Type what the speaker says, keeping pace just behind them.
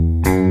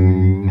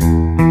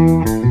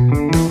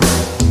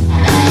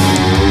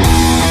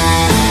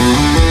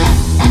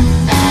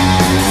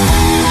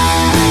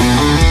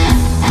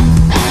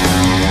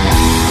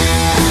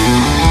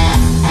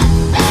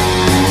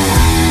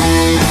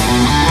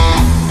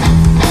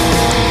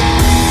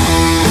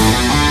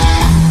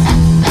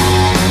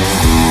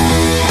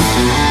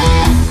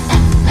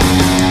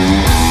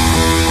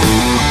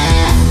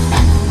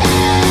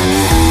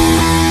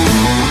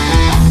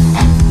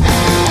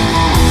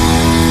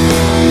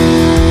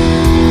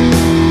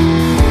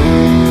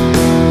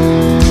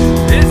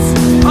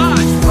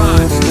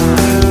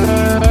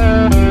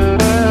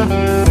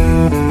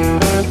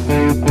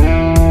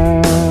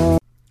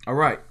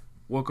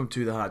welcome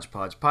to the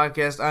Hodgepodge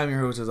Podcast. I'm your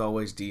host, as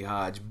always, D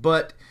Hodge,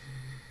 but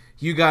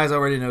you guys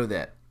already know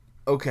that.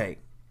 Okay.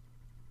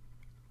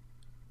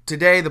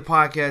 Today the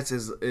podcast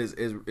is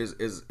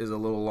a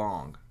little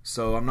long,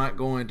 so I'm not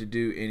going to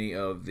do any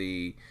of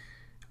the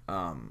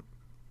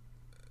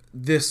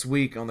this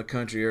week on the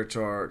country air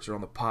charts or on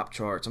the pop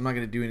charts. I'm not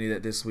going to do any of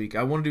that this week.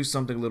 I want to do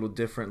something a little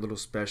different, a little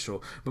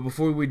special. But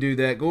before we do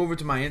that, go over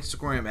to my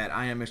Instagram at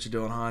I am Mr.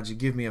 Dylan Hodge.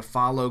 Give me a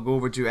follow. Go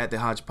over to at the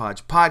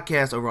Hodgepodge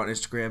Podcast over on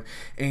Instagram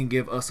and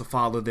give us a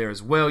follow there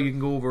as well. You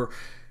can go over,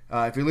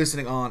 if you're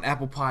listening on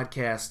Apple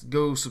Podcasts,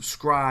 go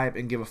subscribe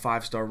and give a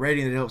 5-star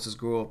rating. That helps us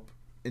grow up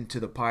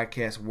into the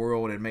podcast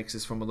world and makes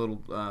us from a little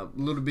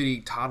bitty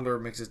toddler,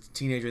 makes us a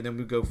teenager, and then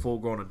we go full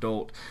grown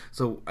adult.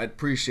 So I'd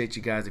appreciate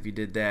you guys if you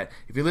did that.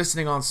 If you're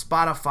listening on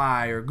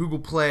Spotify or Google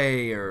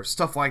Play or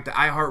stuff like the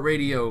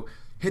iHeartRadio,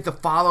 hit the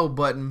follow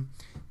button,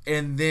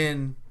 and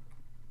then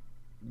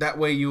that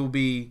way you'll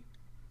be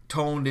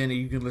toned in and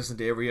you can listen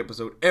to every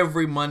episode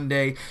every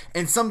Monday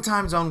and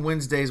sometimes on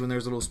Wednesdays when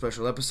there's little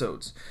special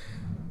episodes.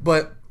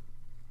 But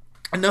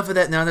enough of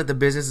that. Now that the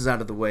business is out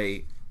of the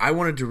way, I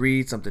wanted to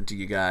read something to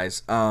you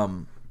guys.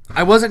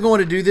 I wasn't going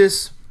to do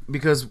this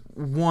because,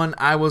 one,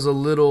 I was a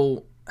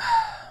little...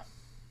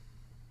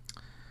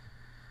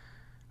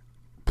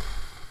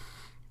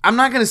 I'm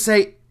not going to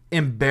say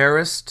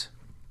embarrassed,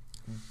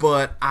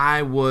 but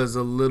I was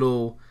a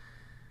little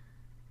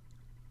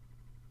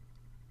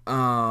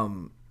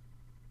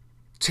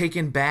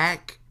taken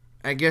back,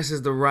 I guess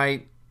is the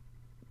right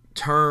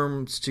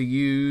terms to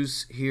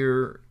use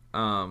here.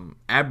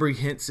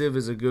 Apprehensive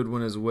is a good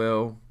one as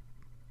well.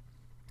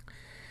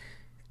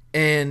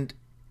 And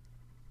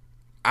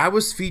I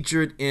was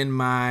featured in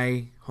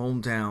my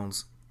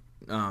hometown's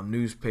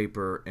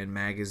newspaper and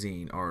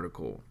magazine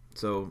article.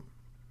 So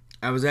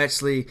I was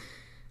actually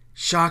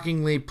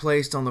shockingly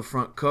placed on the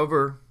front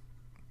cover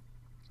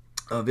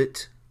of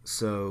it.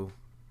 So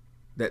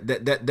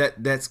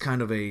that's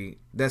kind of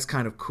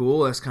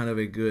cool. That's kind of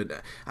a good.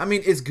 I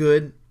mean, it's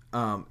good.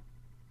 I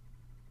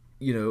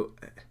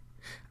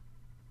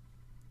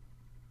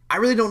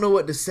really don't know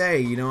what to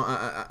say.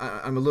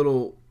 I'm a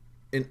little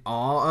in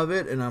awe of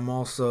it, and I'm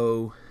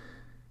also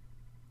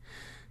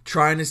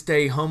trying to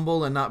stay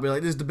humble and not be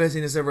like, this is the best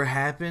thing that's ever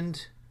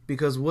happened,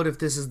 because what if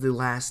this is the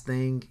last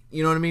thing?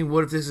 You know what I mean?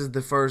 What if this is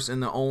the first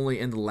and the only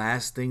and the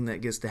last thing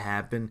that gets to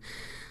happen?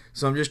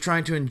 So I'm just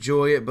trying to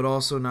enjoy it, but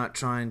also not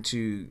trying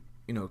to,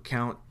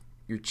 count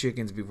your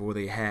chickens before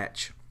they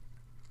hatch.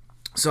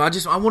 So I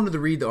wanted to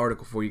read the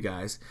article for you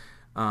guys.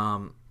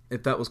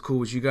 If that was cool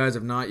with you guys.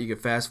 If not, you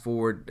can fast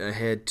forward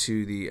ahead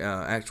to the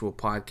actual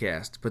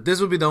podcast. But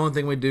this will be the only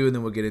thing we do, and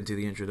then we'll get into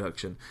the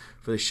introduction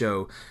for the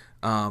show.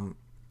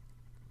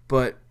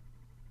 But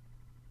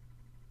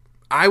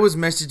I was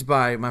messaged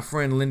by my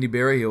friend Lindy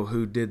Berryhill,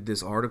 who did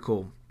this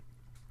article.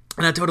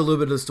 And I told a little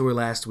bit of the story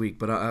last week,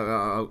 but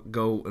I'll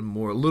go in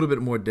a little bit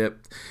more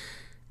depth.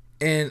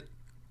 And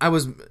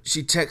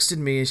she texted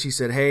me and she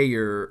said, "Hey,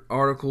 your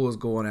article is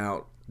going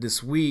out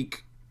this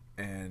week,"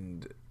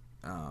 and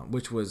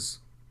which was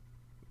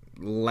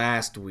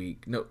last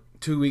week. No,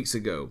 2 weeks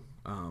ago.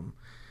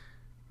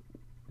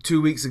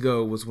 2 weeks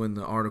ago was when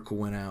the article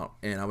went out,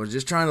 and I was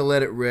just trying to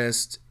let it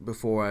rest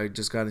before I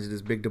just got into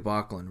this big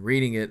debacle and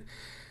reading it.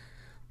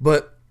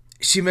 But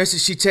she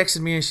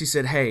texted me and she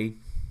said, "Hey,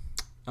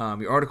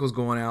 your article's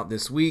going out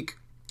this week.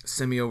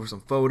 Send me over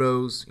some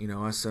photos."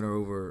 I sent her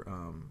over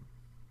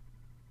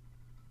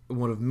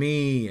one of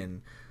me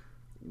and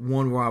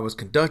one where I was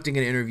conducting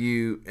an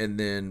interview, and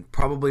then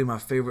probably my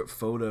favorite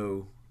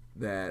photo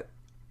that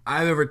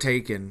I've ever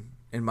taken,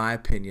 in my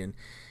opinion,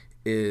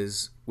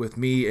 is with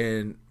me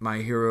and my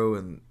hero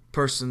and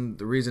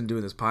the reason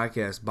doing this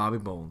podcast, Bobby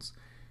Bones,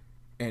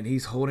 and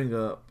he's holding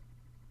up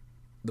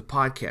the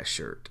podcast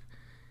shirt.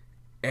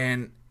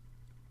 And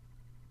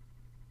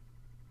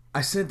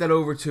I sent that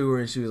over to her,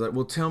 and she was like,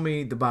 "Well, tell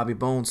me the Bobby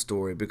Bones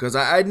story," because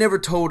I'd never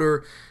told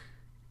her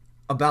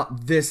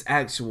about this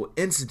actual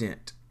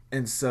incident.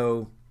 And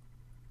so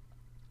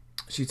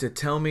she said,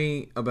 "Tell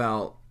me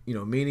about,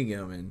 meeting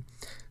him." And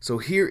so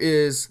here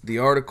is the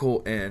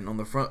article, and on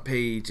the front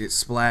page, it's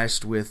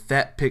splashed with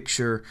that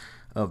picture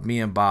of me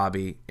and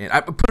Bobby. And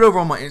I put it over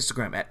on my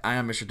Instagram at I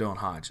am Mr. Dylan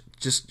Hodge.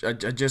 I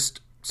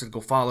just said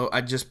go follow. I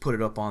just put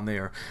it up on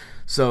there.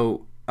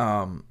 So,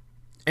 and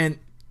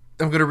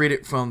I'm going to read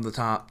it from the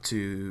top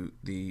to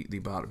the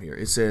bottom here.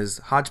 It says,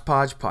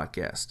 Hodgepodge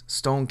Podcast,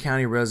 Stone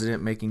County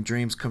resident making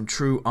dreams come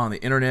true on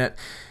the internet.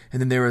 And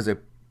then there is the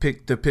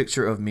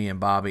picture of me and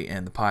Bobby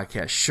and the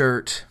podcast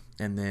shirt,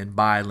 and then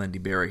by Lindy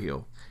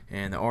Berryhill.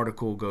 And the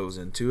article goes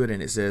into it,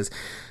 and it says,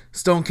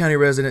 Stone County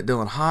resident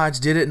Dylan Hodge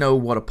didn't know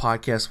what a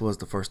podcast was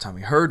the first time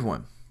he heard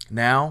one.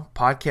 Now,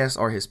 podcasts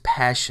are his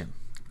passion.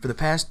 For the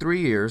past 3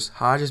 years,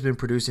 Hodge has been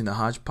producing the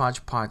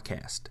Hodgepodge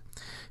Podcast.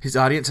 His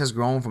audience has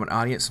grown from an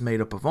audience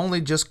made up of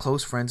only just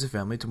close friends and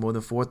family to more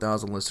than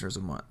 4,000 listeners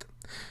a month.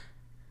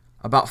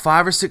 About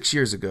 5 or 6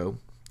 years ago,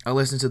 I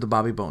listened to the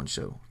Bobby Bones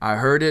Show. I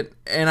heard it,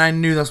 and I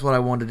knew that's what I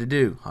wanted to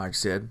do, Hodge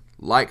said.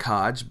 Like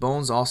Hodge,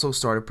 Bones also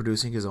started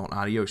producing his own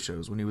audio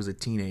shows when he was a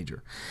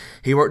teenager.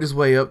 He worked his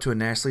way up to a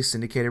nationally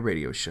syndicated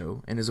radio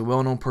show and is a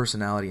well-known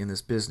personality in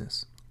this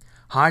business.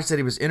 Hodge said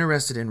he was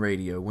interested in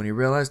radio when he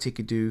realized he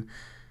could do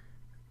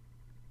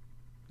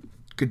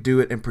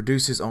it and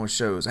produce his own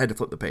shows. I had to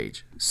flip the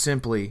page.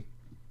 Simply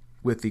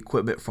with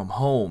equipment from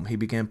home, he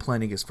began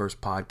planning his first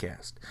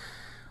podcast.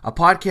 A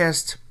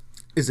podcast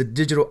is a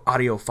digital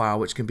audio file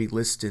which can be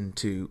listened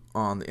to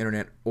on the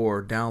internet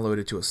or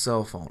downloaded to a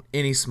cell phone.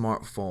 Any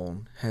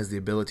smartphone has the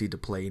ability to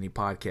play any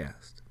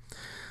podcast.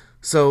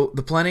 So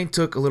the planning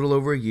took a little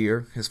over a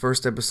year. His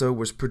first episode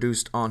was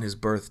produced on his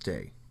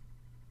birthday.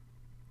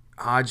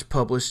 Hodge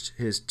published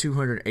his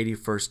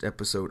 281st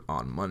episode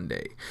on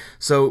Monday.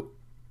 So,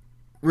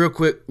 real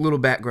quick, little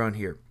background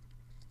here.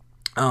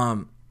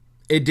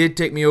 It did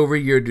take me over a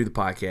year to do the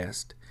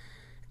podcast.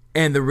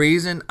 And the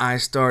reason I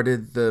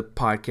started the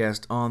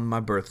podcast on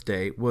my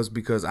birthday was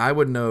because I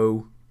would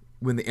know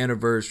when the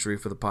anniversary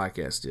for the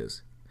podcast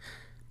is.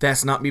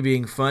 That's not me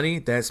being funny.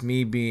 That's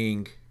me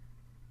being...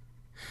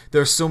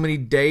 There are so many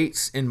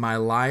dates in my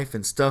life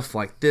and stuff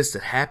like this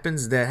that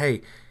happens that,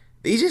 hey,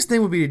 the easiest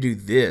thing would be to do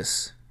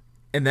this.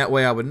 And that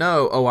way I would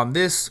know, oh, I'm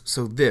this,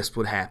 so this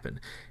would happen.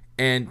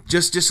 And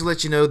just to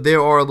let you know,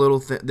 there are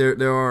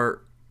there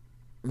are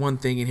one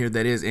thing in here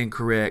that is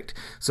incorrect.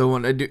 So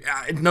when I do,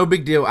 no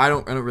big deal. I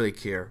don't really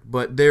care.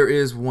 But there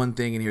is one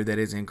thing in here that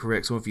is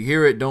incorrect. So if you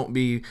hear it, don't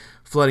be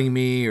flooding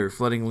me or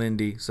flooding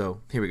Lindy.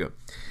 So here we go.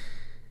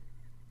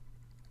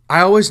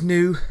 I always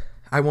knew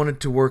I wanted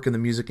to work in the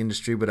music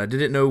industry, but I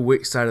didn't know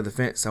which side of the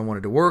fence I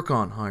wanted to work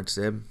on, Hodge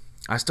said.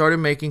 I started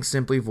making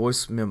simply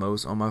voice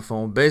memos on my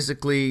phone,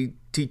 basically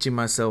teaching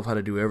myself how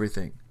to do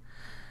everything.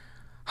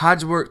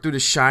 Hodge worked through the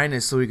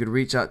shyness so he could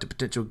reach out to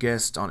potential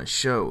guests on his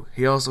show.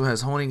 He also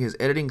has honing his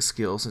editing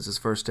skills since his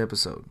first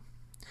episode.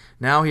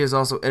 Now he is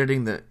also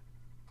editing the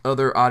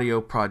other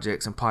audio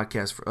projects and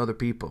podcasts for other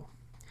people.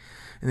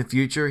 In the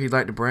future, he'd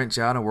like to branch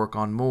out and work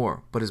on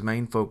more, but his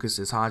main focus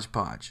is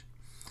Hodgepodge.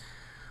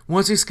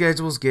 Once he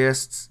schedules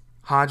guests,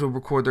 Hodge will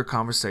record their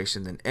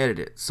conversation and edit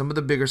it. Some of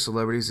the bigger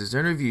celebrities he's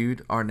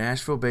interviewed are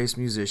Nashville-based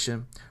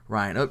musician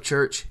Ryan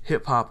Upchurch,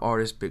 hip-hop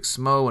artist Big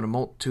Smo, and a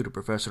multitude of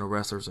professional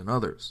wrestlers and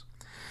others.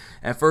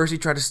 At first, he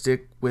tried to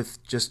stick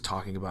with just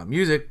talking about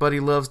music, but he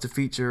loves to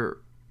feature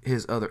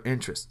his other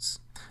interests.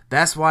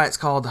 That's why it's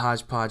called the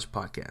Hodgepodge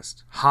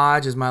Podcast.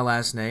 Hodge is my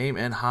last name,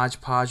 and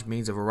Hodgepodge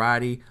means a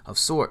variety of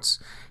sorts,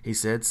 he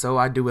said, so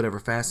I do whatever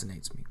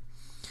fascinates me.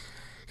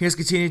 He has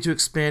continued to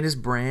expand his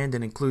brand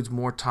and includes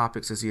more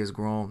topics as he has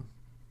grown.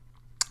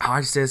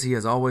 Hodge says he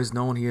has always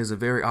known he is a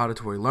very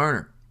auditory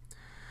learner.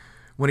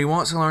 When he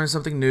wants to learn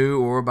something new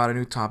or about a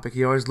new topic,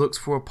 he always looks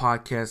for a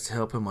podcast to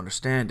help him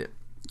understand it.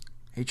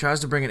 He tries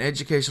to bring an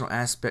educational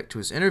aspect to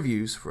his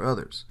interviews for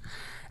others.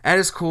 At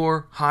his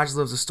core, Hodge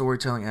loves the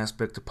storytelling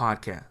aspect of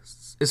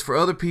podcasts. It's for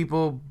other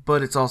people,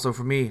 but it's also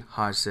for me,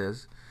 Hodge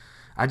says.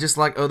 I just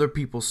like other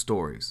people's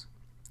stories.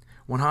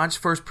 When Hodge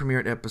first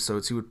premiered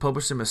episodes, he would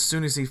publish them as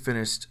soon as he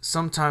finished,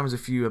 sometimes a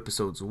few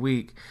episodes a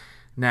week.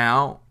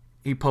 Now,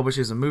 he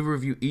publishes a movie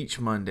review each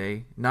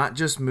Monday, not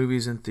just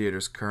movies in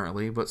theaters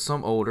currently, but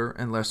some older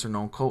and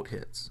lesser-known cult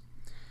hits.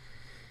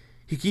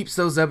 He keeps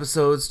those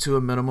episodes to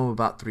a minimum of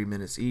about 3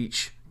 minutes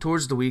each.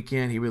 Towards the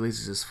weekend, he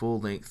releases his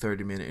full-length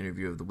 30-minute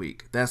interview of the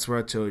week. That's where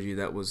I told you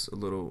that was a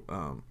little,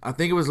 I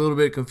think it was a little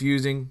bit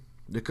confusing,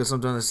 because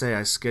sometimes I say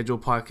I schedule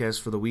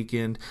podcasts for the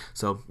weekend,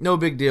 so no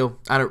big deal.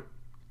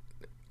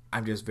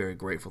 I'm just very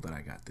grateful that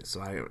I got this.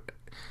 So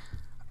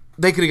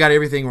they could have got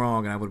everything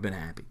wrong and I would have been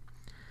happy.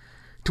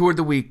 Toward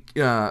the week,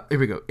 here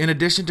we go. In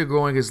addition to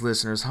growing his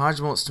listeners, Hodge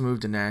wants to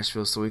move to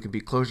Nashville so he can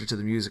be closer to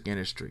the music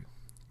industry.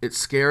 It's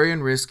scary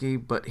and risky,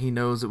 but he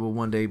knows it will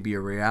one day be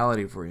a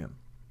reality for him.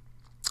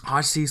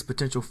 Hodge sees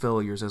potential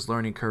failures as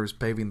learning curves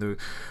paving the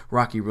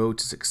rocky road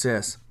to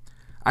success.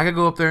 I could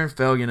go up there and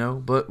fail,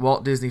 but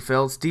Walt Disney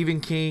failed. Stephen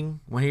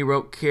King, when he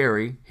wrote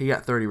Carrie, he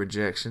got 30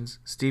 rejections.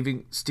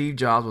 Steve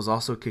Jobs was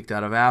also kicked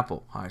out of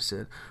Apple, Hodge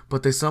said,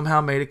 but they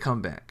somehow made a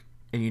comeback,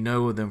 and you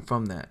know them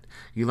from that.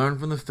 You learn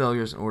from the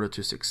failures in order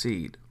to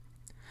succeed.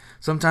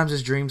 Sometimes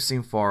his dreams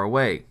seem far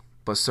away,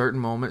 but certain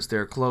moments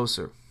they're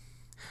closer.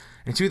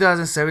 In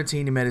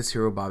 2017, he met his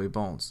hero Bobby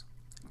Bones.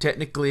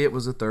 Technically, it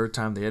was the third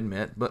time they had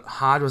met, but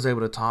Hodge was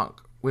able to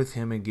talk with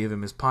him and give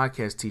him his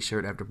podcast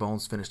t-shirt after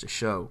Bones finished a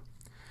show.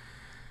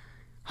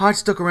 Hodge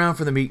stuck around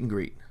for the meet and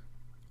greet.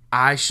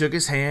 I shook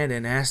his hand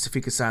and asked if he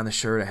could sign the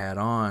shirt I had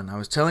on. I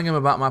was telling him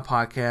about my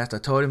podcast. I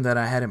told him that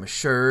I had him a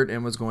shirt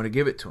and was going to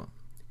give it to him.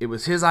 It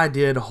was his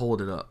idea to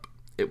hold it up.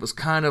 It was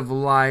kind of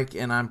like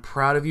an I'm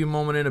proud of you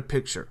moment in a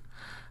picture,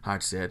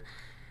 Hodge said.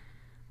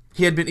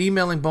 He had been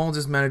emailing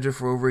Bones' manager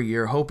for over a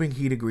year, hoping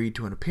he'd agreed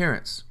to an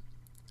appearance.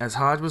 As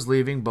Hodge was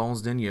leaving,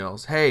 Bones then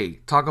yells,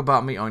 "Hey, talk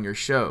about me on your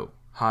show."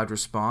 Hodge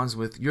responds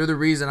with, "You're the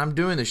reason I'm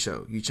doing the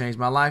show. You changed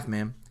my life,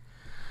 man."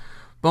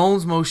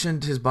 Bones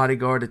motioned his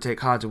bodyguard to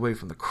take Hodge away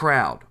from the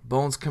crowd.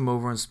 Bones came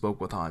over and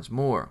spoke with Hodge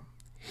more.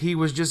 "He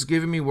was just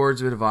giving me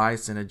words of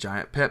advice and a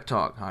giant pep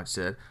talk," Hodge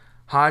said.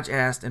 Hodge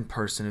asked in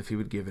person if he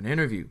would give an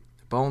interview.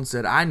 Bones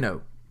said, "I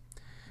know."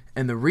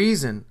 And the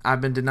reason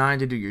I've been denying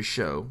to do your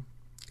show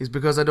is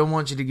because I don't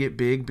want you to get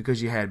big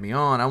because you had me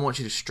on. I want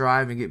you to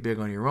strive and get big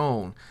on your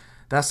own.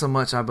 That's how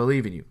much I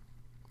believe in you.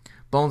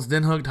 Bones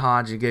then hugged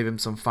Hodge and gave him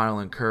some final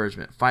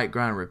encouragement. Fight,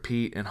 grind, and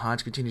repeat, and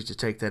Hodge continues to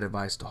take that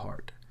advice to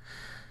heart.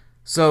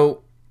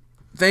 So,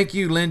 thank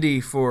you,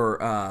 Lindy, for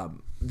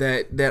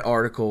that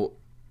article.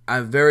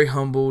 I'm very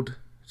humbled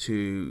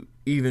to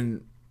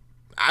even...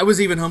 I was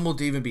even humbled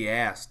to even be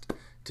asked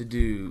to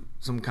do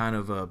some kind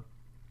of a...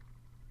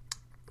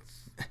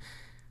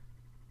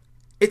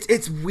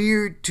 It's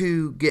weird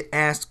to get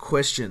asked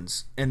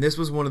questions, and this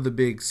was one of the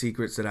big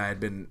secrets that I had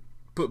been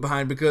put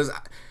behind because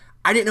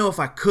I didn't know if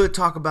I could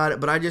talk about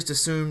it, but I just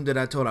assumed that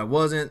I told I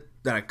wasn't,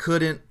 that I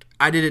couldn't.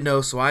 I didn't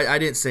know, so I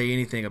didn't say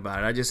anything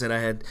about it. I just said I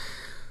had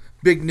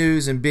big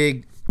news and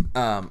big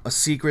a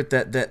secret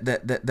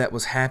that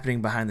was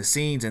happening behind the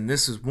scenes, and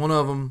this is one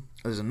of them.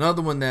 There's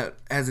another one that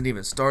hasn't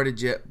even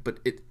started yet, but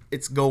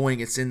it's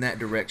going. It's in that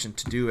direction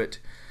to do it.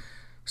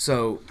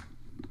 So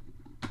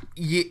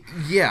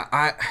yeah,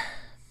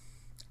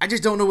 I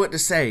just don't know what to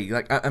say.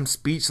 Like I'm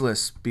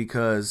speechless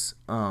because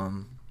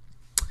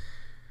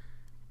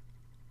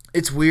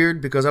it's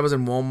weird because I was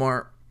in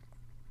Walmart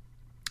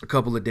a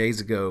couple of days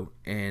ago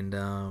and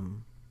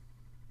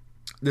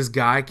this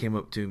guy came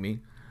up to me.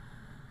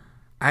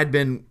 I'd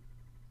been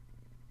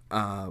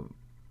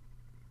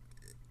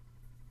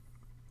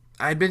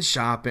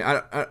shopping.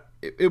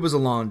 It was a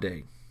long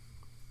day,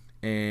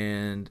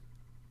 and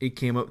he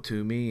came up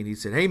to me and he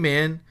said, "Hey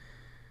man,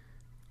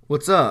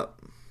 what's up?"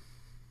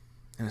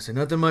 And I said,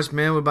 "Nothing much,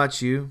 man. What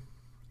about you?"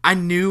 I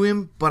knew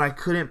him, but I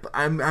couldn't.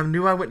 I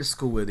knew I went to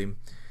school with him,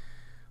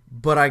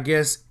 but I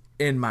guess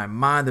in my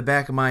mind, the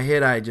back of my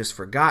head, I had just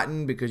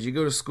forgotten because you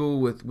go to school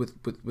with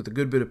a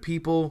good bit of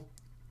people,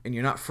 and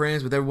you're not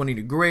friends with everyone in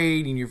your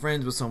grade, and you're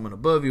friends with someone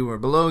above you or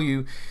below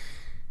you.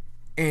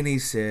 And he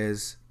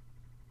says,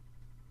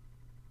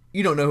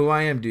 "You don't know who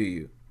I am, do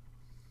you?"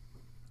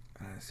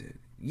 And I said,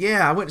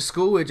 "Yeah, I went to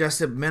school with you." I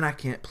said, "Man, I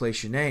can't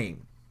place your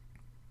name."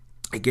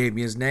 He gave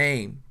me his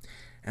name.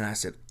 And I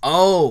said,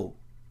 "Oh,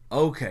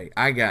 okay,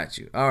 I got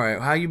you. All right,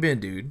 how you been,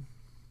 dude?"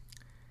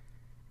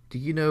 Do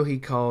you know he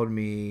called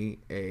me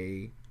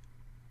a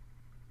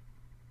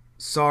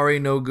sorry,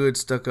 no good,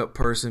 stuck-up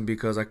person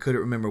because I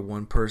couldn't remember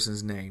one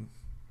person's name?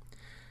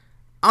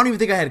 I don't even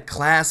think I had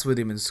class with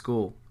him in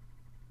school.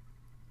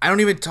 I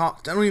don't even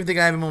think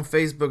I have him on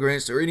Facebook or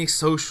Insta or any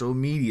social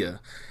media.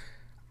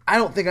 I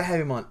don't think I have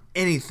him on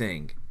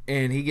anything.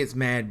 And he gets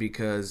mad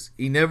because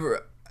he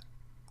never...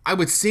 I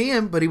would see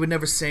him, but he would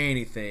never say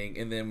anything.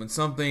 And then when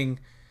something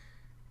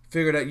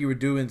figured out you were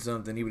doing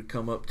something, he would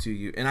come up to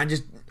you. And I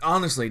just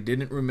honestly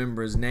didn't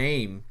remember his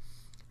name.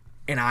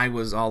 And I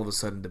was all of a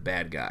sudden the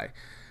bad guy.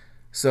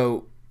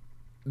 So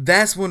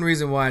that's one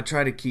reason why I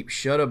try to keep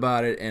shut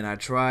about it. And I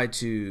try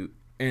to...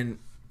 And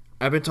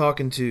I've been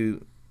talking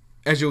to...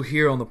 As you'll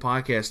hear on the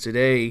podcast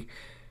today,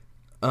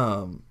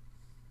 I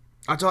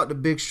talked to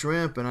Big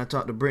Shrimp and I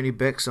talked to Brittany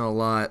Bexon a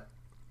lot.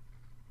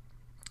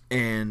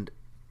 And...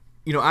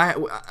 You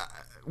know,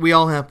 we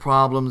all have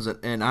problems,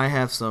 and I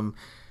have some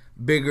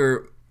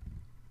bigger,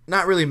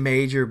 not really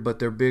major, but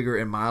they're bigger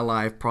in my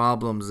life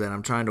problems that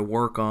I'm trying to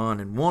work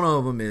on. And one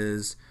of them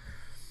is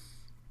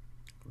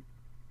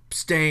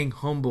staying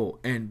humble,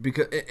 and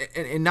because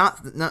and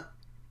not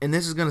and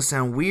this is gonna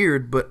sound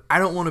weird, but I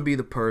don't want to be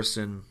the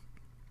person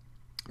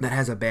that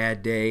has a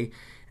bad day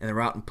and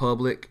they're out in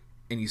public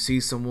and you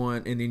see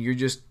someone and then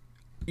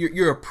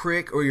you're a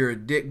prick or you're a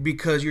dick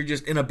because you're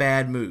just in a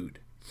bad mood.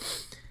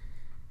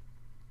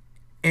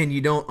 And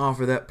you don't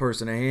offer that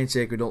person a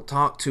handshake or don't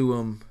talk to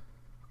them,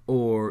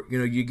 or you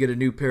know you get a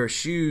new pair of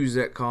shoes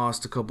that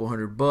cost a couple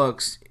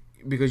 $100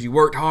 because you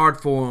worked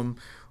hard for them,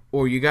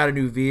 or you got a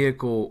new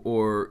vehicle,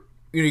 or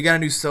you know you got a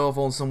new cell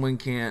phone someone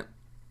can't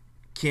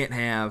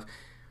have.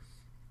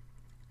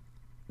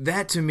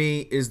 That to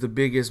me is the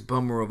biggest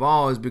bummer of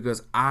all, is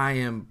because I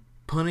am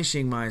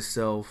punishing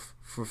myself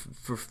for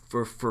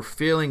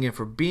feeling and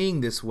for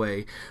being this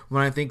way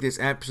when I think that's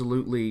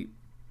absolutely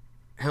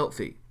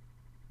healthy.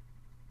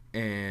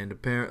 And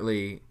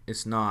apparently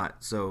it's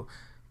not. So,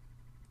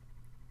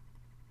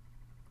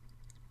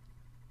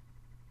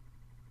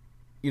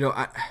 you know,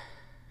 I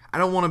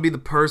don't want to be the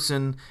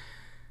person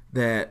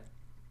that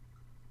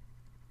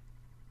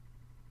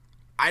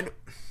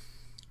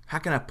how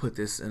can I put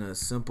this in a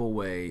simple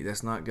way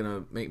that's not going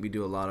to make me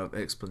do a lot of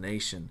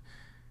explanation?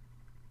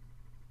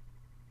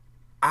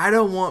 I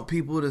don't want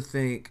people to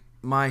think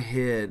my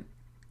head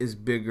is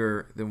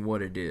bigger than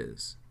what it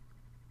is.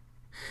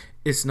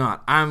 It's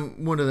not.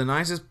 I'm one of the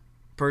nicest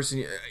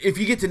person. If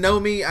you get to know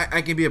me,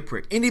 I can be a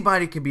prick.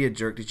 Anybody can be a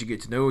jerk that you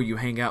get to know or you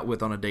hang out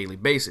with on a daily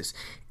basis.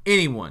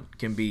 Anyone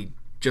can be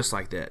just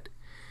like that.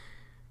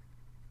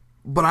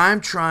 But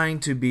I'm trying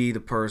to be the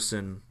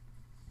person,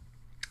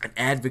 an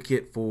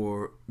advocate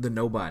for the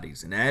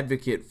nobodies, an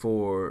advocate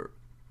for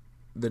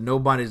the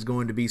nobody's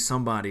going to be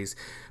somebody's,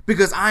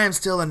 because I am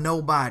still a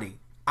nobody.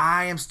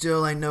 I am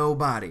still a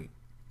nobody.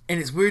 And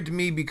it's weird to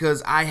me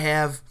because I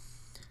have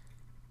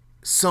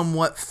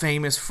somewhat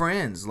famous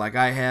friends. Like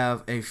I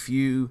have a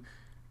few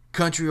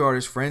country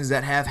artist friends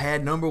that have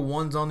had number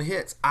ones on the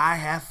hits. I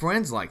have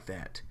friends like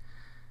that.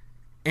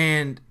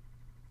 And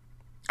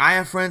I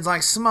have friends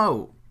like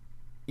Smo,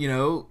 you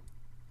know.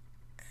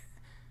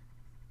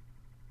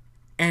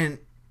 And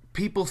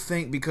people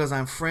think because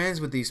I'm friends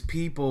with these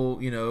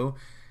people, you know,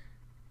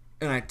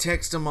 and I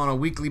text them on a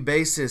weekly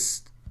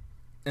basis,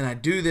 and I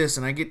do this,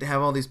 and I get to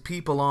have all these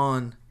people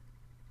on,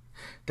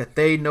 that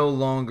they no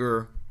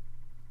longer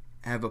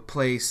have a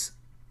place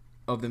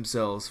of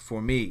themselves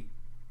for me.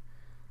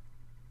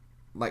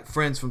 Like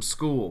friends from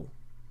school.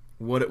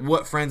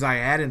 What friends I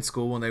had in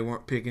school when they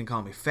weren't picking and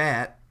call me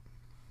fat,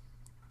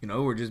 you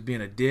know, or just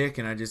being a dick,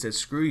 and I just said,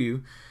 screw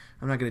you,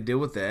 I'm not going to deal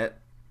with that.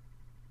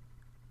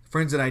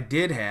 Friends that I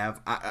did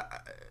have,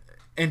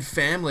 and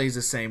families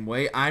the same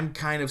way. I'm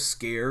kind of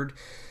scared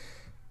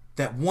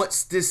that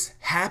once this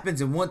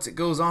happens and once it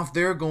goes off,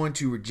 they're going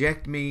to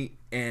reject me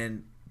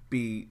and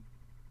be...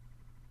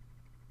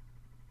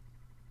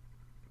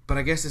 But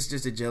I guess it's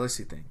just a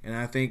jealousy thing. And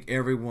I think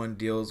everyone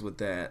deals with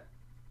that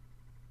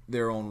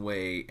their own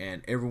way,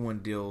 and everyone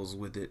deals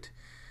with it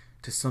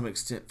to some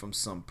extent from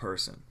some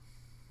person.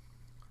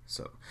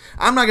 So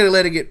I'm not gonna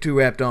let it get too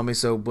wrapped on me.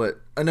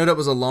 But I know that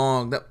was a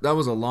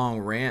long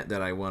rant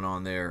that I went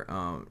on there.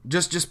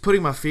 Just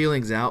putting my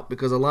feelings out,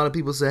 because a lot of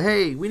people say,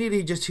 "Hey, we need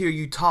to just hear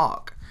you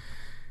talk."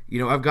 You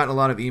know, I've gotten a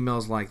lot of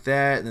emails like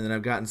that, and then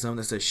I've gotten some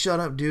that say, "Shut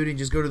up, dude, and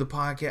just go to the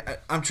podcast."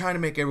 I'm trying to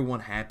make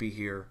everyone happy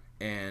here,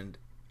 and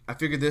I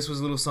figured this was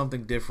a little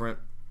something different.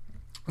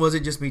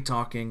 Wasn't just me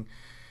talking.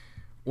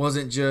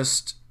 Wasn't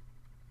just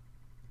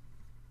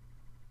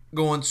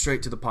going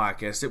straight to the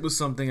podcast. It was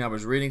something I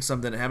was reading,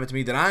 something that happened to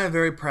me that I am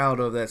very proud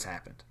of that's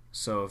happened.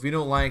 So if you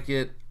don't like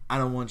it, I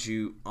don't want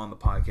you on the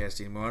podcast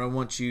anymore. I don't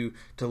want you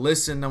to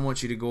listen. I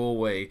want you to go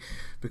away,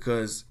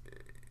 because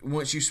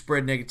once you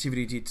spread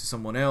negativity to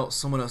someone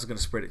else is going to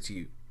spread it to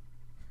you.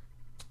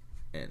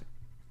 And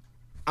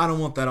I don't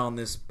want that on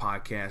this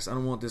podcast. I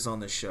don't want this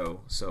on this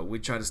show. So we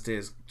try to stay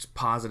as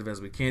positive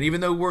as we can,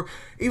 even though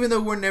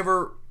we're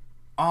never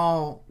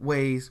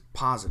always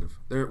positive.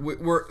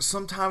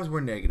 Sometimes we're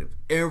negative.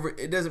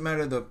 It doesn't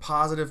matter the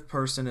positive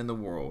person in the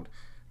world.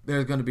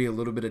 There's going to be a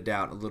little bit of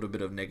doubt, a little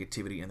bit of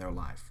negativity in their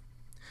life.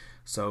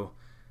 So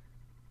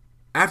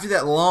after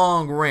that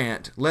long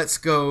rant, let's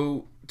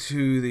go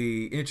to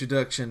the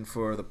introduction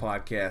for the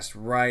podcast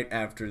right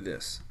after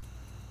this.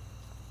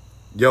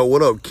 Yo,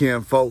 what up,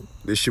 kinfolk?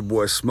 This your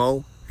boy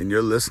Smo, and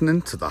you're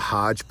listening to the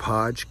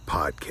Hodgepodge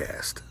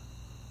Podcast.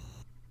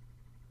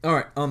 All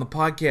right, on the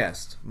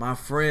podcast, my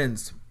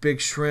friends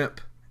Big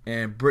Shrimp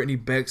and Brittany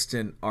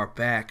Bexton are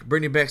back.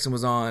 Brittany Bexton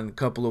was on a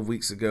couple of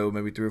weeks ago,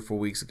 maybe 3 or 4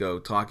 weeks ago,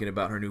 talking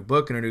about her new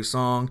book and her new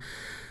song.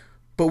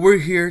 But we're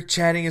here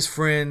chatting as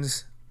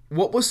friends.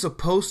 What was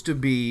supposed to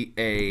be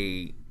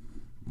a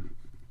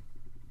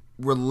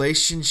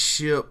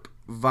relationship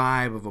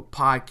vibe of a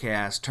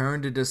podcast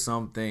turned into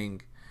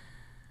something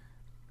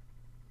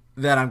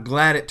that I'm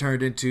glad it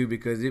turned into,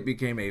 because it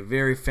became a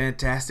very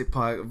fantastic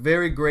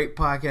very great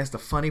podcast, a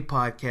funny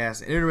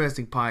podcast, an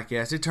interesting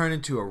podcast. It turned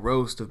into a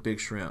roast of Big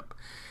Shrimp,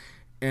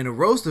 and a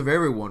roast of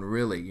everyone,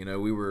 really. You know,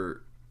 we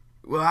were,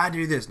 well, I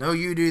do this, no,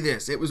 you do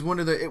this. It was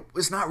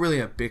it's not really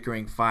a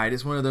bickering fight.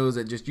 It's one of those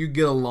that just you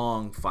get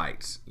along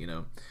fights, you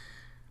know.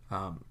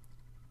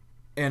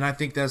 And I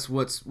think that's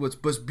what's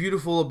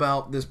beautiful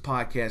about this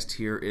podcast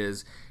here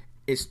is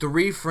it's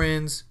 3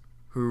 friends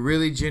who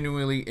really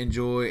genuinely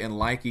enjoy and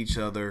like each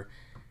other,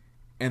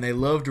 and they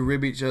love to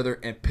rib each other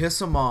and piss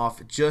them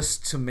off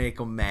just to make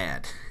them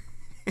mad.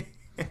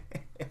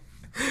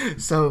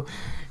 So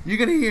you're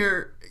going to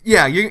hear,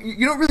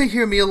 you don't really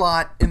hear me a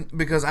lot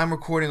because I'm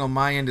recording on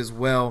my end as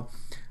well.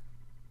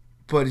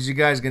 But as you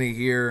guys are going to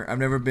hear, I've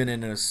never been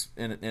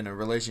in a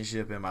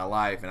relationship in my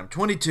life, and I'm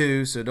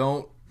 22, so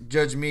don't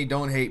judge me,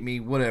 don't hate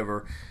me,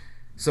 whatever.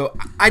 So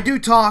I do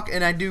talk,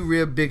 and I do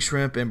rib Big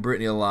Shrimp and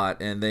Brittany a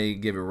lot, and they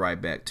give it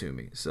right back to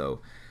me.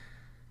 So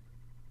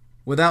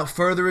without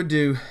further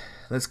ado,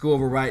 let's go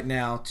over right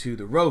now to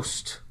the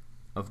roast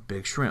of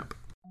Big Shrimp.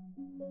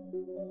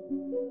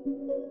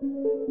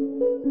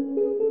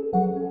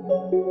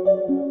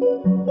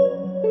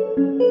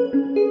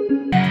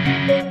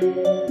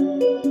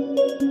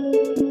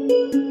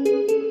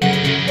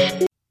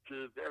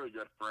 Two very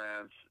good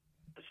friends.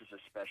 This is a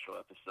special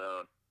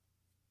episode.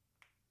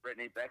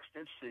 Brittany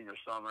Bexton,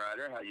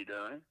 singer-songwriter. How you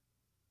doing?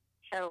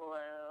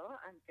 Hello,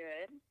 I'm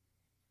good.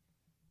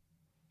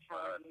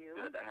 How are you?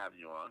 Good to have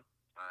you on.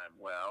 I'm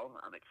well.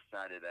 I'm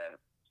excited that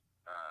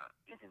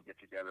we can get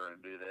together and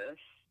do this.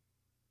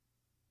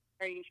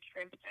 Are you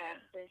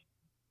shrimp-tastic?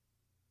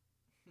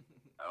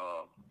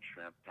 Oh,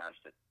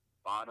 shrimp-tastic.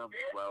 Bottom.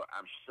 Well,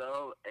 I'm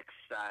so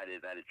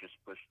excited that it just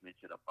pushed me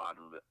to the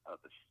bottom of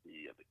the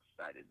sea of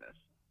excitedness.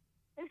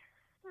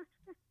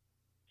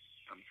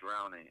 I'm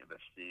drowning in the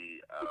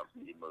sea of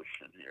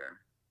emotion here.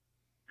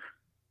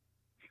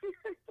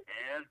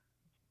 And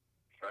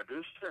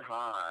Producer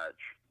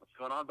Hodge. What's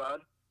going on,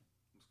 bud?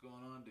 What's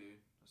going on,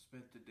 dude? I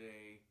spent the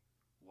day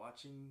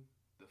watching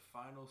the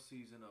final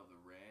season of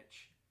The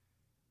Ranch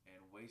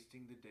and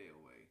wasting the day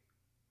away.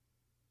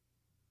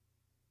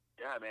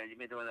 Yeah, man, you've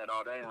been doing that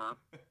all day, huh?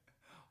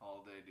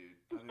 All day, dude.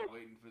 I've been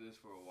waiting for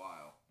this for a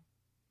while.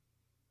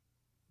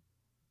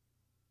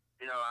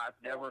 You know, I've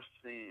never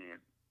seen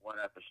one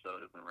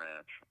episode of The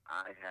Ranch.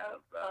 I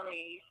have.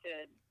 Funny, you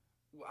should.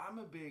 Well,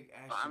 I'm a big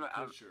Ashton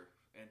Kutcher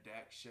and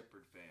Dak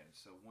Shepard fan,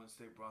 so once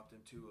they brought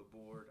them two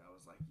aboard, I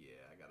was like,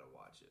 yeah, I gotta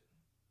watch it.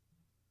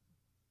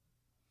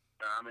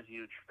 I'm a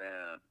huge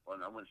fan.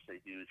 Well, I wouldn't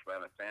say huge, but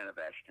I'm a fan of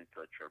Ashton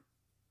Kutcher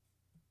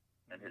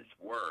and his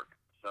work.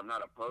 So I'm not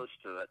opposed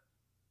to it.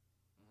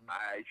 Mm-hmm.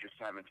 I just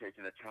haven't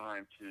taken the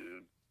time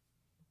to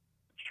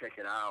check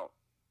it out,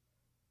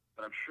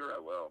 but I'm sure I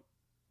will.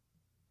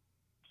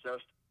 So,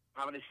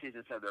 how many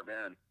seasons have there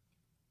been?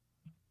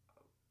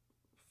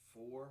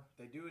 4.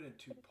 They do it in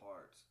 2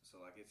 parts. So,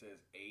 like it says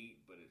 8,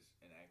 but it's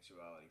in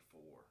actuality 4.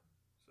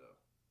 So.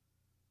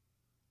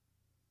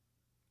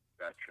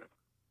 Gotcha.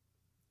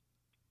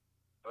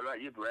 What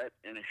about you, Brett?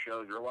 Any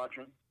shows you're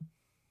watching?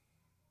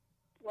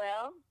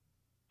 Well,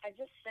 I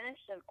just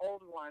finished an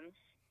old one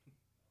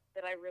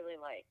that I really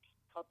like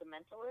called The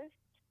Mentalist.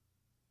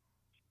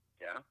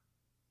 Yeah?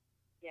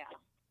 Yeah.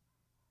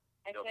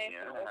 I say it's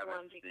an old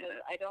one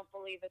because I don't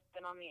believe it's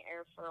been on the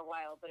air for a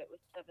while, but it was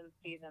 7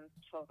 seasons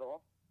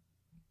total.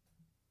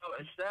 Oh,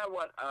 is that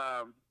what,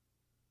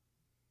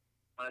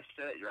 when I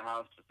stayed at your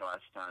house the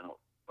last time,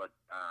 but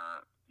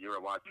you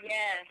were watching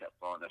yes. I kept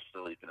falling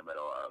asleep in the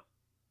middle of?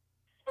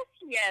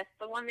 Yes,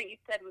 the one that you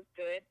said was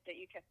good, that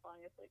you kept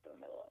falling asleep in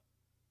the middle of.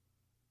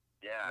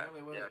 Yeah,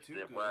 yes,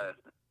 it was.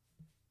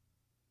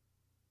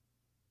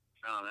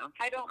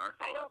 I don't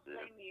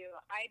blame you.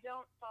 I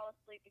don't fall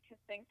asleep because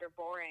things are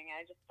boring.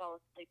 I just fall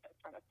asleep in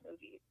front of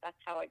movies. That's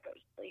how I go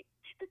to sleep.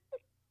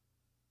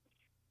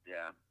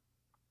 Yeah.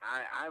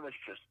 I was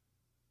just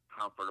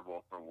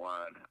comfortable for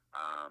one,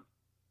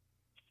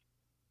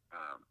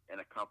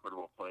 in a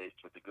comfortable place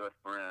with a good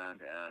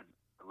friend and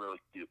a really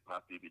cute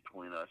puppy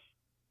between us.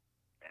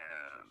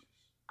 And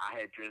I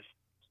had just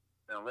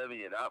been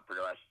living it up for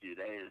the last few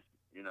days,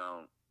 you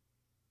know,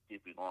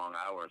 keeping long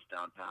hours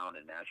downtown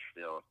in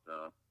Nashville,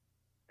 so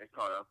it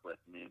caught up with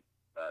me.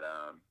 But,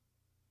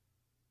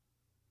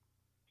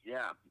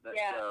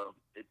 so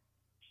it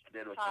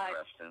did was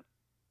interesting.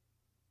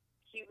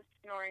 He was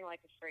snoring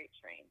like a freight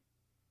train.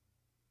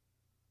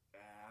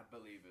 I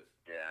believe it.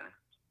 Yeah.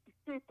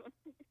 I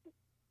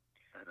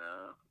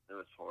know. It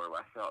was horrible.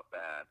 I felt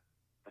bad.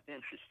 I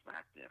think she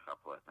smacked me a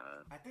couple of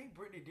times. I think,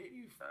 Brittany, didn't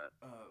you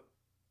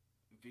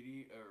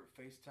video or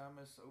FaceTime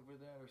us over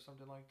that or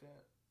something like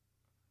that?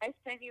 I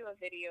sent you a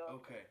video of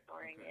her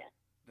snoring, yeah.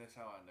 That's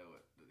how I know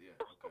it. Yeah,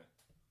 okay.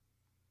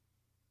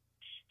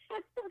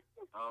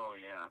 Oh,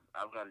 yeah.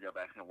 I've got to go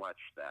back and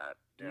watch that.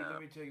 Dude, yeah. Let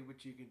me tell you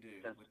what you can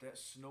do. With that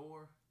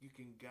snore, you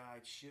can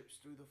guide ships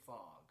through the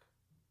fog.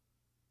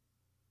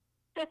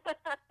 I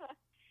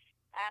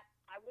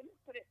wouldn't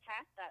put it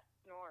past that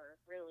snore,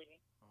 really.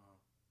 Uh-huh.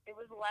 It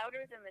was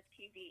louder than the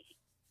TV.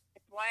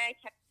 It's why I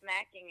kept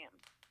smacking him.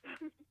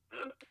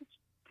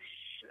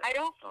 I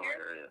don't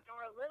care if you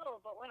snore a little,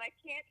 but when I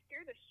can't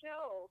hear the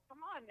show, come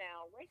on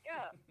now, wake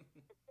up.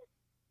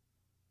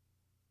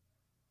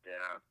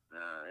 Yeah,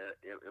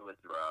 it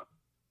was rough.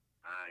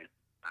 I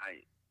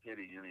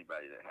pity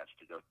anybody that has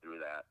to go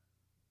through that.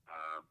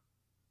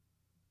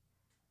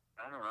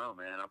 I don't know,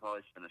 man. I've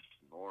always been a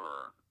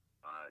snorer.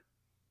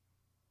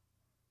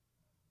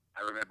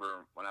 I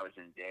remember when I was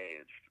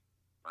engaged,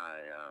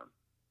 the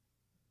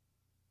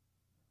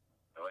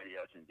lady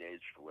I was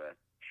engaged with,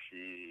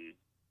 she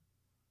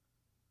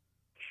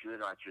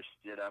would like just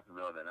get up in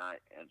the middle of the night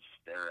and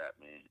stare at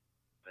me.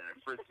 And it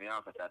freaked me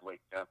out because I'd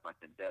wake up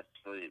like in dead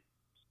sleep.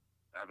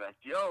 I'd be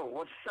like, yo,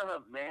 what's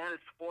up, man?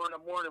 It's 4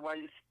 a.m. Why are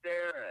you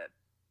staring?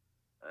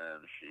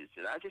 And she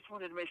said, I just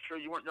wanted to make sure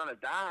you weren't going to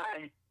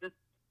die.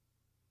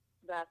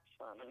 That's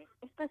funny.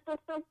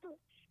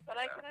 But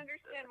I can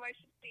understand why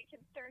she'd be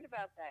concerned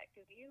about that,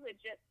 because you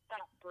legit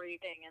stop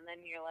breathing, and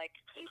then you're like,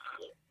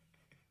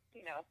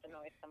 you know, it's a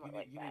noise somewhat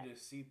like that. You need a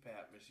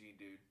CPAP machine,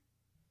 dude.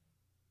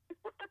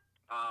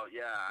 Oh,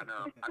 yeah, I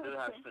know. I do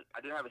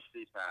have a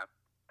CPAP,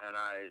 and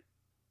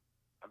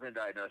I've been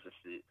diagnosed with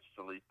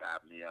sleep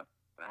apnea.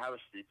 I have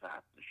a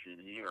CPAP machine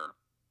here,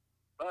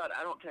 but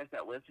I don't take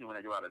that with me when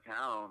I go out of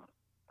town.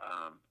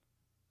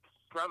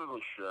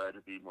 Probably should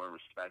be more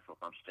respectful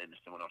if I'm staying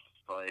in someone else's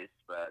place,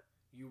 but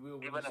you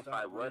will even if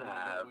I would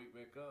have.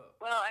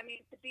 Well, I mean,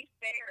 to be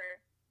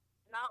fair,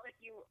 not like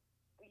you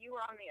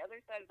were on the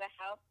other side of the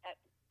house at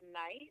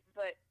night,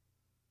 but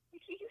you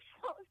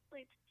fall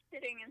asleep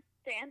sitting and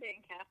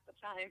standing half the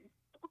time.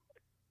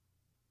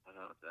 I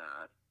know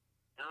that.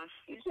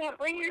 You can't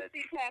bring your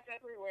CPAP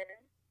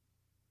everywhere.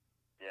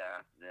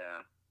 Yeah.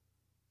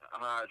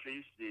 It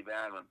used to be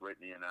bad when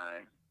Brittany and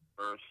I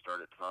first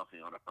started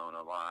talking on the phone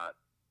a lot.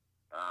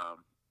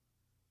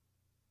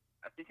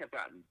 I think I've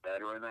gotten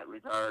better in that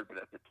regard, but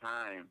at the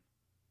time,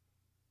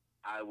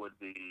 I would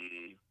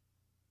be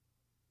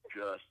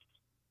just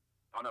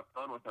on the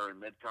phone with her in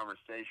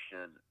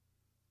mid-conversation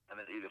and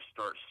then either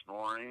start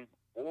snoring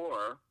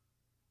or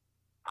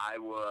I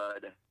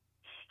would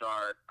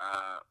start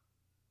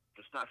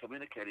just not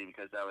communicating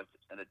because I was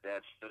in a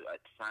dead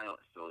silent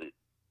sleep.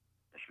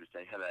 and she would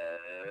say,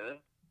 hello,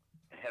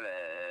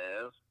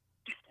 hello.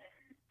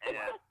 And,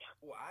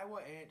 Well, I will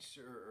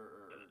answer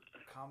or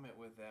comment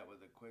with that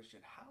with a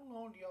question. How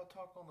long do y'all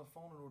talk on the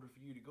phone in order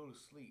for you to go to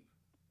sleep?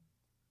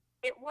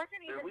 It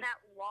wasn't even that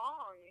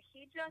long.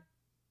 He just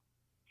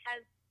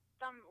has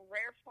some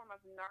rare form of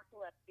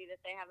narcolepsy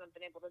that they haven't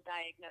been able to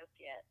diagnose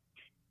yet.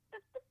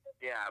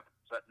 yeah,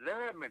 but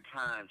there have been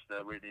times,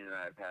 though, Whitney and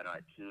I have had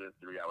like 2 and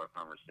 3 hour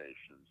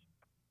conversations.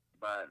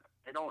 But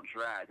they don't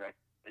drag.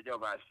 They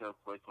go by so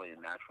quickly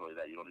and naturally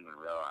that you don't even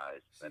realize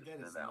that it's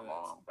been that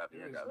long.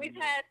 We've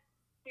had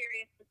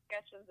serious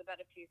discussions about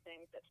a few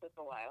things that took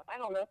a while. I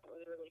don't know if it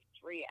was really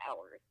 3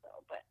 hours,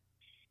 though. But,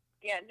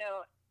 yeah,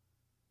 no,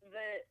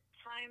 the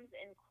times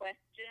in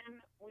question,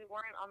 we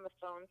weren't on the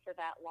phone for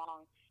that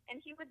long. And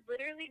he would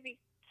literally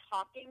be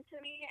talking to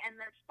me and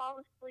then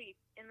fall asleep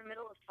in the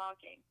middle of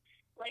talking.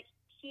 Like,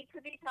 he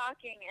could be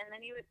talking and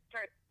then he would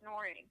start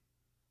snoring.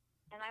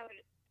 And I would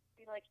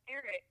be like,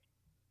 Eric,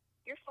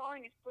 you're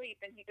falling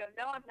asleep. And he'd go,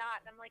 no, I'm not.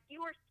 And I'm like,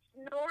 you were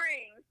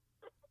snoring.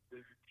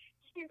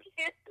 You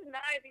can't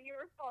deny that you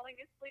were falling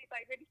asleep.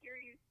 I could hear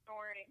you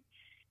snoring.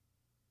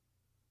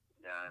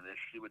 Yeah, and then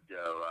she would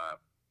go,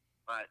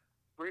 but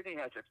Brittany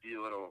has a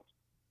few little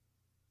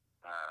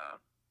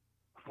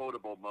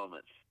quotable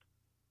moments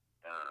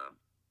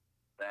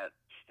that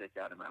stick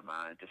out in my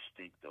mind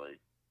distinctly.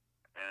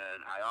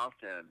 And I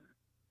often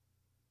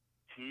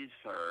tease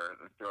her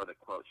and throw the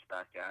quotes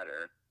back at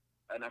her.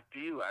 And a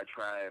few I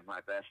try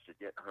my best to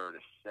get her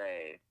to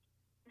say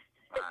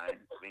by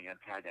being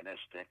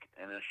antagonistic.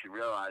 And then she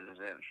realizes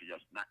it and she's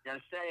just not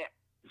going to say it.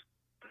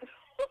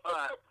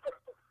 But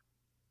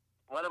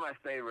one of my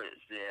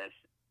favorites is,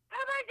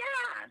 oh my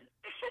God,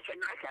 it's such a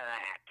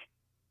narcoleptic.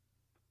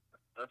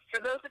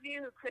 For those of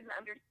you who couldn't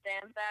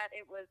understand that,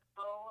 it was,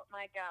 oh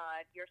my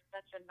God, you're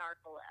such a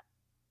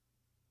narcoleptic.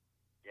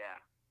 Yeah,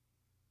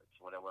 that's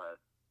what it was.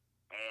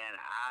 And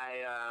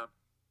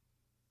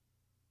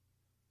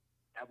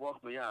that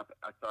woke me up.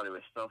 I thought it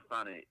was so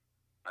funny.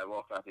 I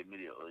woke up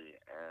immediately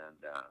and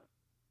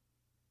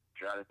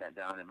jotted that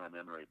down in my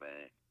memory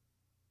bank.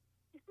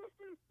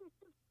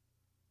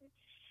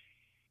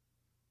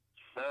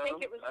 So, I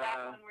think it was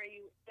that one where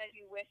you said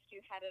you wished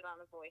you had it on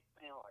a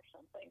voicemail or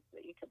something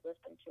so that you could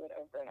listen to it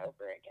over and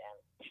over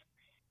again.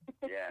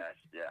 Yes,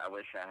 yeah, I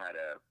wish I had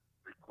a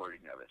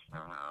recording of it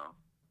somehow.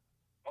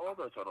 All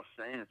those little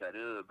sayings I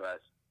do,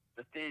 but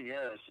the thing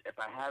is, if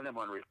I had them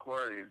on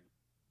recording,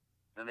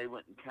 then they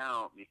wouldn't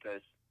count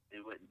because they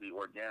wouldn't be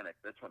organic.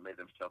 That's what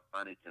made them so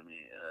funny to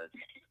me.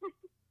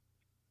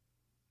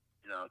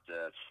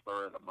 To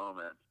spur of the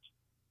moment,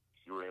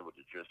 you were able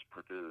to just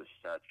produce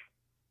such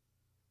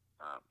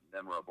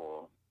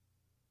memorable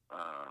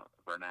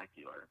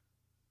vernacular.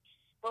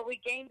 Well, we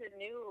gained a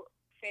new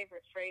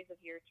favorite phrase of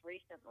yours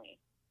recently.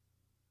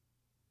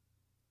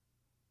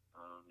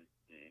 Let's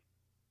see.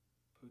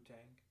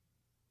 Putang?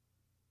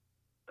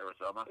 There was,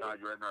 oh my God,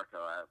 you're a narco.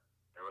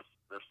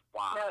 There's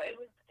why. No, it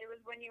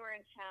was when you were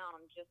in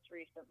town just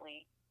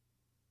recently.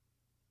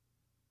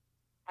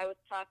 I was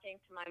talking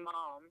to my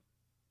mom.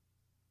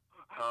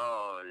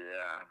 Oh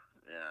yeah,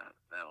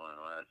 that one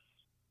was.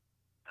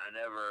 I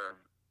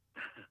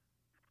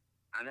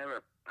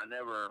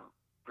never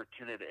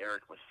pretended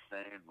Eric was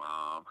sane,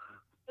 Mom.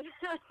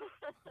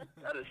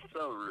 That is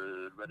so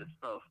rude, but it's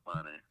so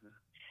funny.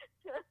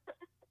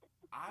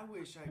 I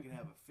wish I could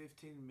have a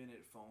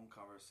 15-minute phone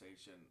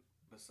conversation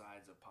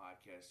besides a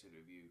podcast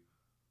interview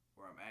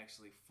where I'm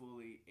actually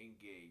fully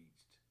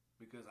engaged.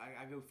 Because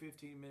I go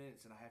 15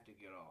 minutes and I have to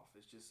get off.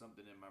 It's just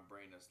something in my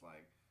brain that's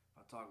like, if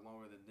I talk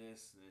longer than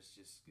this, then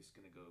it's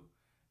going to go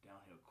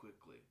downhill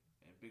quickly.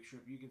 And Big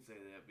Shrimp, you can say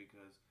that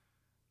because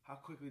how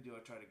quickly do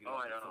I try to get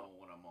off the phone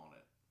when I'm on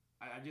it?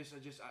 I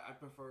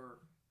prefer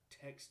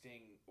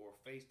texting or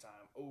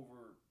FaceTime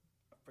over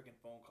a freaking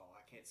phone call.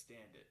 I can't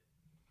stand it.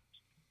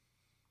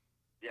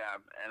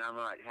 Yeah, and I'm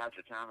like, half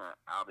the time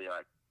I'll be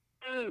like,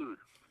 dude,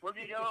 where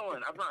you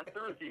going? I'm not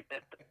through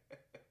yet.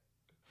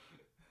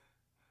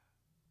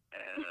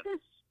 And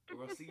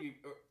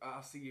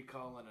I'll see you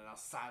calling and I'll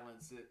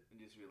silence it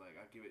and just be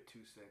like, I'll give it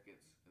 2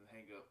 seconds and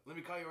hang up. Let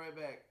me call you right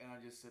back. And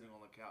I'm just sitting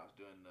on the couch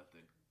doing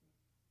nothing.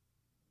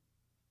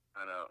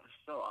 I know, it's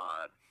so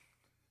odd.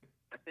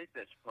 I think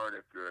that's part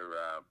of your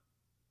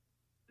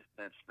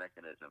defense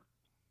mechanism,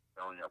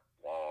 throwing up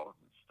walls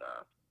and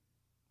stuff.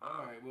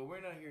 All right, well,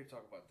 we're not here to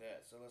talk about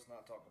that, so let's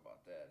not talk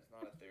about that. It's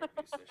not a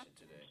therapy session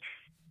today.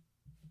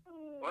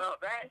 Well,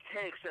 that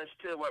takes us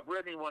to what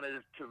Brittany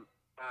wanted to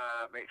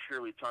make sure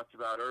we talked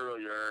about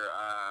earlier,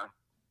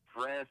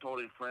 friends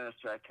holding friends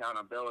to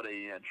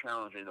accountability and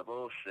challenging the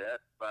bullshit.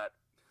 But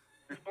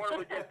before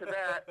we get to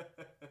that,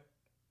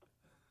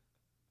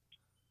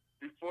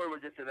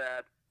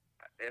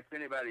 if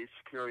anybody's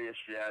curious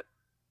yet,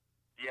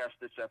 yes,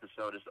 this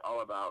episode is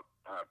all about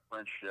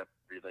friendship,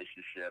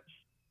 relationships.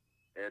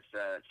 It's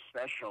a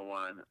special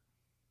one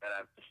that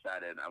I've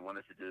decided I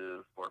wanted to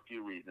do for a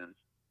few reasons.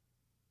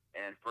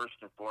 And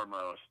first and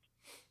foremost,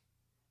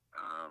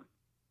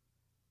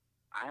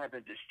 I have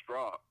been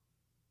distraught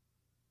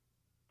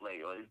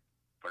lately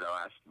for the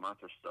last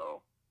month or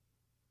so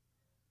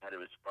that it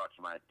was brought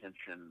to my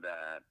attention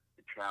that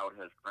a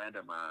childhood friend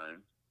of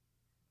mine,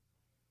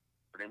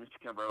 her name is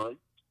Kimberly,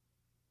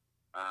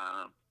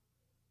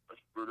 was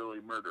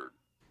brutally murdered.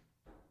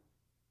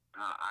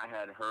 I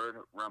had heard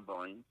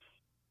rumblings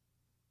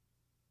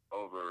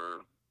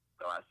over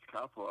the last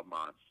couple of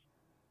months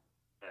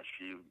that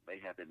she may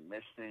have been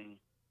missing,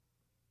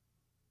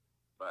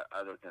 but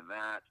other than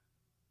that,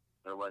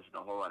 there wasn't a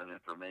whole lot of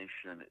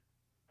information.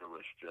 There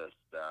was just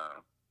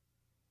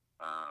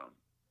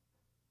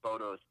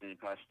photos being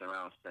passed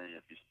around saying,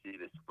 if you see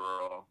this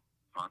girl,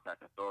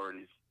 contact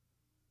authorities.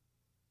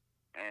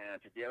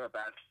 And to give a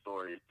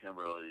backstory of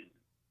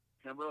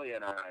Kimberly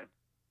and I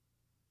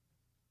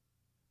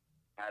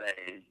had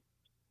a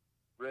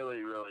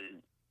really,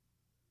 really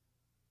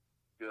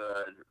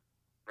good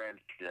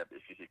friendship,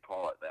 if you could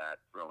call it that,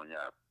 growing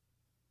up.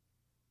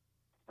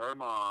 Her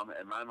mom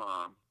and my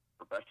mom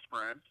were best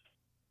friends,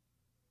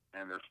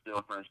 and they're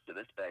still friends to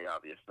this day,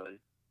 obviously.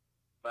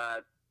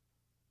 But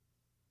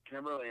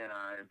Kimberly and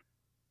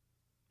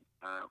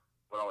I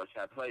would always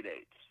have play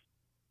dates.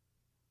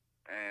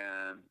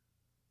 And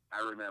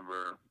I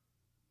remember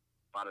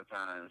a lot of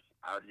times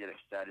I would get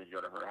excited to go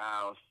to her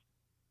house.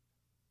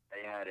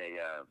 They had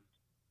a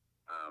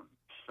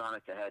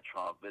Sonic the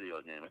Hedgehog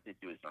video game. I think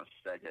it was on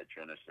Sega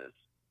Genesis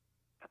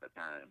at the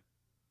time.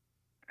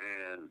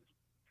 And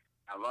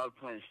I loved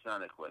playing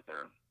Sonic with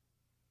her.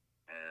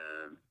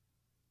 And,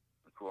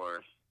 of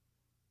course,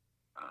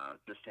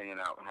 just hanging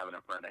out, having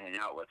a friend to hang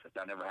out with, because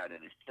I never had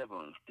any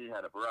siblings. She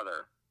had a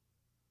brother,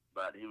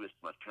 but he was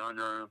much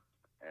younger,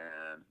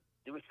 and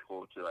he was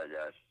cool too, I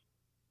guess.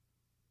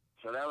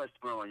 So that was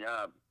growing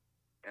up,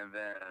 and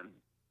then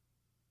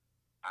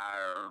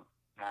our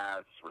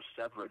paths were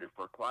separated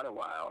for quite a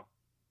while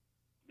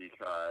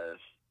because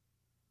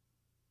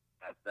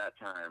at that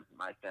time,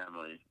 my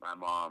family, my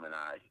mom and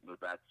I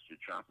moved back to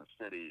Johnson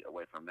City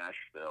away from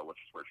Nashville, which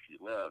is where she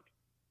lived.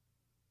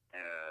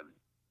 And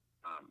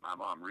my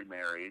mom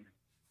remarried,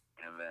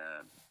 and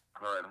then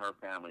her and her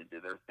family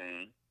did their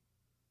thing.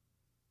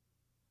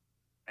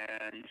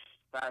 And you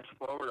fast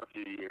forward a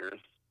few years,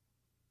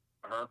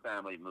 her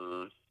family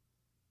moves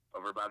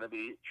over by the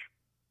beach,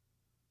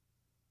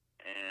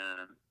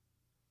 and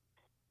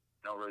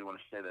I don't really want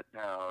to say the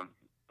town.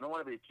 I don't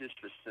want to be too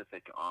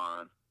specific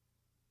on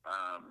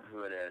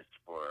who it is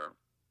for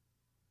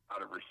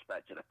out of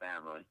respect to the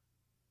family.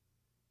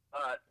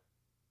 But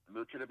I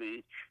moved to the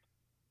beach,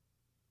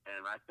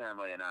 and my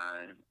family and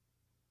I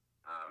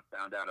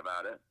found out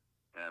about it,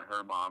 and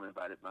her mom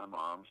invited my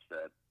mom,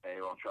 said,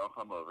 hey, why don't y'all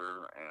come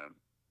over and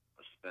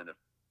spend a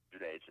few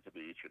days at the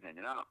beach and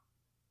hanging out.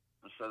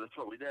 And so that's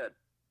what we did.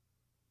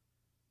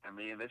 And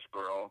me and this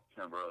girl,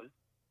 Kimberly,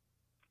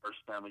 first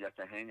time we got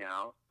to hang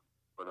out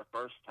for the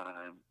first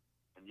time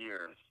in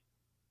years.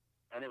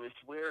 And it was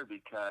weird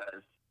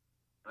because,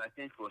 and I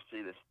think we'll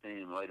see this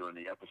theme later in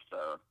the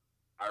episode,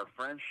 our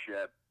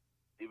friendship,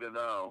 even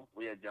though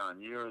we had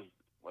gone years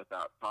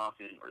without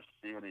talking or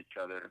seeing each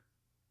other,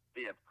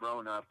 we have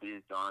grown up, we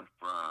had gone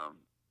from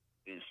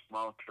being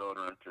small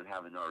children to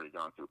having already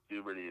gone through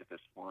puberty at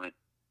this point.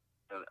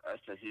 So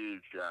that's a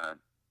huge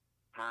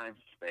time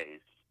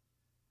space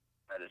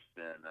that has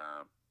been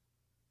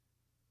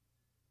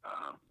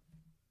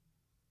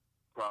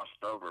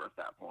crossed over at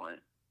that point.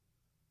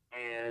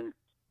 And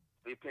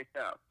we picked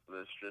up.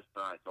 It's just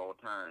like old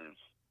times.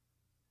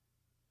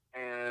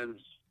 And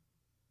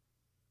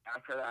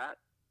after that,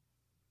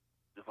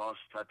 we've lost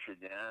touch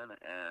again,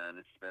 and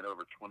it's been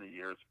over 20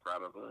 years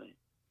probably.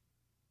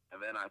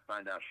 And then I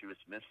find out she was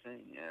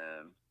missing,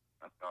 and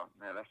I thought,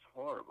 man, that's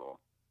horrible.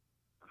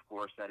 Of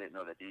course, I didn't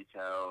know the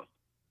details.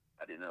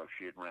 I didn't know if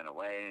she had ran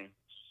away,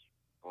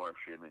 or if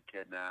she had been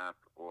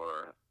kidnapped,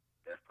 or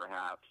if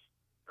perhaps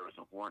there was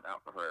a warrant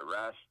out for her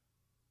arrest,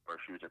 or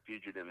if she was a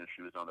fugitive and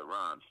she was on the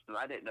run. So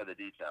I didn't know the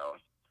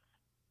details.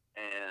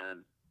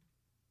 And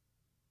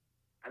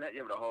I didn't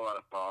give it a whole lot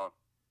of thought.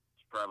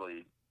 It's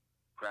probably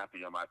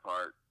crappy on my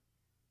part.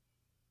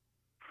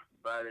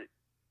 But it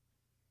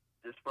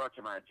just brought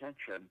to my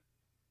attention.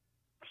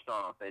 I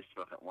saw on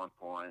Facebook at one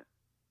point,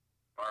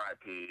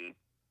 RIP,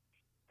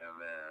 and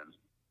then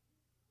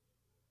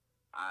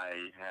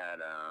I had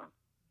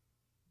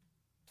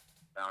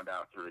found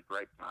out through the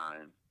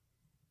grapevine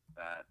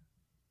that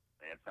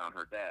they had found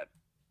her dead.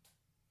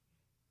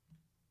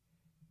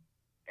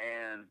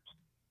 And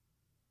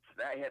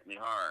that hit me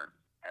hard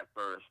at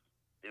first.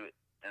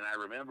 And I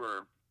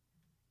remember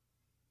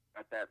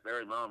at that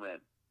very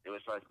moment, it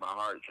was like my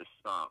heart just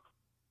sunk.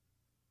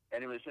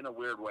 And it was in a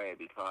weird way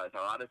because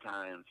a lot of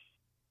times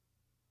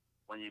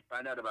when you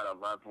find out about a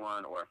loved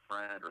one or a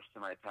friend or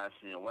somebody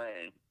passing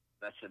away,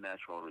 that's a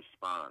natural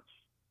response.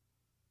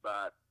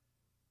 But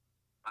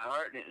my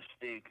heart didn't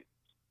speak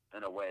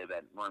in a way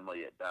that normally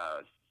it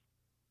does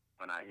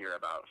when I hear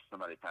about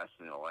somebody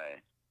passing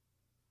away.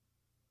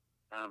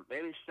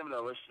 Maybe some of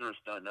the listeners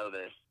don't know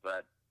this,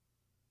 but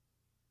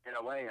in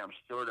a way, I'm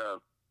sort of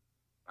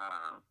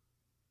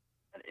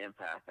an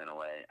empath in a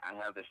way. I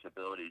have this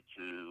ability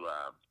to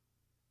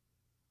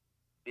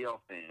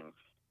feel things.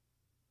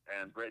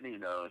 And Brittany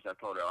knows, I've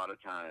told her a lot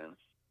of times,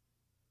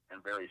 in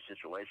various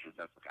situations.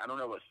 I was like, I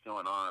don't know what's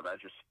going on, but I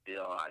just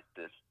feel like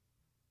this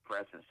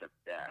presence of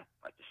death,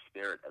 like the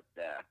spirit of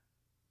death.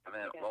 And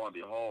then lo and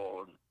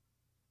behold,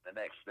 the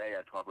next day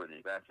I told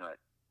Brittany back and like,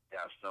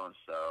 yeah, so and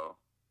so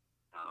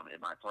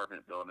in my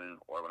apartment building,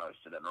 or when I was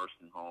in a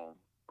nursing home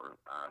for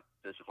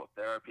physical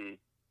therapy,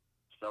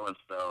 so and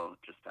so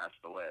just passed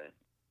away.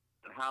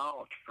 And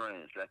how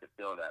strange that I could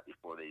feel that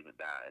before they even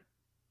died.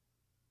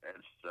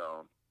 And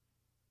so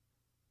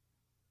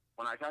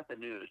when I got the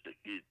news that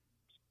he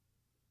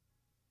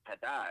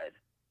had died,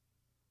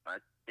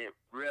 it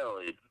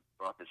really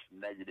brought this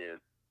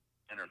negative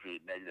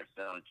energy, negative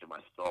feeling to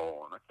my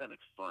soul, and I couldn't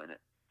explain it.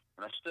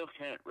 And I still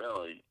can't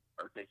really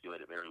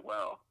articulate it very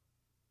well.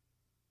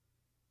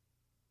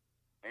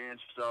 And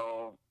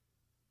so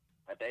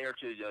a day or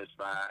two goes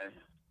by,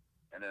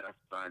 and then I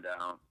find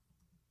out,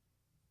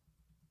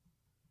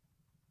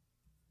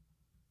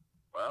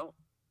 well,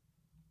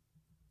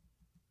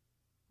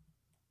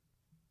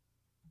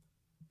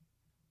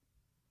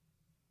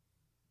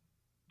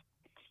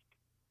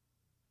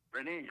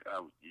 Brittany,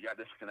 you got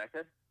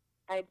disconnected?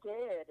 I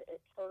did.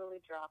 It totally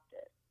dropped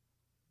it.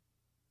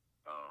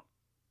 Oh.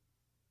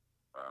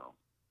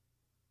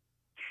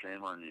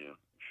 Shame on you.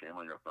 Shame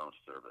on your phone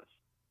service.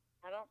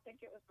 I don't think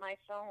it was my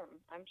phone.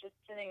 I'm just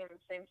sitting in the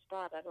same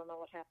spot. I don't know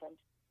what happened.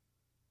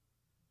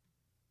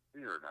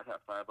 Weird. I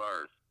have 5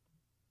 bars.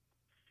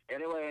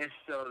 Anyway,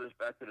 so this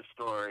back to the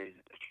story.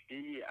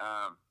 She,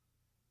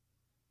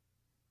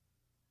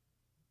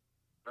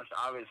 there's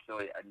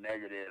obviously a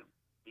negative,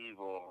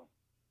 evil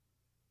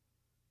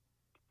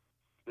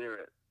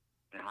spirit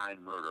behind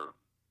murder.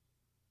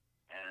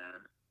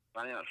 And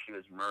finding out she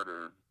was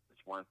murdered is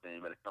one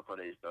thing, but a couple of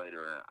days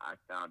later, I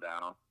found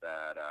out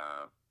that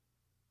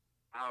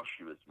how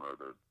she was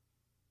murdered.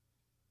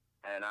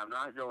 And I'm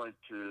not going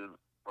to,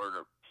 for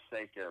the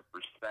sake of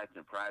respect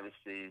and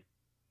privacy,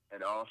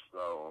 and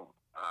also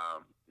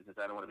because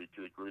I don't want to be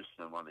too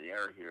gruesome on the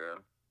air here,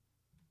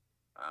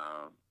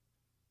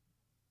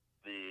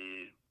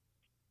 the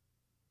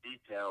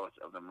details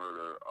of the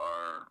murder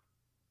are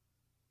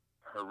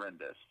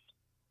horrendous.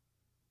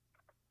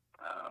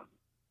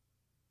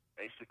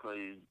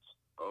 Basically,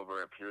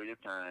 over a period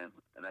of time,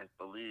 and I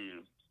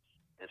believe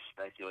it's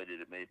speculated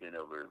it may have been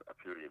over a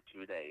period of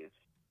 2 days,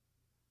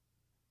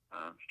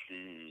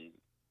 she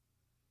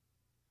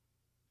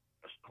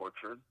was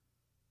tortured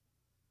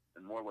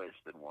in more ways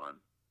than one,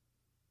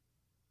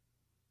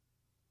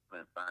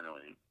 and then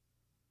finally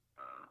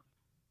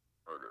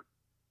murdered.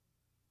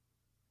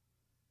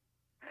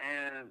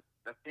 And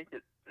I think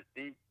that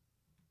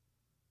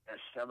as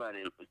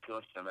somebody who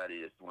kills somebody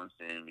is one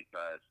thing,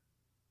 because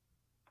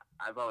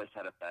I've always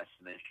had a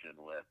fascination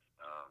with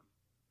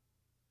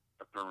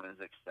the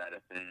forensic side of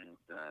things,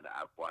 and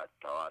I've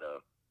watched a lot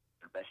of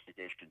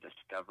Investigation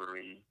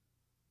Discovery,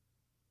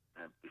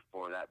 and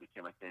before that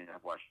became a thing,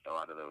 I've watched a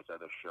lot of those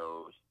other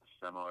shows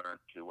similar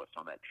to what's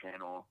on that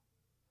channel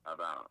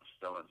about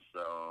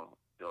so-and-so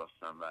kill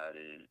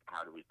somebody,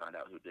 how do we find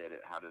out who did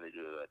it, how do they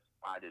do it,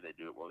 why did they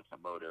do it, what was the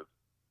motive,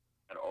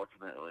 and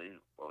ultimately,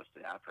 what was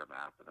the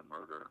aftermath of the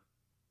murder.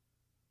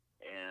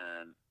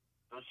 And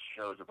those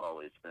shows have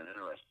always been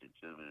interesting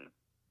to me.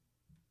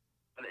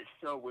 But it's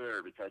so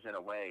weird because, in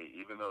a way,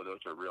 even though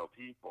those are real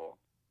people,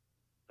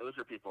 those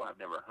are people I've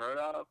never heard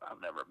of,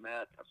 I've never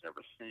met, I've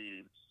never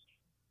seen.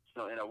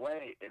 So, in a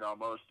way, it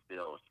almost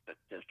feels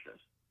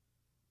fictitious.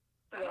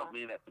 Yeah. I don't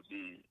mean that to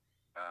be,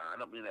 I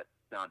don't mean that to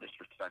sound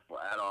disrespectful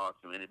at all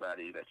to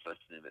anybody that's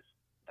listening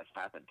that's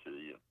happened to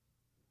you.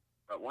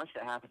 But once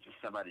it happens to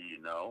somebody you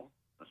know,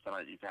 or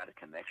somebody you've had a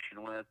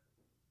connection with,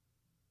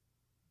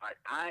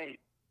 I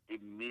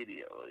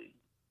immediately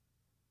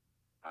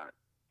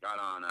got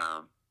on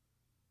a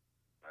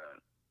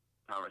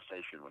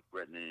conversation with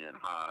Brittany and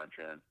Hodge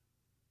and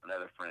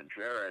another friend,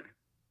 Jared,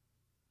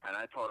 and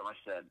I told him, I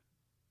said,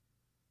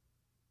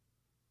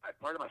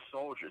 part of my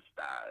soul just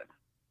died.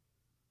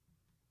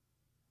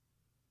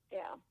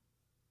 Yeah.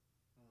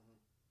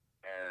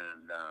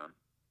 And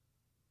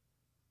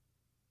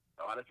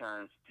a lot of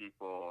times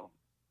people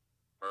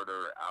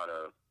murder out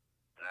of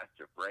an act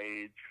of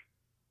rage,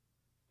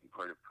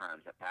 incurred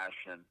crimes of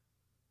passion.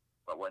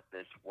 But what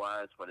this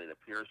was, what it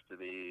appears to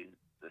be,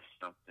 is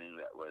something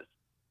that was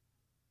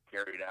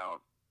carried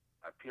out,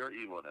 a pure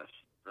evilness.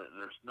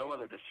 There's no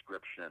other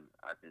description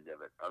I can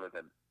give it other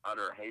than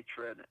utter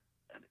hatred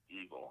and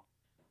evil.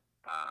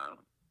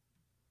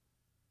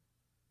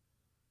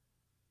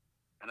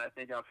 And I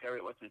think I'll carry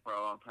it with me for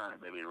a long time,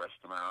 maybe the rest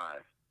of my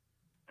life.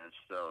 And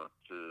so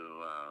to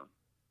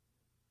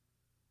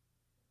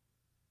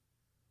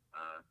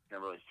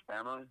Kimberly's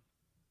family,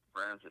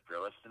 friends, if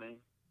you're listening,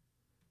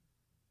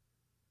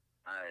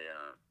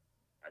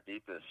 my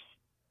deepest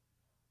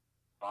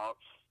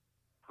thoughts,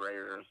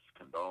 prayers,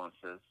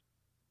 condolences.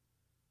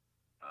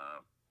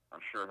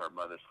 I'm sure her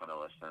mother's going to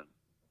listen.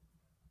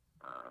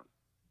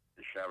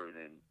 It shall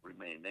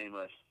remain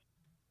nameless.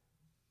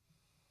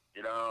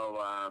 You know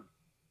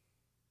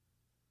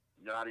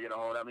how to get a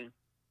hold of me?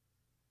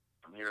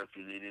 I'm here if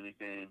you need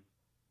anything.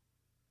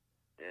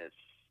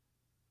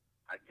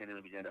 I can't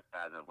even begin to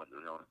fathom what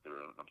they're going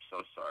through. I'm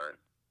so sorry.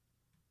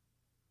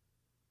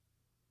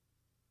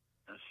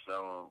 And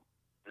so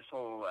this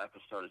whole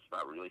episode is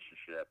about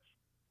relationships,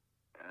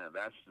 and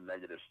that's the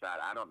negative side.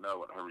 I don't know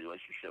what her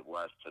relationship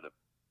was to the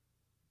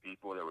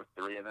people. There were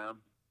 3 of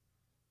them.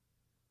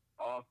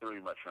 All 3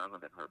 much younger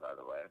than her, by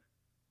the way.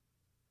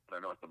 I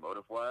don't know what the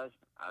motive was.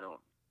 I don't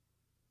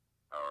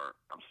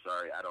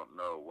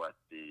know what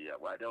the,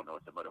 I don't know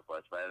what the motive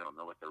was, but I don't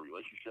know what the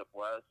relationship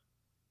was.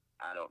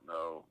 I don't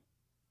know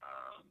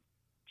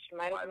she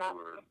might have not.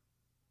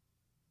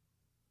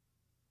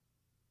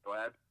 Go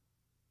ahead.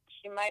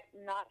 She might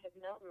not have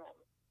known them.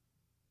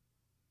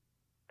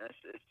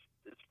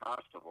 It's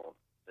possible.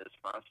 It's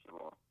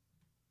possible.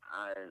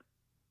 I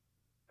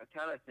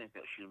kind of think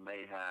that she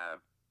may have,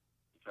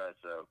 because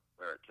of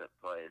where it took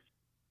place,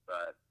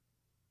 but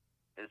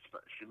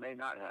she may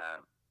not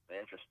have. They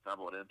have just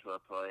stumbled into a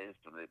place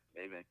and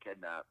they've been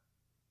kidnapped.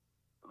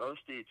 Those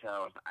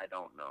details, I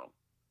don't know.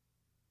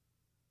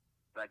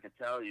 But I can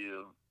tell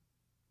you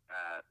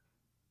that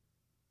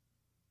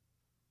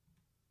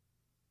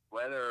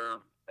whether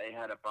they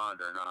had a bond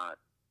or not,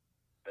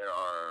 there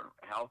are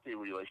healthy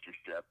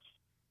relationships,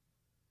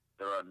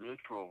 there are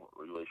neutral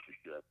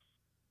relationships,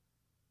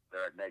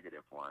 there are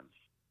negative ones.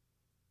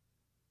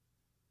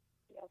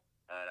 Yes.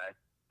 And I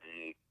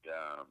think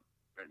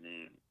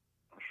Brittany,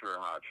 I'm sure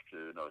Hodge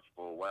too knows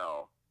full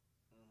well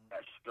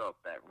that scope,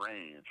 that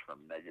range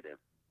from negative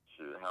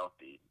to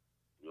healthy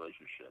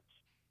relationships.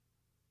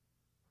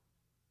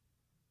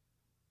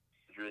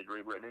 Did you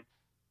agree, Brittany?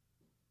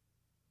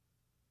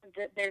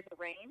 There's a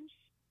range?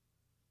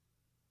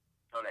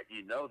 So that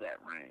you know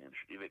that range.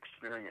 You've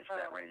experienced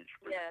that range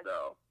for yes.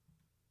 yourself.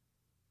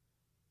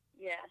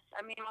 Yes.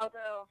 I mean,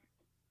 although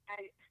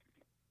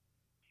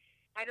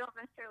I don't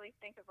necessarily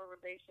think of a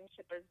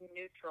relationship as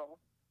neutral.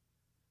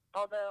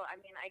 Although, I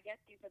mean, I guess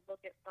you could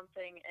look at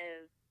something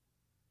as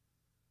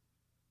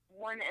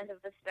one end of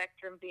the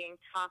spectrum being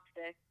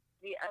toxic,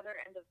 the other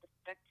end of the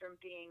spectrum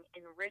being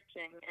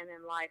enriching and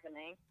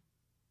enlivening,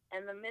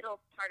 and the middle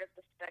part of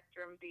the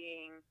spectrum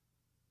being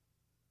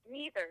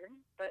neither,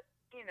 but,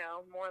 you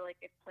know, more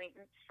like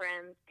acquaintance,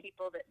 friends,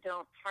 people that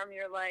don't harm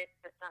your life,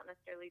 but not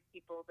necessarily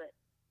people that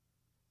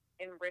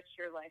enrich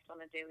your life on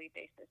a daily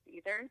basis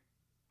either.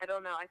 I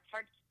don't know. It's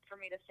hard for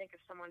me to think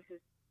of someone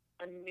who's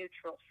a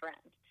neutral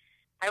friend.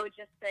 I would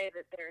just say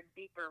that there are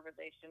deeper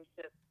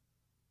relationships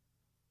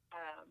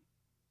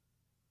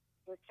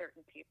with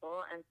certain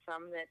people, and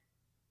some that,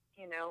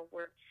 you know,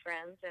 we're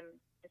friends and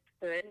it's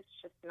good. It's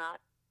just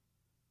not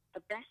the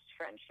best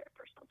friendship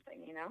or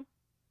something, you know?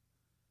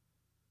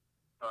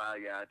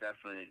 Yeah, I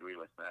definitely agree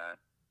with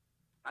that.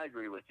 I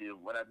agree with you.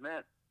 What I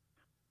meant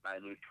by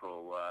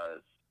neutral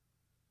was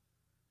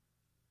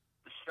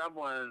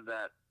someone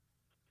that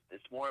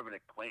is more of an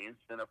acquaintance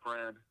than a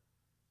friend,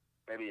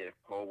 maybe a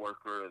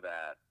coworker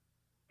that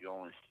you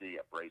only see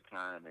at break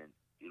time and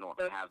you don't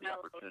have the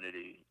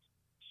opportunity.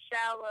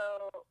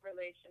 Shallow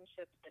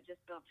relationships that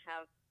just don't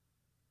have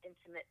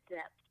intimate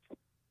depth.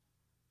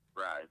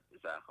 Right,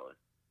 exactly.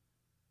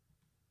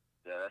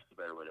 Yeah, that's the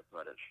better way to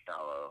put it,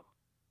 shallow.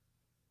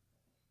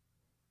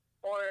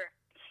 Or,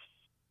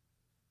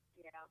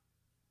 yeah.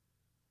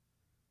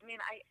 I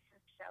mean,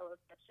 shallow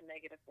is such a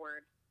negative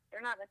word. They're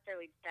not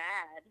necessarily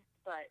bad,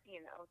 but, you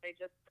know, they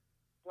just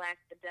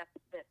lack the depth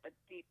that a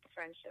deep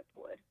friendship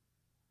would.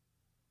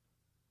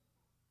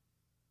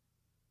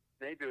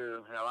 They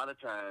do, and a lot of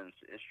times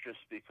it's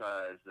just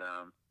because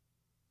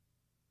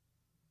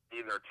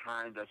either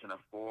time doesn't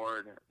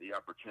afford the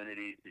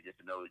opportunity to get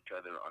to know each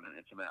other on an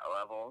intimate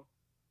level.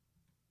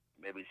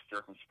 Maybe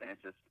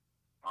circumstances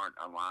aren't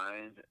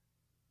aligned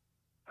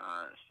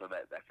so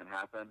that can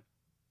happen.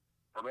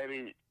 Or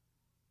maybe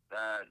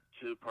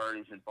two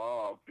parties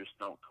involved just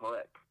don't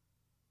click.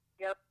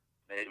 Yep.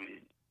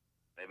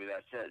 Maybe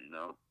that's it, you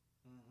know.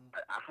 Mm-hmm.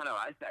 I kind of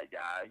like that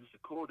guy. He's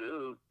a cool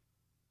dude.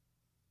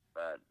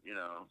 But, you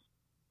know,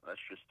 that's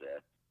just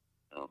it.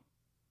 You know,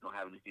 don't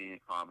have anything in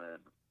common.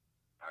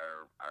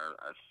 Our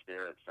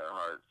spirits, our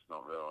hearts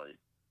don't really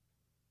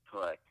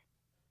click.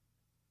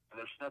 And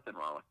there's nothing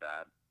wrong with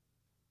that.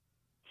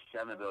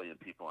 7 billion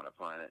people on a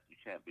planet. You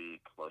can't be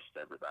close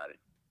to everybody.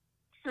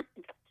 That's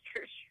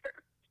for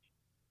sure.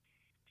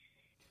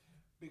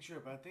 Big Sure,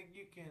 but I think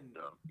you can,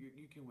 Yeah.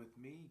 you can with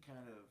me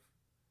kind of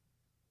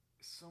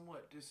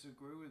somewhat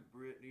disagree with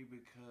Brittany,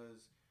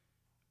 because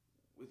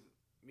with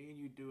me and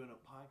you doing a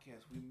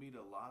podcast, we meet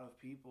a lot of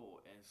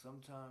people, and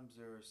sometimes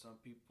there are some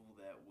people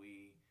that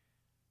we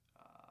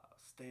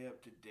stay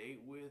up to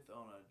date with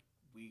on a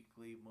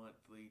weekly,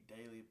 monthly,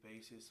 daily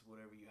basis,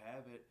 whatever you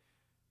have it.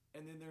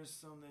 And then there's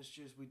some that's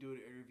just we do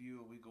an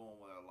interview and we go on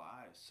with our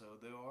lives. So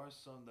there are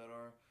some that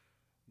are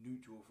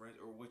neutral friends,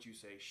 or what you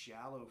say,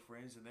 shallow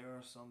friends, and there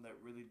are some that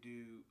really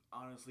do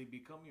honestly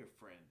become your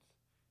friends.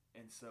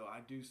 And so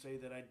I do say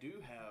that I do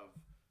have,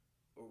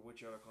 or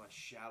what y'all are calling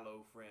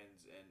shallow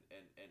friends,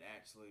 and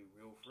actually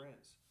real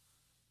friends.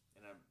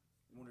 And I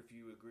wonder if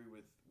you agree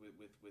with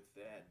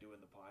that,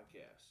 doing the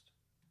podcast.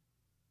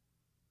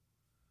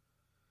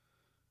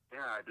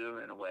 Yeah, I do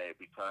in a way,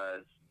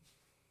 because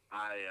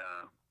I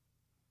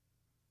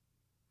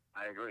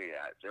I agree.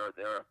 There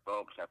are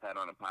folks I've had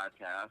on a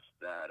podcast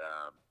that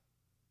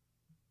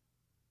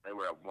they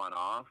were a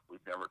one-off. We've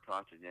never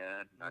talked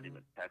again, not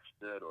even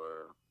texted,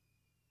 or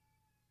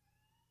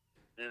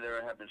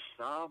there have been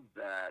some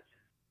that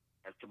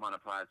have come on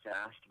a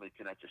podcast. We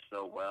connected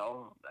so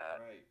well that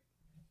Right.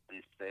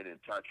 we stayed in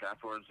touch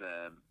afterwards,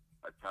 and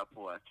a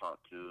couple I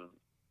talked to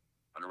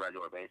on a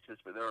regular basis.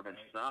 But there have been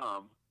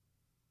some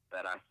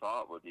that I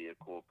thought would be a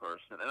cool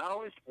person, and I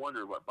always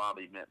wondered what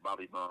Bobby meant.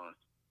 Bobby Bones.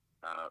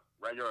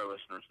 Regular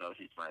listeners know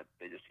he's my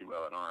biggest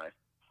hero in life.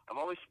 I've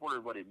always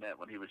wondered what he meant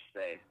when he would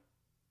say,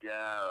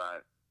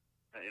 "Yeah,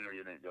 that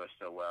interview didn't go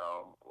so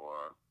well,"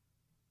 or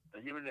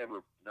he would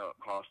never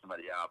call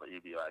somebody out, but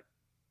he'd be like,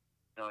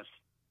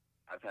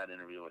 I've had an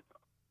interview with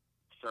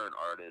certain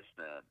artists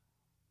and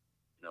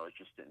it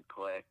just didn't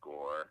click,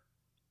 or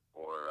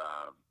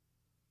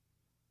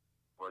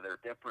they're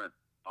different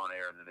on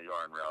air than they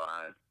are in real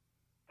life,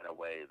 in a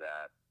way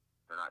that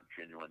they're not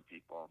genuine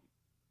people,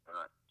 they're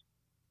not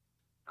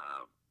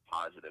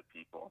positive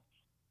people.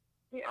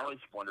 Yeah. I always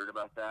wondered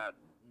about that,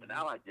 but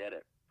now I get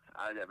it.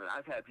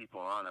 I've had people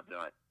on, I've been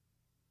like,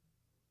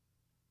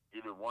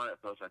 either one, it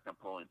feels like I'm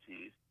pulling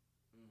teeth,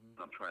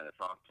 I'm trying to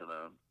talk to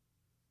them,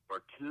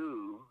 or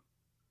two,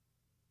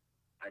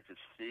 I could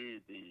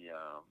see the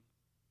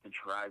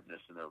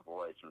contrivedness in their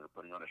voice when they're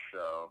putting on a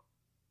show,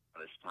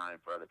 and it's time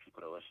for other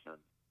people to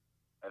listen.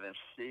 And then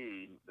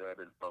C, there have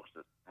been folks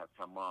that have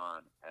come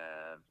on,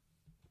 and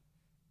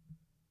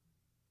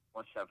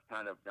once I've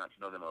kind of got to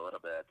know them a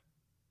little bit,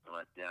 I'm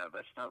like, damn,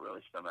 that's not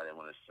really somebody I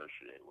want to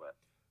associate with.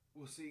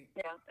 Well, see,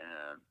 Yeah.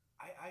 And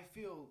I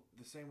feel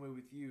the same way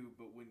with you,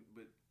 but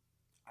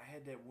I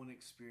had that one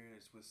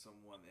experience with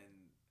someone,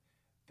 and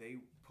they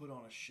put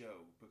on a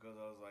show because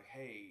I was like,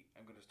 hey,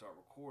 I'm going to start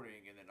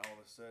recording, and then all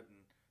of a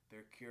sudden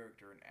their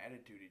character and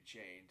attitude had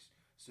changed.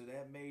 So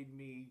that made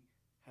me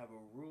have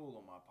a rule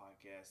on my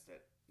podcast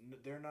that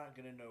they're not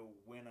going to know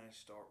when I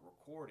start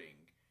recording,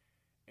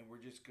 and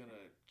we're just going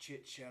to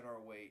chit-chat our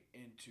way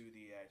into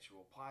the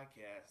actual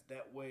podcast.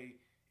 That way,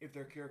 if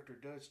their character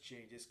does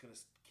change, it's going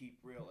to keep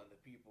real, and the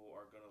people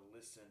are going to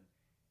listen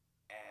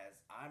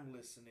as I'm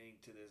listening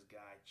to this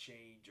guy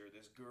change or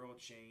this girl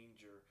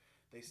change, or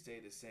they stay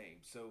the same.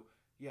 So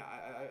yeah,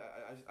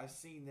 I've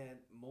seen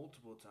that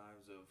multiple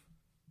times of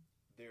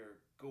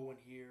they're going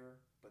here,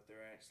 but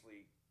they're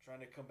actually trying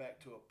to come back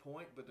to a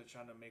point, but they're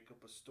trying to make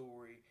up a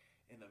story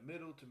in the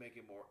middle to make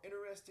it more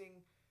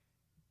interesting.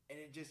 And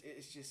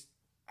it's just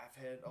I've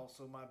had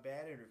also my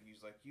bad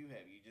interviews like you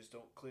have. You just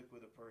don't click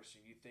with a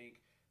person. You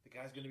think the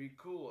guy's going to be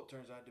cool. It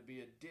turns out to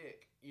be a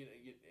dick. And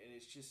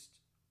it's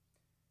just.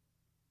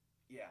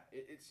 Yeah,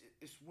 it's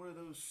one of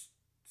those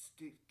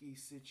sticky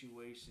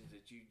situations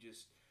that you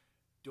just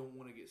don't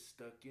want to get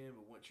stuck in,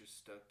 but once you're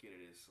stuck in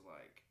it, it's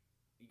like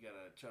you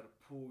gotta try to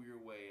pull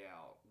your way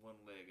out one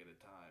leg at a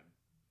time.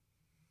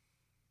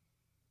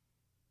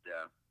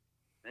 yeah,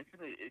 it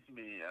can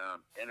be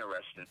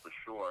interesting for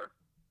sure,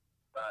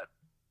 but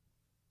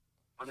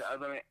on the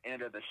other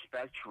end of the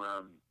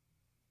spectrum,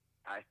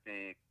 I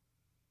think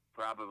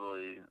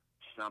probably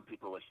some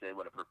people would say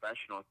what a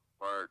professional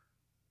part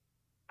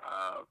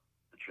of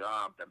the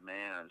job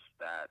demands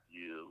that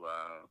you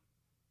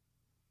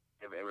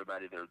give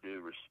everybody their due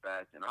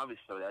respect, and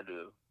obviously I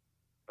do,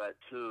 but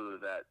two,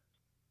 that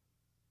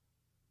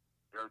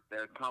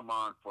they're come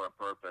on for a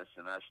purpose,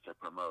 and that's to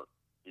promote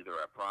either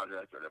a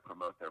project or to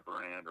promote their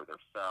brand or their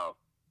self,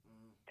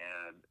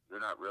 and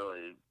they're not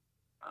really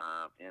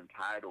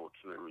entitled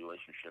to a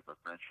relationship or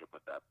friendship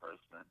with that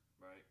person,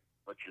 Right.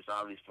 which is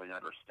obviously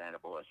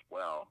understandable as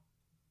well.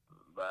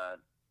 But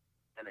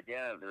and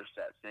again, there's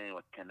that thing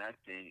with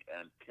connecting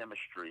and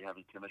chemistry,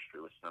 having chemistry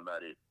with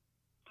somebody.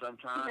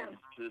 Sometimes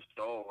two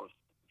souls,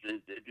 they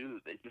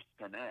just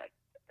connect,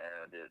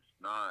 and it's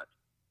not,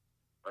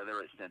 whether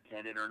it's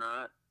intended or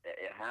not,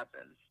 it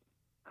happens.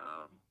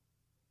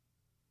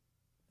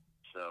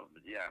 So,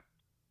 yeah.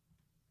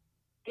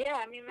 Yeah,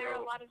 I mean, there are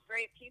a lot of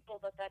great people,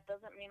 but that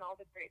doesn't mean all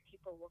the great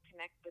people will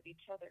connect with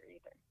each other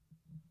either.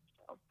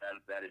 So.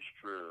 That is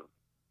true.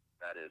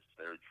 That is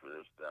very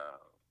true.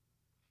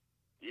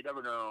 You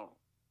never know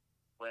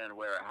when,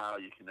 where, or how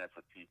you connect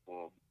with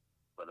people,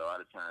 but a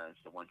lot of times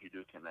the ones you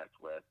do connect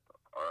with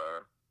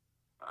are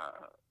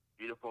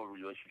beautiful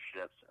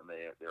relationships, and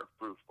they're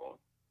fruitful.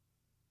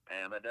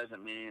 And that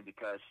doesn't mean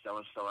because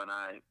so-and-so and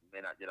I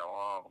may not get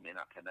along, may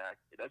not connect,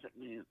 it doesn't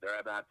mean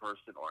they're a bad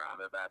person or I'm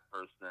a bad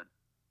person.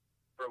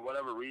 For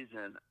whatever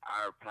reason,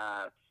 our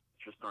paths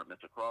just aren't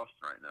meant to cross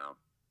right now.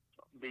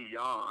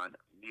 Beyond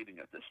meeting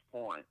at this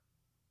point,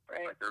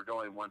 Right. like they're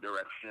going one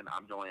direction,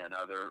 I'm going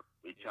another.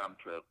 We come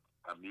to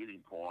a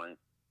meeting point,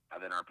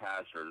 and then our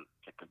paths are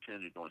to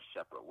continue going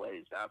separate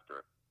ways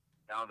after.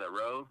 Down the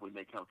road, we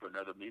may come to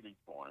another meeting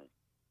point.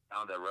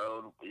 Down the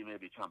road, we may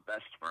become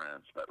best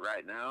friends. But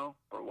right now,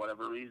 for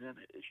whatever reason,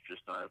 it's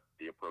just not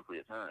the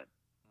appropriate time.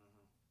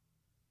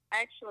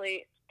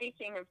 Actually,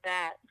 speaking of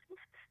that,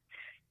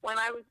 when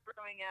I was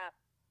growing up,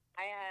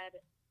 I had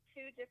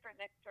two different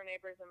next-door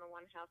neighbors in the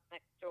one house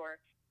next door.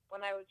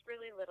 When I was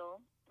really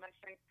little, my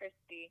friend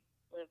Christy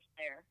lived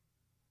there.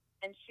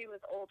 and she was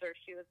older.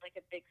 She was like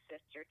a big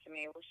sister to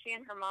me. Well, she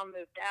and her mom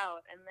moved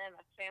out, and then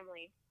a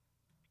family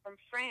from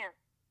France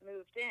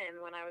moved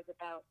in when I was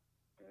about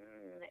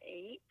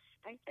 8,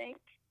 I think.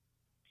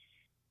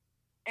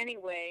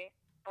 Anyway,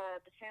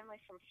 the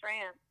family from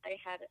France, they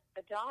had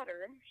a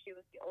daughter. She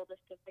was the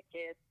oldest of the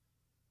kids.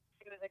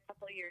 She was a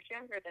couple of years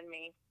younger than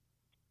me,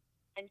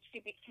 and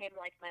she became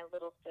like my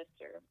little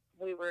sister.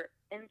 We were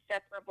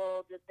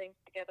inseparable, did things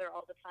together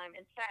all the time.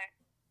 In fact,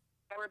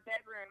 our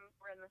bedrooms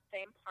were in the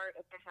same part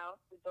of the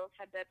house. We both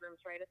had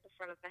bedrooms right at the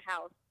front of the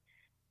house.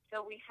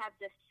 So we had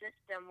this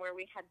system where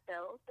we had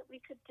bells that we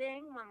could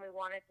ding when we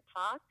wanted to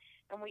talk,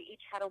 and we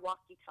each had a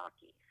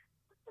walkie-talkie.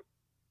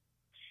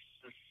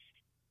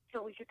 So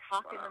we could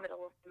talk in the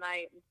middle of the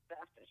night and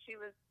stuff. And she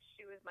was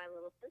my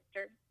little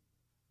sister.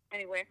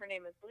 Anyway, her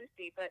name is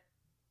Lucy. But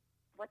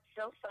what's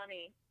so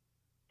funny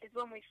is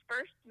when we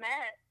first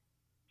met,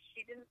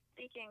 she didn't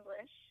speak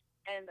English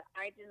and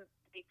I didn't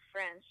speak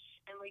French,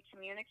 and we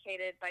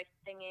communicated by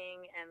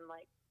singing and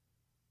like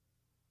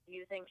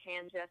using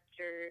hand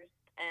gestures.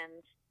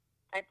 And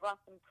I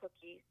brought some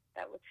cookies.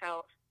 That was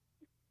how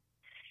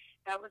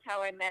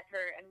I met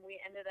her, and we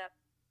ended up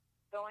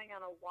going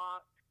on a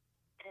walk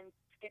and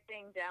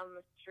skipping down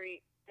the street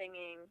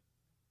singing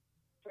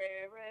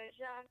Frere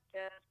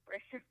Jacques,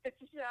 Frere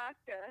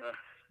Jacques.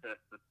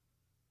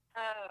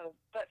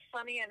 But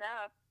funny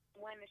enough,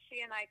 when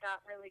she and I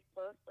got really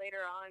close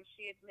later on,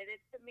 she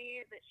admitted to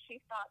me that she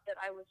thought that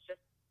I was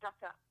just stuck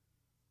up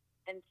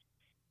and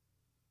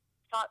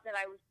thought that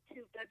I was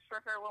too good for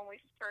her when we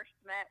first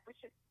met,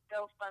 which is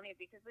so funny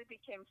because we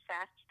became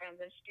fast friends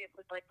and she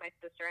was like my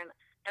sister, and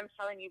I'm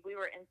telling you, we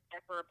were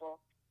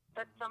inseparable.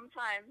 But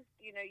sometimes,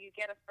 you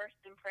get a first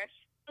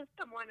impression of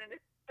someone and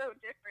it's so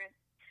different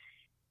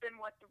than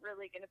what's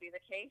really going to be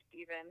the case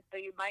even. So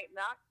you might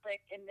not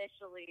click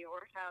initially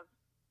or have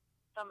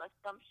some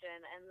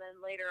assumption, and then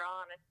later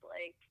on it's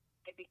like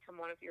they become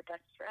one of your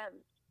best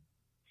friends.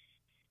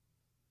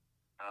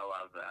 I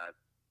love that.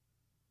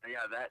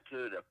 Yeah, that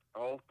too, the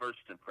whole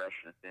first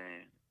impression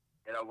thing,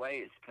 in a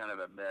way it's kind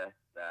of a myth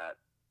that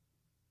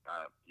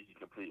you can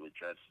completely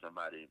judge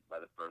somebody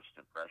by the first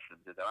impression.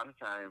 Because a lot of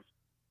times,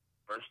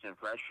 first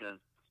impressions,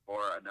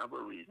 for a number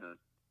of reasons,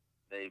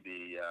 they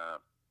be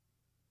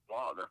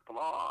flawed. They're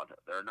flawed.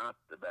 They're not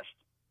the best.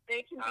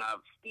 They can be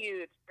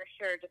skewed, for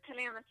sure,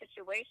 depending on the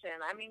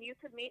situation. I mean, you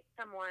could meet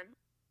someone,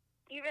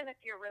 even if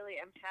you're really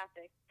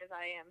empathic, as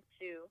I am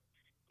too,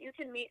 you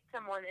can meet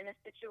someone in a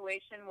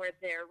situation where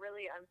they're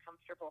really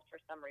uncomfortable for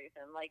some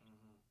reason. Like,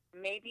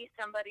 maybe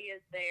somebody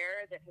is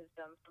there that has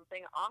done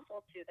something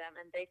awful to them,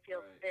 and they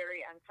feel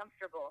very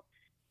uncomfortable.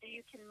 So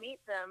you can meet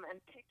them and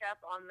pick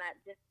up on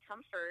that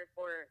discomfort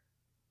or,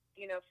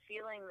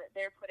 feeling that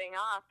they're putting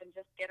off and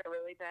just get a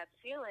really bad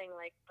feeling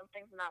like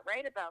something's not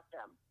right about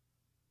them.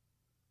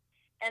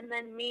 And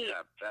then meet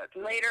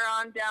later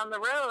on down the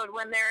road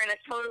when they're in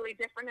a totally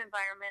different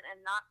environment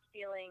and not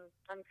feeling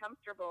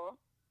uncomfortable.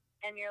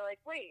 And you're like,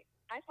 wait,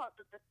 I thought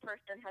that this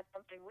person had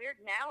something weird.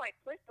 Now I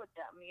click with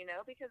them,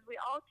 because we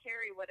all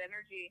carry what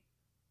energy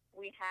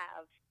we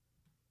have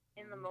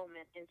in the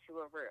moment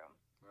into a room.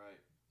 Right.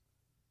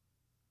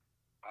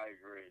 I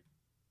agree.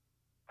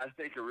 I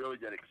think a really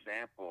good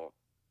example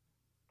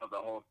of the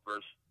whole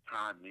first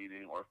time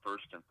meeting or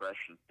first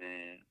impression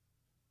thing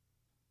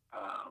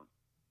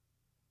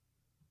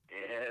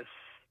is,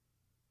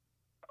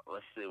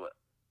 let's see,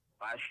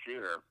 last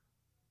year,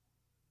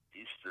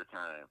 Easter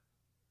time.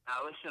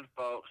 Now listen,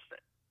 folks,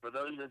 for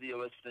those of you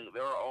listening,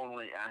 there are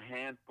only a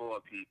handful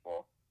of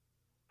people,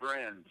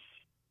 friends,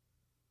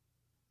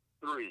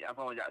 3. I've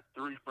only got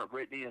 3 from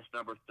Brittany is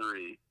number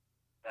 3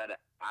 that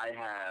I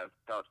have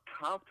felt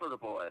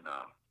comfortable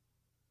enough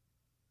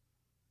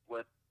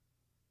with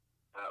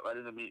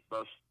letting them meet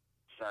both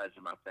sides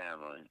of my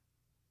family.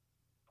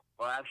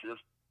 Well, actually,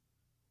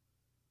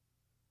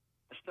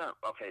 it's not,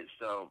 okay,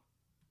 so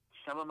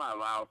some of my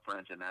Lao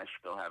friends in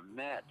Nashville have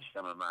met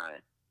some of my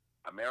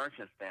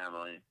American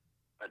family,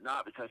 but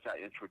not because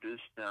I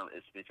introduced them.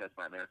 It's because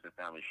my American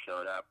family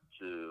showed up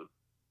to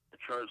the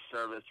church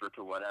service or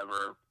to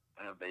whatever,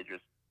 and they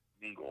just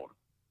mingled.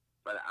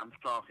 But I'm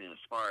talking as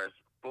far as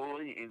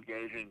fully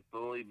engaging,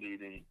 fully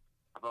meeting.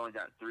 I've only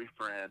got 3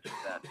 friends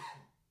that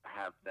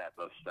have that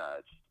both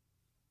sides.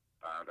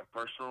 The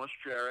first one was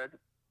Jared.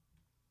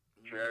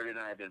 Jared and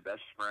I have been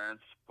best friends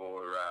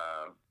for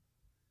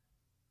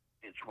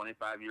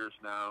 25 years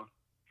now,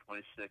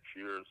 26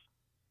 years.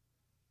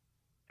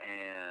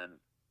 And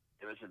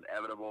it was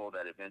inevitable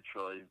that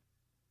eventually,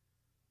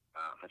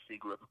 as he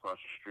grew up across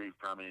the street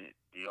from me,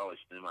 he always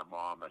knew my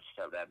mom, my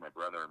stepdad, my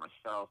brother, and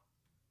myself.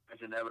 It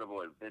was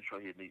inevitable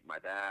eventually he'd meet my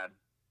dad,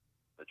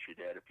 but she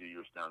did a few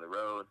years down the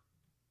road.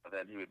 And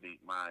then he would meet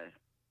my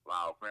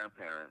Lao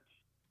grandparents.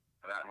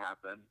 And that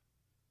happened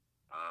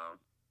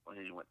when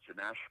he went to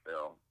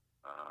Nashville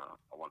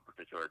on one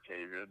particular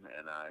occasion,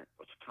 and I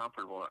was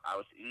comfortable. I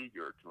was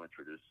eager to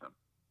introduce him.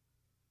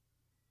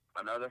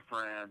 Another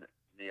friend,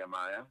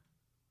 Nehemiah,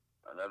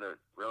 another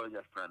really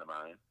good friend of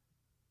mine,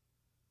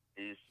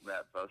 he's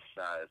met both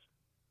sides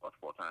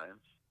multiple times.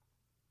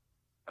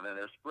 And then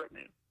there's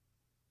Brittany.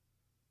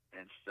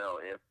 so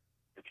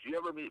if you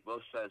ever meet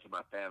both sides of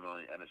my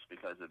family and it's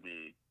because of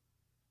me,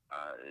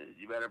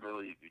 you better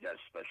believe you got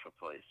a special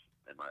place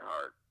in my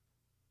heart.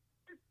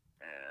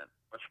 And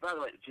which, by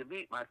the way, to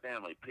meet my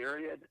family,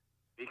 period,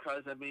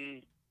 because of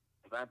me,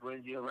 if I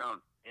bring you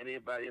around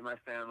anybody in my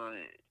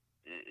family,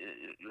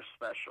 you're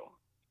special.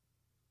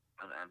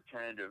 I'm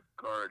kind of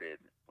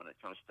guarded when it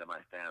comes to my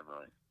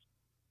family.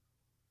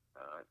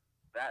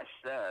 That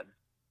said,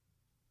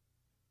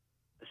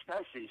 this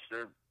past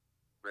Easter,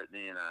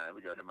 Brittany and I,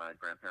 we go to my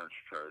grandparents'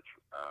 church,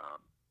 I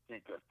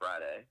think Good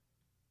Friday.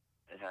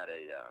 They had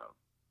a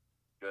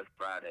Good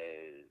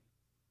Friday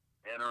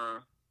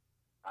dinner,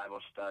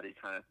 Bible study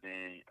kind of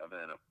thing, and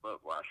then a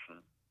foot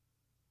washing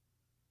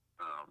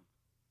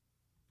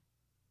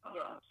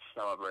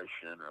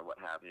celebration or what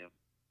have you.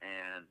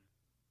 And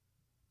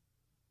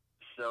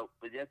so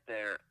we get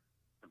there,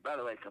 and by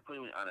the way,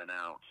 completely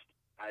unannounced.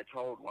 I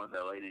told one of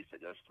the ladies that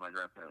goes to my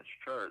grandparents'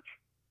 church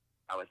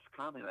I was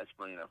coming. I was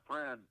bringing a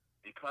friend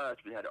because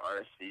we had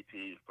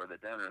RSVP for the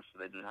dinner, so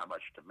they knew how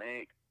much to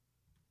make.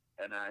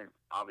 And I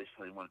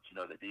obviously wanted to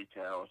know the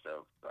details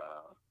of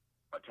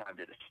what time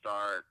did it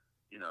start,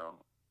 and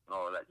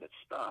all of that good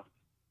stuff.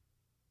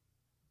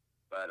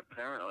 But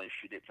apparently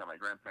she did tell my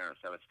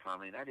grandparents I was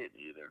coming. I didn't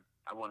either.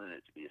 I wanted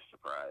it to be a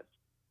surprise.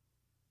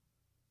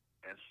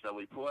 And so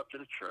we pull up to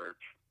the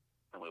church,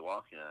 and we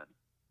walk in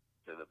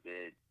to the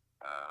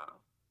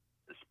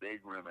this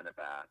big room in the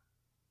back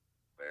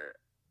where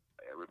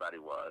everybody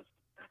was.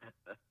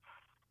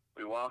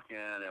 We walk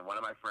in, and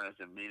one of my friends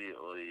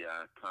immediately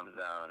comes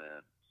out, and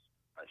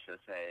I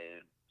says,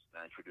 hey, and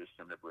I introduce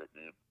him to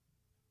Brittany.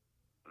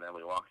 And then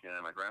we walk in,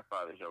 and my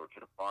grandfather's over to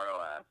the far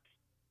left,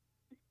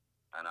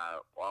 and I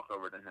walk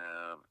over to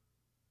him.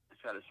 He's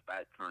got his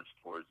back turns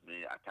towards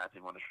me. I tap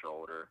him on the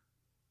shoulder.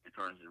 He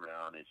turns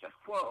around, and he's like,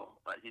 whoa,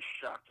 like he's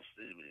shocked to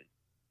see me.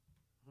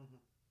 Mm-hmm.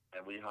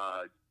 And we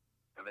hug,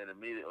 and then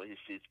immediately he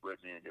sees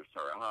Brittany and gives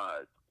her a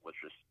hug, which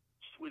was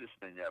the sweetest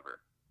thing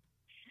ever.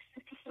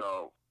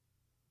 So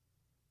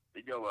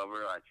we go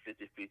over like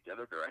 50 feet the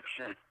other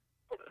direction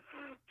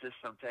to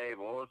some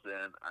tables,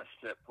 and I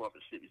pull up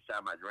a seat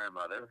beside my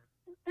grandmother.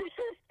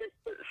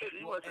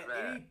 She wasn't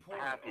that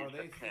happy as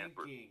a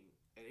camper.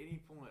 At any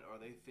point, are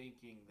they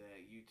thinking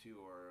that you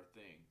two are a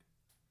thing?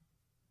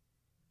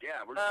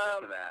 Yeah, we're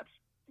just to that.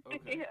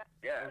 Okay.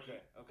 Yeah.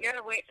 Okay. You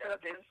gotta wait for the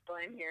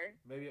punchline here.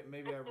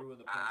 Maybe I ruined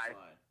the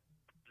punchline.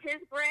 His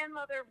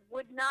grandmother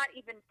would not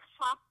even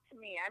talk to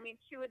me. I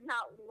mean, she would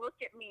not look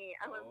at me.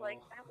 I was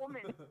like, that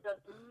woman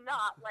does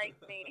not like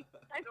me.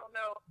 I don't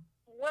know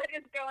what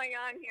is going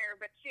on here,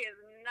 but she is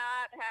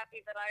not happy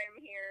that I am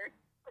here.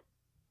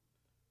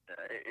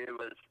 It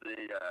was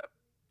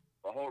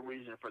the whole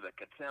reason for the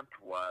contempt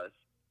was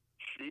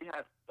she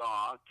had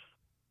thought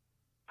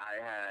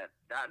I had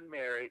gotten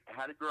married,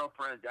 had a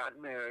girlfriend,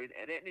 gotten married,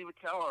 and didn't even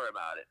tell her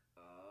about it.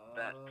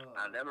 That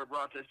I never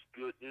brought this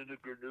new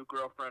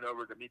girlfriend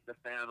over to meet the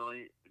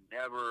family.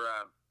 Never,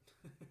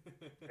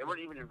 they weren't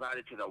even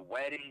invited to the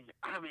wedding.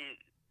 I mean,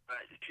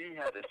 she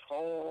had this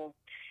whole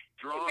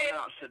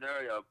drawn-out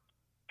scenario.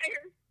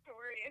 Her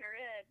story in her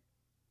head.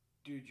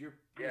 Dude, your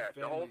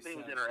the whole family thing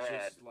was sounds in her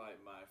head. just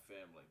like my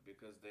family,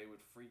 because they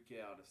would freak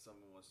out if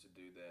someone wants to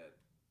do that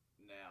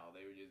now.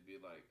 They would just be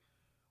like,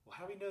 well,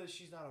 how do we know that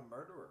she's not a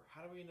murderer?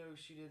 How do we know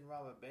she didn't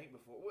rob a bank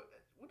before?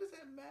 What does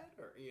that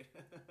matter? It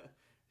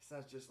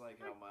sounds just like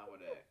how mine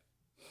would act.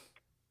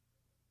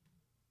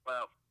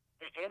 Well,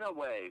 in a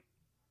way,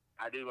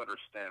 I do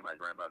understand my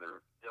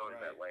grandmother feeling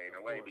that way in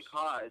a way,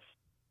 because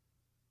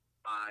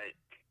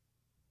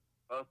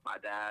both my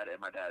dad and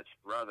my dad's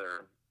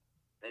brother,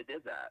 they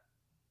did that.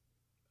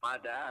 My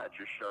dad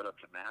just showed up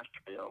to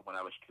Nashville when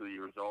I was 2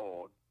 years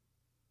old.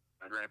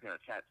 My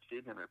grandparents hadn't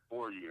seen him in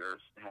 4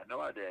 years. They had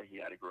no idea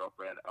he had a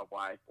girlfriend, a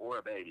wife, or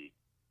a baby.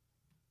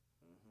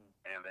 Mm-hmm.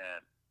 And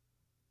then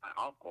my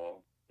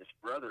uncle, his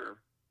brother,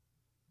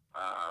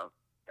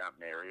 got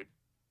married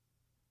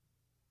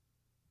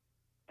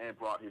and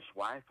brought his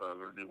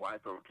new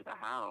wife over to the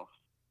house.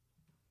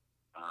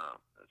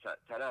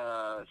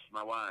 Ta-da, it's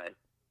my wife.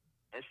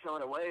 And so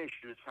in a way,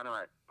 she was kind of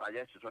like, I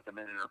guess it's what the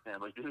men in her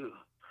family do.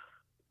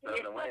 So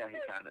in a way, I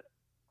could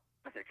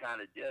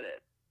kind of get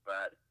it.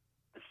 But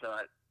so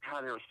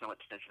there was so much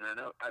tension. I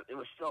know it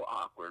was so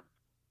awkward.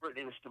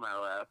 Brittany was to my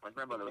left, my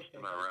grandmother was to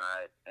my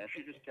right, and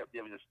she just kept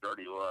giving us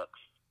dirty looks.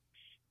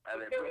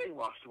 And then Brittany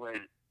walks away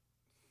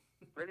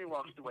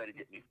to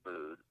get me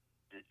food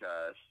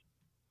because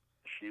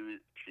she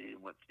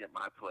went to get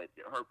her plate,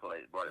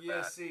 and brought it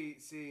back. See,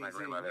 my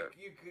grandmother.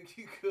 You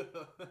could.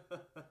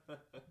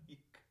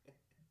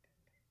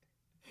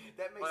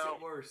 That makes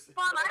it worse.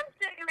 Well, I'm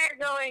sitting there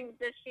going,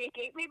 does she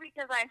hate me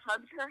because I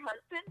hugged her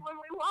husband when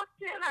we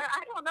walked in?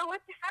 I don't know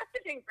what's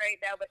happening right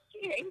now, but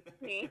she hates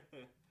me.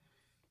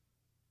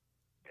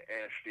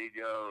 And she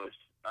goes,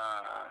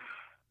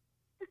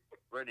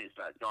 Brittany's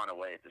like gone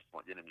away at this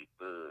point, getting me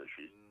food.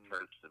 She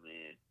turns to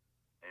me,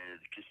 and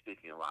she's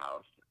speaking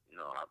loud,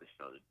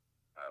 obviously,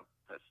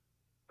 because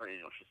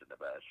she's in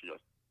the bed. She goes,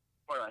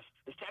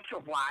 is that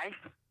your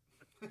wife?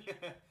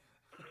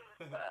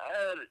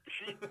 And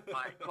she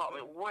like caught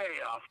me way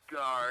off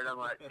guard. I'm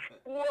like,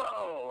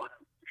 whoa,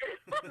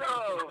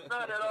 no,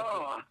 not at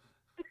all.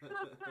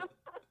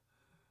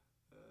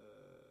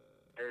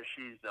 And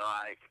she's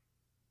like,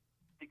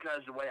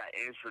 because the way I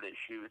answered it,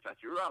 she was like,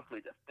 you're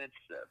awfully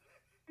defensive.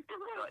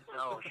 I'm like,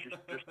 no, she's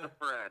just a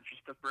friend.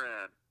 Just a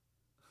friend.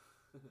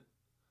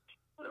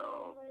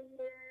 So,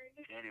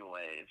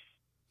 anyways,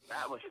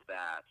 that was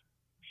that.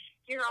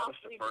 You're That was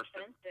awfully the first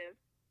defensive.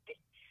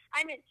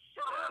 I'm in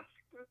shock.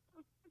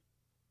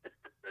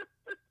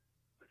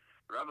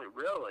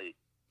 Really?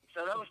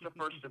 So that was the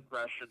first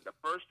impression, the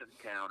first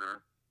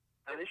encounter.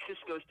 And this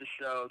just goes to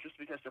show, just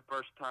because the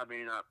first time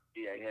may not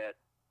be a hit,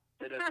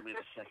 it doesn't mean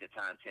the second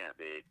time can't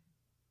be.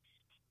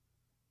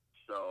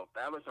 So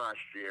that was last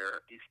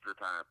year, Easter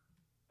time,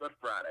 Good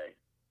Friday.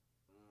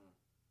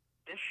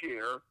 This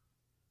year,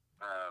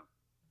 I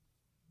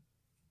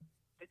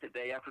think the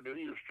day after New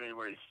Year's,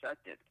 January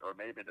 2nd, or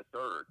maybe the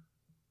 3rd,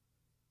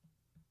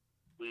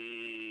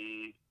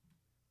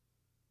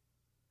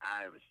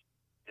 I was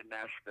in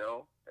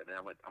Nashville, and then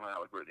I went out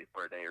with Brittany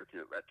for a day or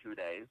two, 2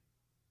 days.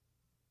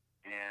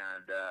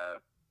 And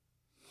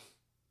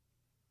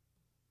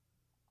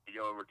you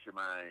go over to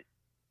my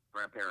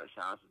grandparents'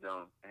 house and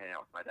go hang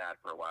out with my dad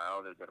for a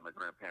while. Then go to my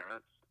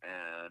grandparents.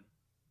 And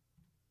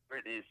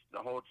Brittany's,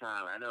 the whole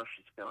time, I know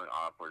she's feeling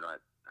awkward. I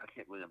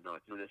can't believe I'm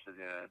going through this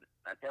again.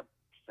 I kept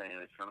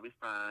saying, it's going to be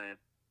fine.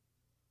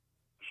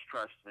 Just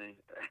trust me.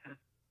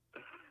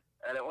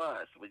 And it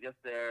was. We get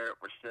there,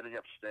 we're sitting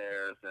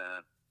upstairs,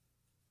 and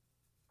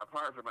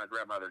apart from my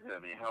grandmother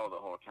giving me hell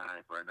the whole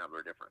time for a number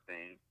of different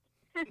things,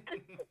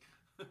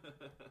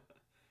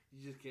 You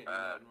just can't do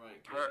nothing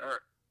right.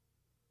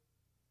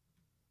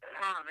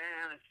 Oh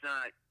man, it's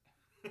not.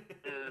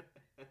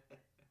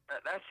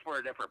 That's for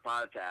a different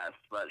podcast.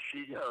 But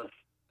she goes.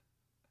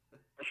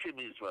 She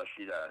means what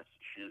she does.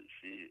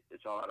 She.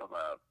 It's all out of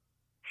love.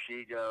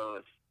 She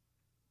goes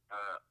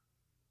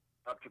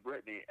up to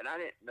Brittany, and I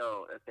didn't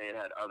know that they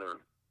had other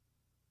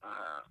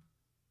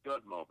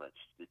good moments,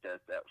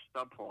 because at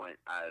some point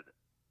I'd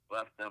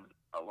left them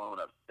alone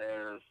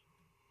upstairs.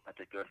 That's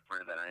a good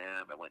friend that I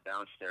am. I went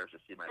downstairs to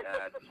see my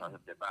dad and tell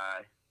him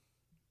goodbye.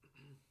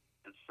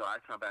 And so I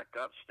come back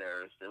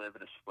upstairs. They live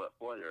in a split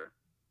foyer.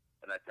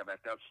 And I come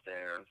back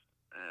upstairs,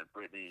 and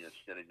Brittany is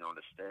sitting on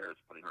the stairs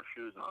putting her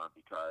shoes on,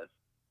 because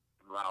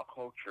in Lao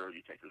culture,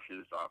 you take your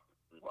shoes off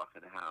when you walk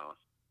in the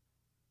house.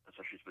 And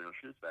so she's putting her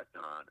shoes back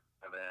on.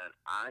 And then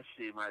I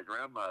see my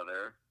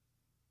grandmother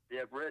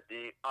give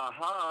Brittany a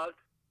hug.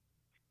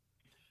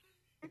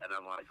 And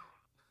I'm like,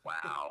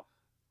 wow.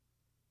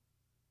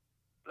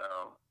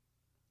 So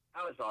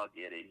I was all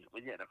giddy.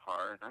 We get in a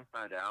car, and I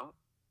find out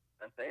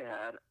that they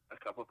had a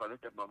couple of other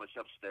good moments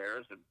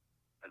upstairs, and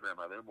my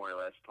grandmother more or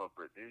less told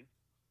Brittany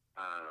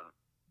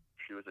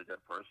she was a good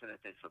person and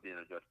thanks for being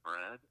a good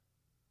friend.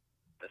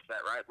 Is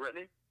that right,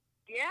 Brittany?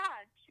 Yeah,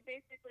 she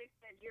basically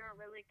said, you're a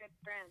really good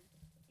friend.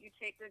 You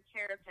take good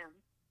care of him.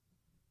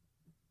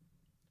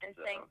 And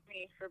So- thanked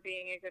me for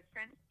being a good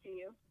friend to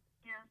you.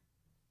 Yeah.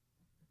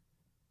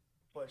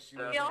 But she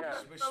So, He wasn't, also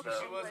yeah, but spoke she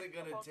so- English wasn't the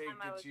gonna whole take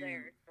time I that was you.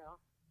 there, so.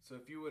 So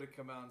if you would have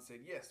come out and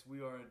said, yes, we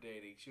are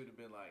dating, she would have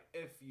been like,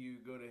 if you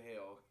go to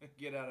hell,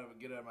 get out of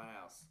my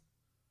house.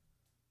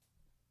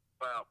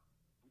 Well,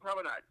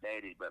 probably not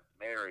dating, but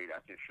married. I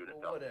think she would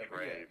have Well, done the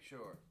whatever, yeah, trade.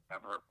 sure.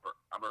 I'm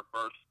her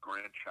first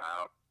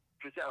grandchild.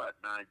 She's got like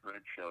 9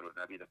 grandchildren.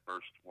 I'd be the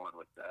first one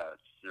with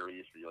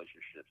serious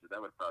relationships. And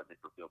that would probably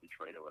make her feel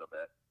betrayed a little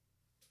bit.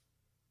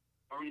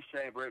 What were you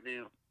saying,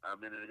 Brittany, a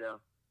minute ago?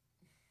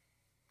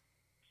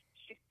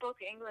 She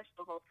spoke English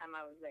the whole time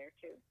I was there,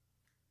 too.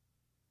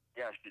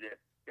 Yeah, she did.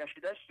 Yeah,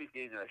 she does speak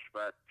English,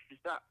 but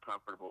she's not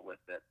comfortable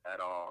with it at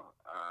all.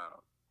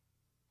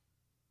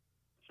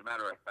 As a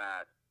matter of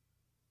fact,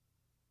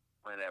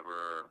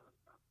 whenever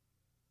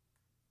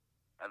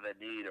the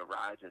need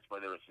arises,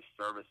 whether it's a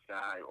service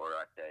guy or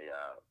like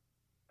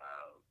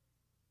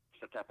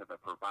some type of a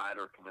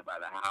provider coming by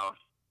the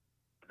house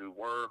to do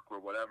work or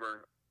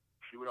whatever,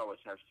 she would always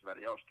have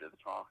somebody else do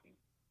the talking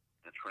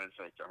and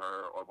translate to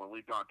her. Or when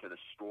we've gone to the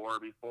store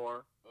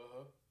before,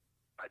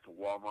 like to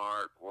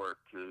Walmart or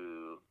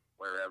to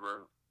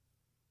wherever,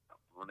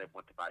 when they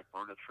went to buy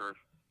furniture,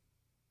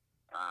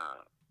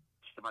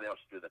 somebody else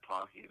do the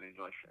talking in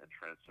English and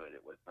translate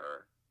it with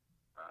her.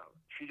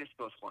 She just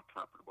feels more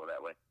comfortable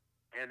that way.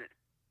 And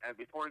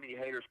before any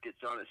haters gets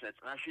on it, says,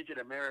 she's in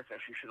America,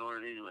 she should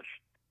learn English.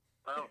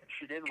 Well,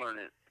 she did learn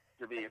it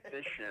to be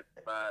efficient,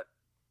 but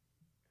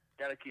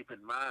got to keep in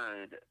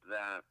mind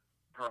that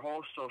her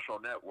whole social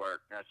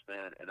network has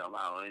been in a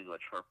Lao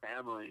English. Her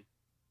family,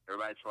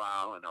 everybody's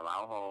Lao in a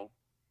Lao home.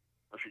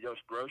 When she goes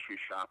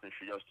grocery shopping,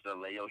 she goes to the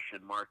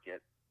Laotian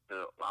market,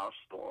 the Lao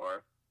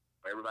store,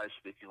 where everybody's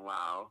speaking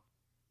Lao.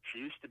 She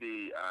used to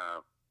be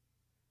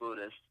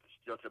Buddhist.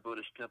 She goes to a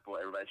Buddhist temple,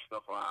 everybody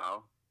spoke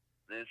Lao.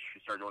 Then she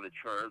started going to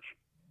church,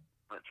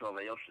 went to a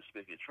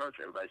Laotian-speaking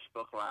church, everybody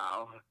spoke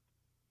Lao.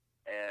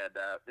 And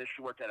then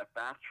she worked at a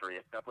factory,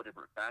 a couple of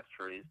different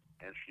factories,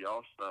 and she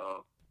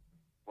also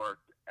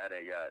worked at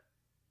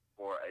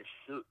for a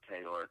suit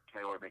tailor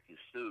making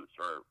suits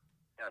or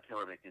they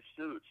were making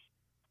suits.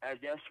 And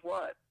guess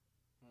what?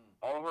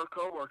 All her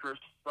coworkers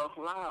spoke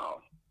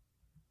loud.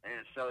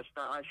 And so it's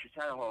not like she's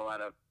had a whole lot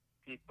of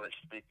people that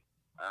speak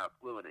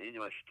fluent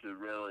English to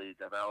really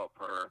develop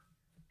her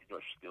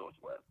English skills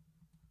with.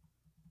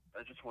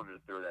 I just wanted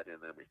to throw that in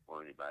there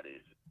before anybody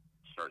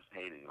starts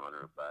hating on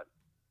her. But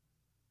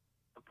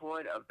the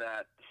point of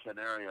that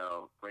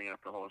scenario, bringing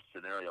up the whole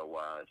scenario,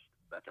 was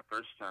that the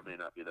first time may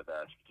not be the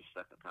best, but the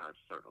second time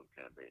certainly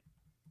can be.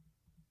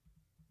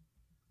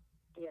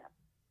 Yeah.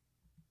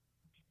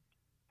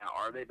 Now,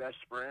 are they best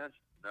friends?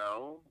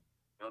 No.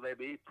 Will they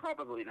be?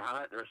 Probably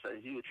not. There's a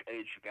huge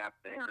age gap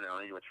there,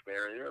 language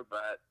barrier,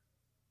 but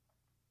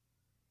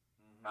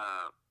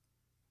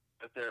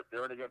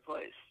they're in a good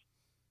place.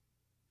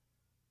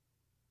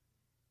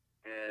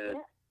 And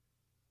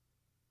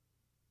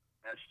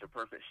that's the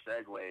perfect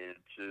segue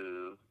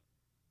into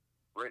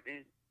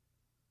Brittany.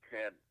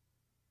 Can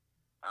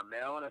a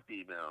male and a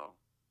female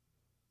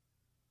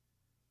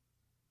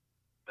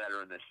that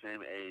are in the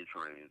same age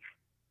range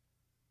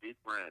be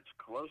friends,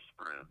 close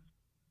friends,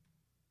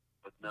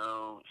 with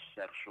no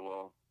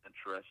sexual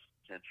interest,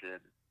 tension,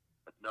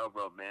 with no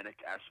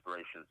romantic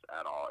aspirations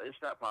at all? Is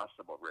that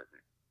possible, Brittany?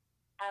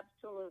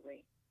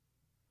 Absolutely.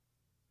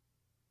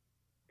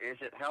 Is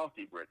it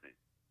healthy, Brittany?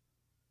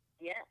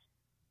 Yes.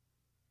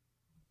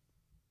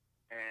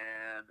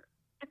 And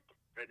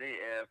Brittany,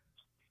 if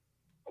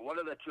one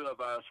of the two of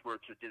us were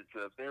to get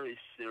into a very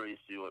serious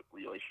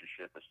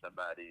relationship with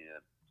somebody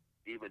and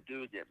even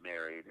do get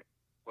married,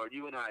 would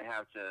you and I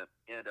have to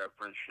end our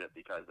friendship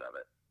because of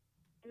it?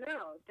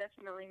 No,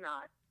 definitely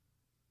not.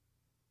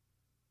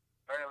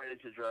 All right,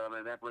 ladies and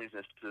gentlemen, that brings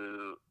us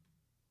to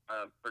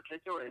a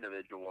particular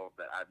individual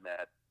that I've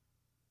met,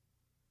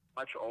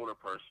 much older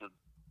person,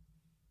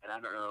 and I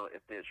don't know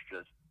if it's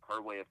just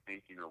her way of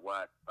thinking or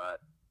what,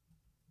 but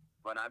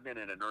when I've been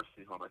in a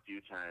nursing home a few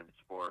times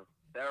for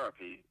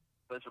therapy,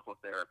 physical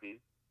therapy,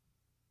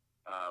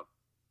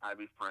 I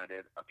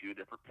befriended a few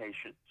different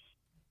patients,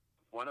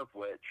 one of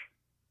which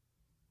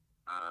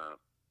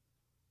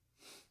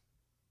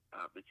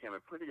became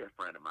a pretty good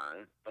friend of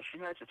mine, but she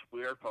has this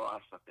weird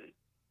philosophy.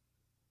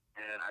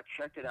 And I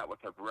checked it out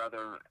with her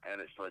brother,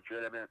 and it's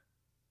legitimate.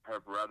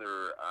 Her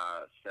brother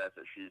says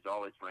that she's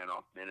always ran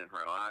off men in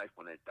her life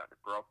when they've got a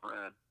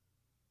girlfriend.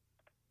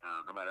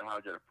 No matter how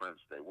good of friends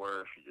they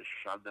were, she just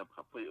shunned them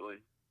completely.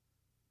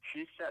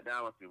 She sat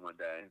down with me one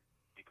day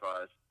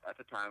because at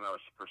the time I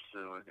was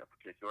pursuing a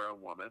particular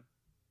woman,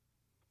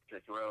 a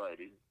particular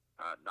lady,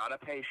 not a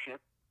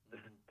patient,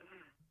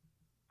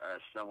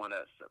 someone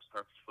that's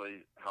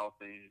perfectly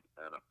healthy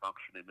and a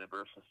functioning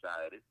member of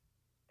society,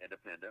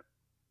 independent.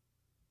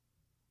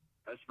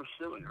 I was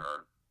pursuing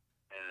her,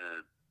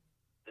 and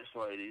this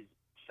lady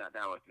sat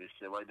down with me and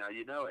said, well, now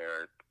you know,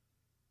 Eric,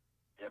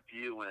 if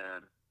you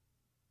and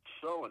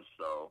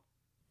so-and-so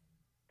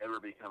ever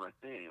become a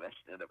thing, that's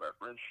the end of our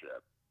friendship.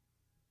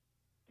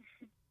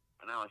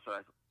 And I was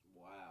like,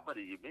 wow. What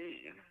do you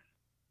mean?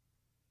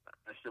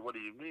 I said, what do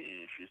you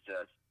mean? She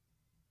says,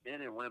 men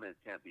and women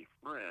can't be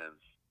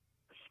friends,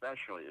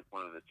 especially if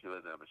one of the two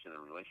of them is in a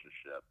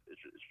relationship.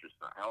 It's just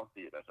not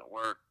healthy. It doesn't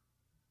work.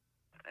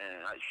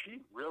 And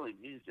she really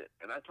means it.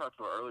 And I talked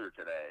to her earlier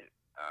today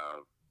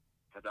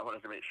because I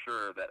wanted to make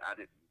sure that I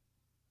didn't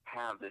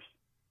have this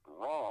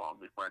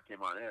wrong before I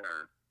came on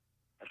air.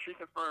 And she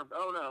confirmed,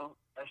 oh, no,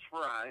 that's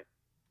right.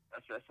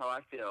 That's how I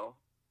feel.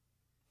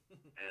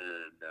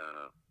 And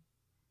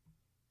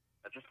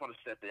I just want to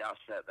say at the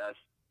outset,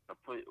 that's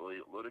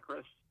completely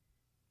ludicrous.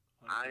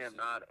 100%. I am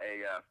not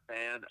a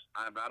fan.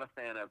 I'm not a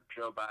fan of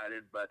Joe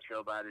Biden, but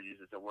Joe Biden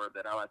uses a word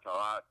that I like a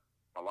lot,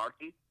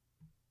 malarkey.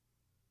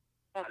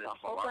 That's a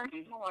whole bunch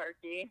of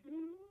malarkey.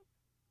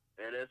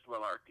 It is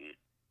malarkey.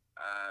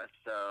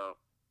 So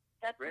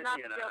that's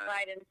Brittany not Joe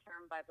Biden's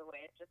term, by the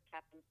way. It just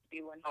happens to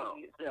be one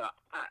he uses. Yeah,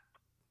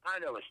 I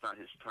know it's not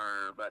his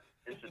term, but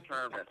it's a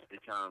term that's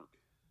become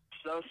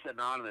so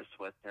synonymous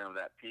with him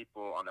that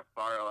people on the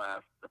far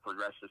left, the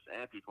progressives,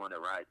 and people on the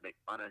right make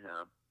fun of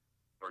him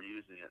for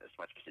using it as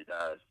much as he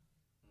does.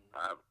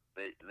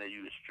 They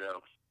use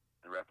jokes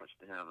in reference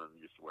to him and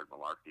use the word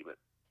malarkey, but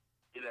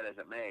be that as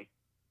it may,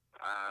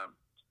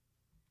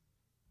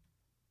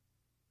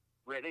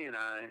 Brittany and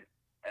I,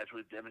 as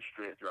we've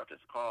demonstrated throughout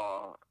this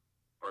call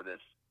or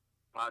this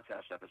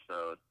podcast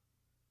episode,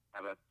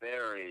 have a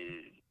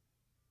very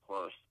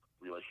close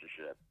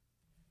relationship.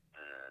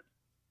 And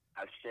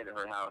I've stayed at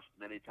her house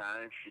many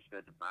times. She's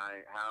been to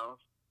my house.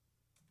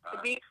 To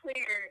be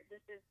clear,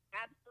 this is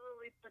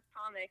absolutely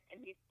platonic, and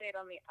he stayed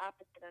on the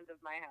opposite end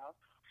of my house.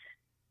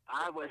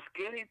 I was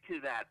getting to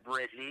that,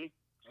 Brittany.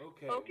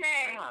 Okay.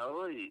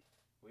 Golly.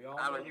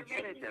 I was You're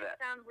making me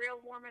sound real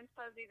warm and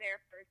fuzzy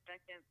there for a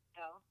second,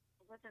 so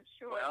I wasn't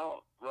sure.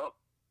 Well,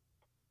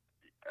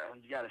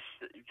 you gotta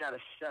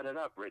set it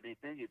up, Brittany.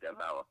 Then you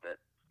develop it.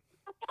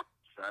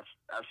 So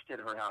I've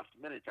stayed at her house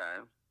many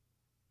times.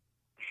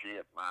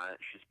 She's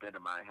been to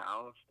my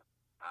house.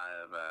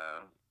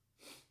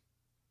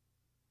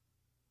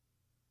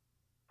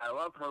 I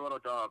love her little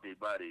doggy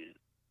Buddy,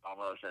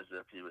 almost as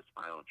if he was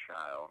my own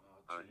child.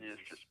 He is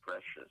just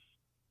precious.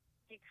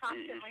 He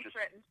constantly just,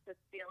 threatens to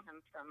steal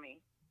him from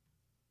me.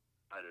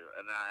 I do,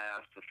 and I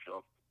asked if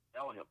she'll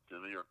sell him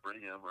to me or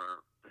bring him, or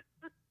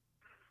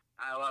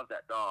I love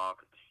that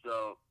dog.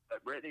 So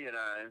Brittany and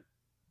I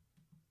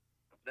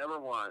never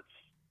once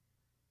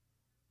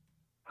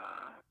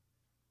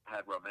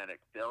had romantic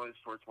feelings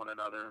towards one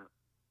another.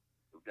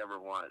 We've never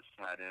once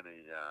had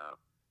any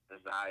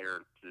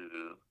desire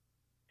to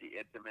be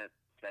intimate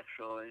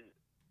sexually,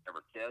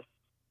 never kissed,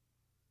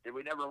 and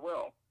we never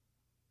will.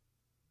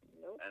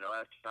 Nope. And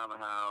unless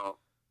somehow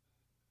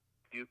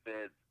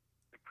Cupid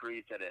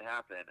decrees that it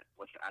happen,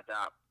 which I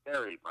doubt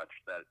very much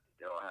that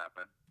it'll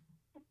happen.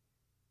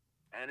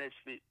 And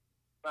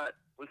but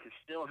we can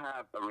still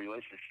have a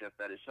relationship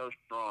that is so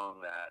strong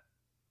that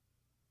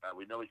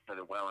we know each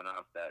other well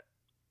enough that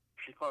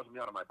she calls me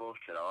out on my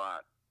bullshit a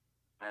lot,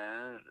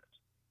 and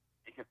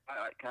we can fight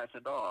like cats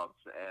and dogs,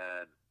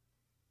 and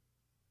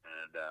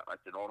like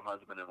an old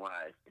husband and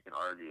wife, we can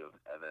argue,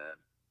 and then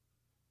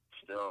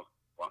still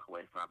walk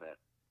away from it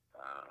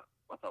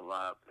with a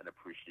love and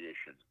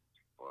appreciation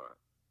for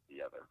the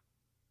other.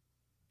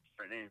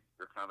 Brittany,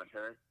 your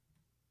commentary?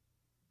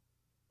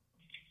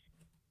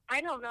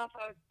 I don't know if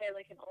I would say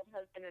like an old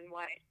husband and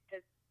wife,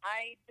 because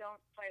I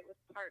don't fight with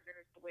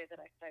partners the way that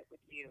I fight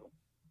with you.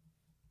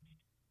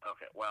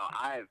 Okay, well,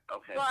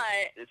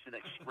 but it's an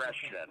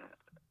expression.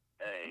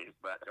 Hey,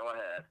 but go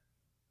ahead.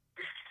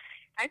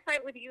 I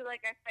fight with you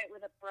like I fight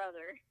with a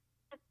brother,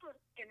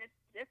 and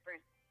it's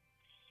different.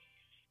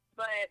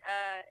 But,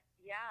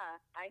 yeah,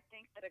 I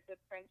think that a good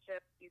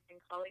friendship, you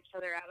can call each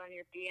other out on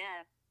your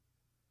BS.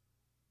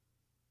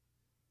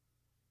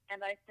 And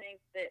I think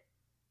that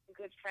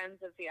good friends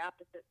of the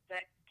opposite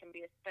sex can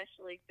be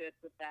especially good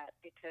with that,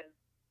 because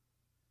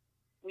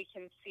we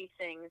can see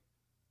things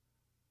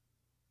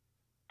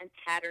and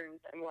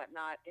patterns and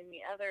whatnot in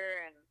the other,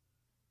 and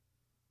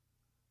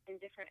in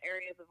different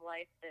areas of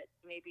life that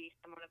maybe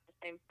someone of the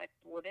same sex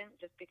wouldn't,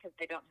 just because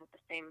they don't have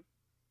the same,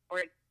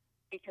 or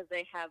because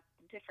they have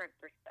different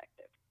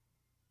perspectives.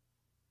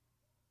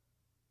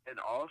 And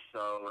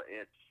also,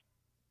 it's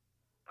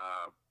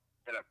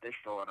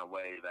beneficial in a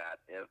way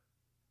that if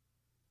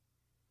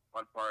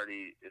one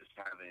party is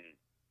having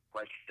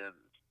questions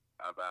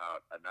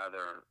about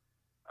another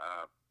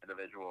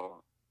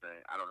individual thing,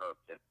 I don't know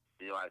if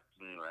he likes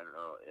me, or I don't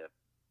know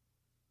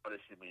what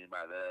does he mean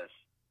by this.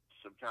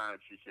 Sometimes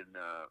you can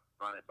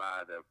run it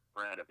by the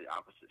friend of the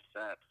opposite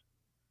sex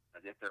and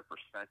get their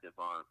perspective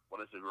on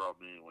what does a girl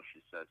mean when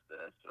she says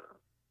this, or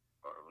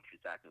when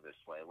she's acting this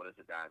way. What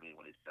does a guy mean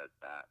when he says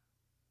that?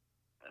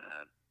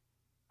 And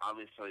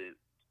obviously,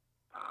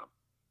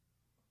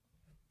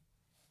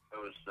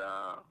 those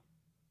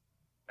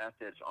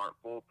methods aren't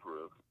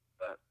foolproof,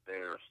 but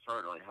they're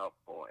certainly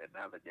helpful in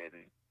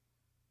navigating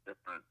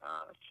different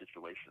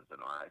situations in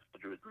life.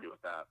 Would you agree with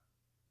that?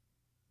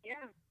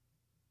 Yeah.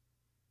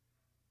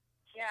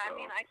 Yeah, so, I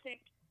mean, I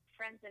think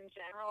friends in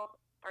general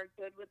are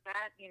good with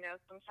that. You know,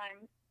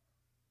 sometimes,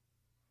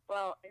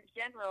 well, in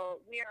general,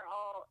 we are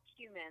all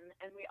human,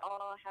 and we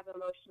all have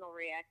emotional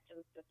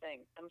reactions to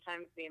things.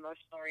 Sometimes the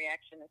emotional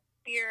reaction is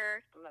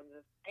fear, sometimes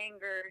it's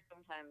anger,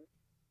 sometimes,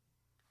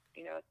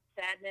 you know, it's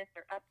sadness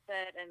or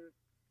upset, and,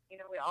 you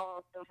know, we all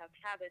also have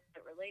habits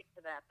that relate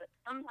to that. But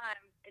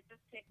sometimes it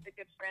just takes a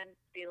good friend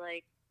to be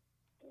like,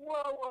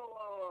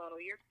 whoa,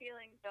 your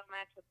feelings don't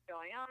match what's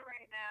going on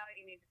right now.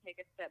 You need to take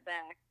a step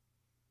back.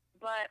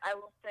 But I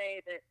will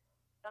say that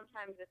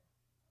sometimes it's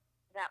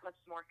that much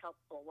more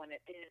helpful when it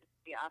is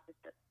the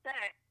opposite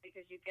sex,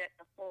 because you get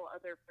a whole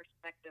other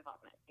perspective on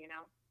it, you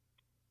know?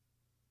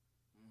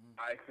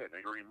 I couldn't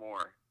agree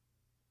more.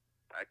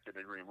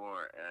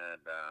 And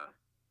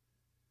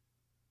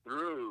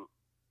through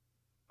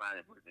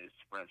mine and Brittany's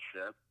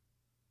friendship,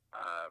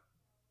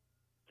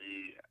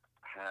 we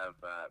have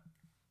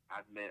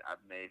I've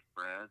made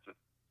friends with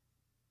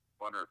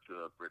one or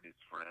two of Brittany's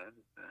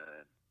friends,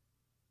 and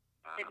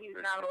that he's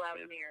not allowed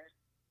near.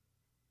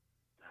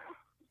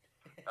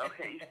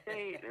 Okay, you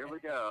see, there we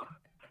go.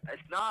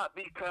 It's not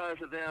because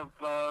of them,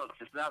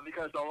 folks. It's not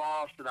because of the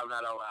lost that I'm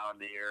not allowed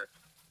near.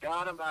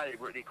 God Almighty,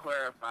 Brittany,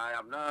 clarify.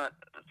 I'm not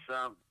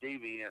some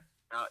deviant.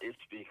 No, it's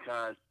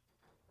because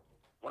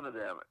one of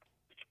them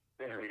is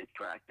very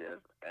attractive,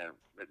 and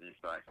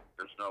Brittany's like,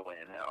 there's no way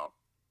in hell.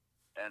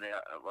 And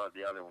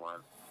the other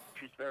one,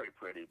 she's very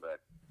pretty, but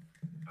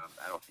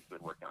I don't think it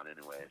would work out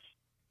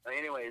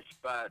anyways.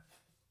 But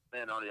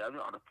then on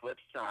the flip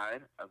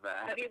side of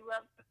that, but he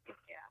loves,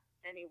 yeah.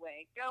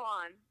 Anyway, go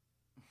on.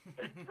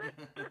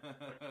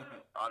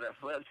 On the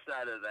flip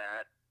side of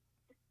that,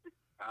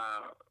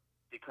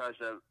 because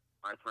of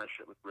my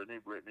friendship with Brittany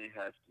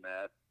has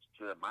met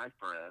two of my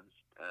friends,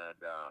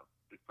 and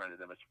befriended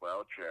them as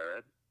well,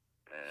 Jared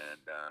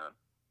and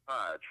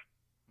Fudge.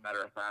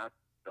 Matter of fact,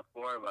 the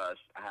four of us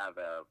have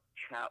a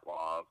chat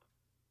log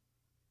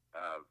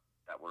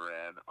that we're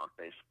in on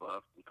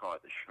Facebook. We call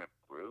it the Shrimp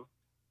Crew.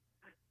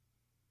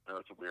 I know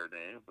it's a weird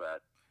name,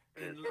 but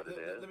it is what it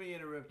is. Let me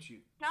interrupt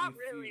you. Not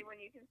really when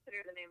you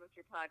consider the name of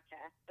your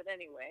podcast, but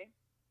anyway.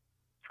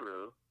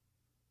 True.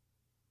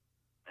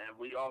 And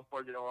we all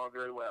four get along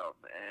very well.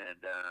 And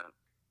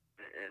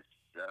it's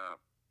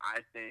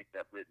I think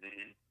that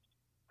Whitney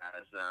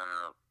has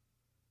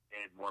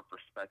gained more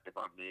perspective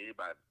on me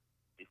by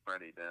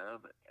befriending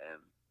them.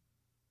 And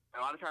a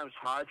lot of times,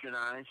 Hodge and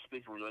I,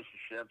 speaking of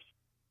relationships,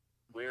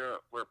 we're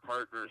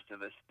partners to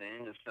this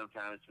thing. And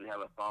sometimes we have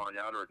a falling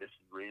out or a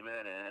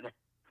disagreement, and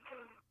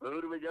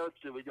who do we go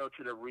to? We go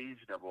to the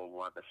reasonable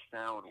one, the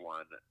sound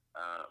one,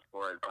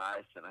 for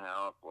advice and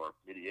help or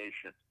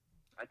mediation.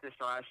 I just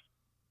asked.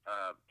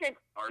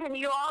 Can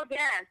you all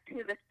guess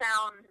who the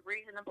sound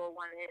reasonable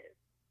one is?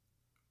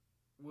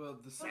 Well,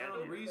 the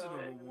sound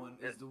reasonable one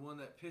is the one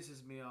that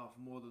pisses me off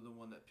more than the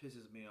one that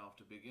pisses me off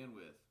to begin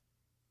with.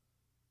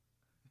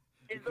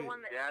 Is the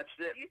one that that's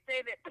it. you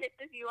say that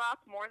pisses you off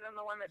more than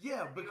the one that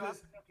Yeah, pisses you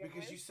off?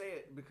 because you say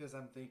it because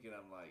I'm thinking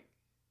I'm like,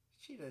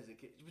 she doesn't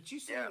care. But you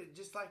say it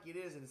just like it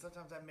is, and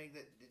sometimes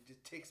it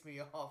just ticks me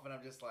off, and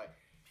I'm just like,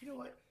 you know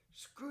what?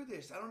 Screw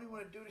this. I don't even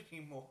want to do it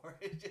anymore.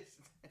 It just.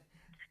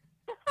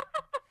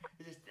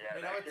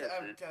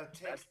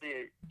 That's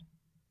the.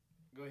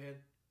 Go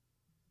ahead.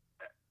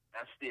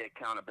 That's the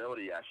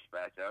accountability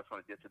aspect. I just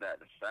want to get to that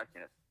in a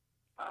second.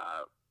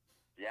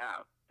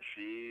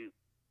 She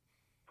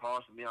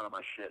calls me out on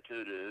my shit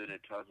too, dude, and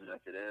tells me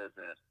like it is.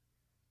 And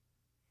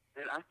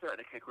dude, I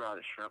threatened to kick her out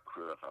of the shrimp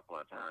crew a couple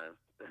of times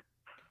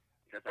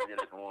because I get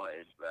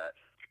annoyed. But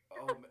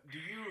do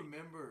you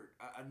remember?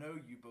 I know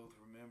you both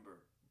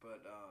remember,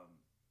 but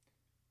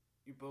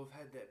you both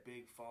had that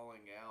big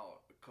falling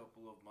out a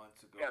couple of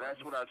months ago. Yeah,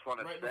 that's what I was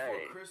going to say. Right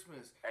before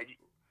Christmas,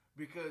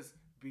 because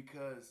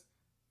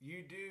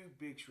you do,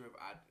 Big Shrimp.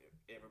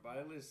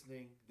 Everybody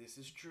listening, this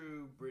is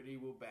true. Brittany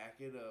will back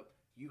it up.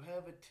 You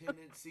have a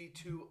tendency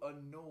to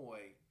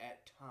annoy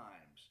at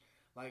times.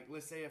 Like,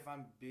 let's say if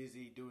I'm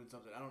busy doing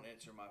something, I don't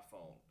answer my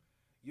phone.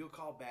 You'll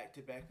call back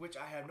to back, which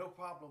I have no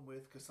problem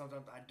with because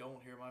sometimes I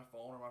don't hear my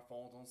phone or my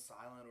phone's on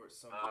silent or it's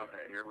somewhere.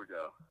 Okay, here we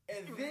go.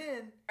 And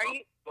then,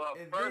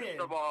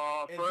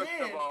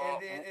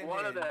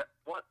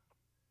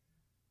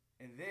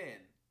 And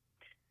then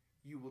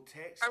you will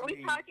text me. Are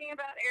we talking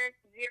about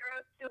Eric's 0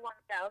 to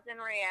 1,000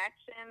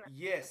 reaction?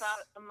 Yes.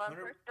 About a month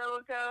or so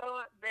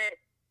ago.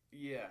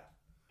 Yeah.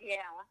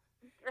 Yeah.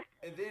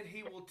 And then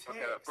he will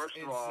text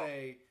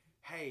say,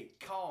 "Hey,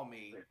 call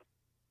me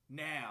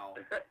now,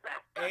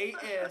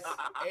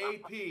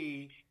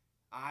 ASAP.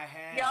 I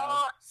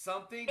have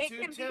something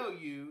to tell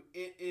you.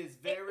 It is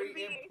very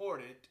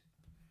important."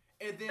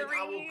 And then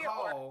I will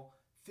call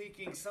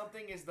thinking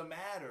something is the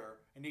matter,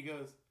 and he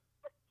goes,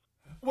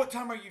 "What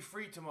time are you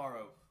free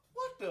tomorrow?"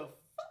 What the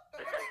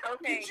fuck?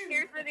 Okay,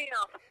 here's the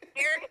deal.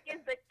 Eric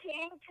is the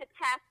king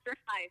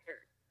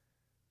catastrophizer.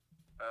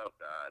 Oh,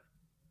 God.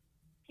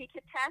 He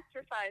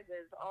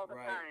catastrophizes all the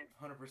time.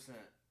 100%.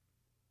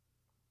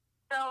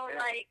 So,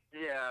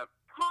 yeah.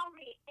 Call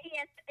me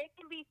it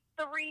can be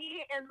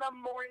 3 in the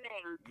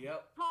morning.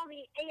 Yep. Call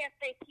me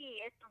ASAP.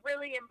 It's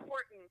really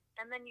important.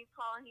 And then you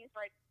call and he's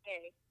like,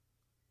 hey.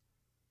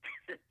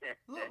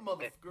 Look,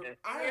 motherfucker,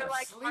 You're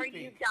like, sleeping. are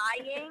you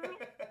dying?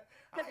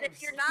 Because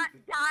if you're not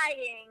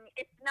dying,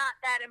 it's not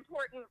that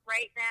important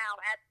right now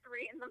at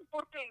 3 in the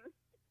morning.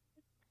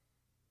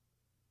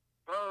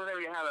 Well, there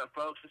you have it,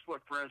 folks. That's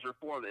what friends are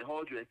for. They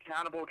hold you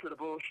accountable to the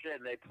bullshit,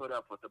 and they put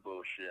up with the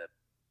bullshit.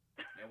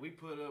 And we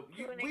put up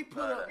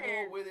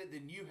more with it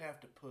than you have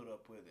to put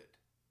up with it.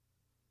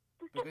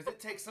 Because it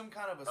takes some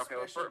kind of a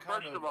special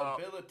kind of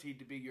ability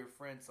to be your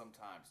friend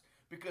sometimes.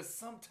 Because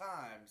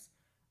sometimes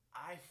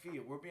I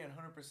feel, we're being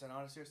 100%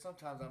 honest here,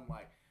 sometimes I'm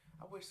like,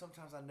 I wish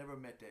sometimes I never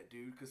met that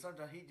dude. Because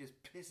sometimes he just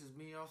pisses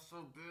me off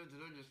so bad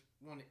that I just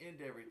want to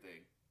end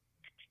everything.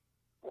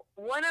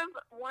 One of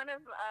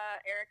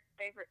Eric's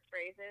favorite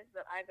phrases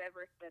that I've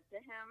ever said to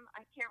him,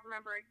 I can't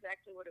remember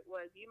exactly what it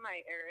was. You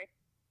might, Eric.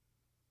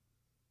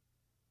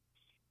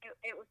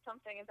 It was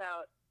something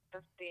about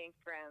us being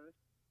friends.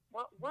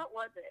 What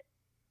was it?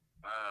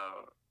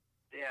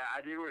 Yeah,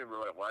 I do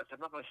remember what it was.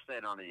 I'm not going to say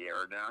it on the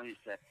air now. He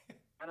said,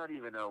 I don't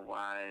even know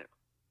why.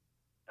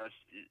 I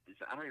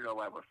don't even know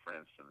why we're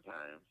friends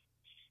sometimes.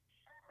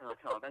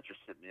 Oh, that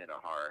just hit me in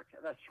the heart.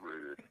 That's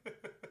rude.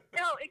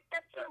 No,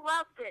 except he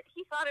loved it.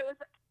 He thought it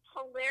was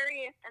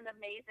hilarious and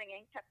amazing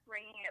and kept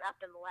bringing it up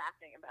and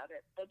laughing about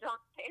it. So don't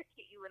say it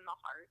hit you in the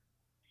heart.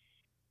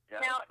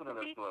 Yeah, now, to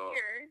be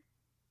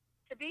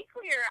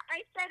clear,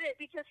 I said it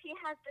because he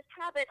has this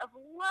habit of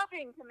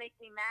loving to make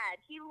me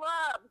mad. He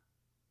loves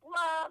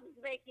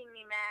making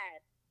me mad.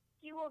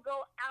 He will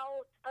go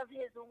out of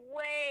his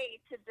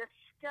way to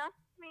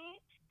disgust me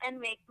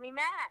and make me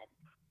mad.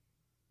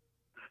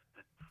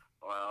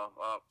 Well,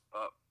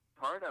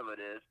 part of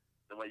it is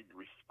the way you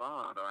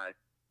respond, the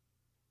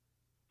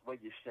way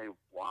you say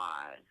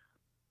why.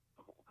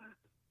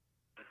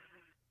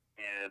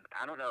 And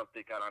I don't know if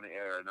they got on the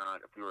air or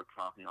not, if we were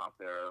talking off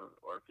there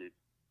or if it's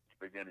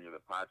the beginning of the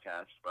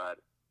podcast,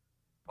 but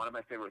one of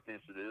my favorite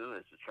things to do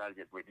is to try to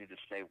get Brittany to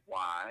say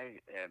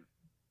why, and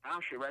now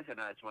she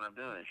recognizes what I'm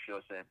doing.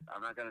 She'll say, I'm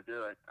not going to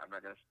do it. I'm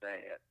not going to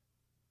say it.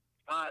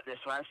 But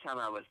this last time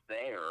I was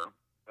there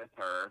with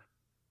her,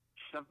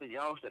 something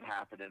else had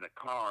happened in the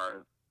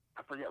car.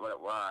 I forget what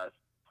it was.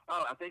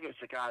 Oh, I think it's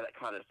the guy that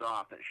cut us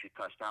off and she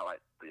cussed out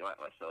like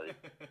relentlessly.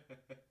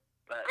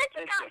 But I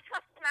just got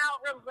cussing out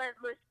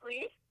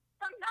relentlessly.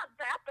 I'm not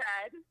that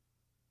bad.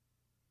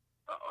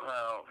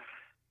 well,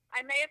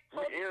 I may have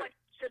told you what I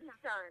shouldn't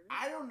have done.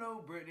 I don't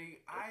know,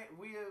 Brittany.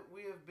 We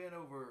have been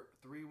over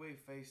three-way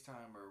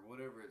FaceTime or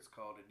whatever it's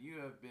called, and you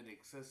have been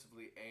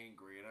excessively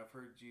angry, and I've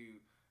heard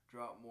you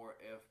drop more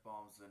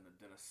F-bombs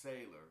than a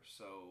sailor.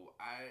 So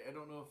I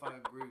don't know if I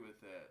agree with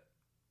that.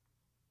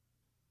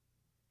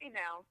 You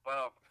know.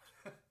 Well,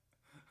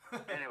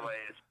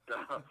 anyways,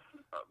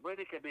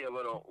 Brittany can be a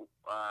little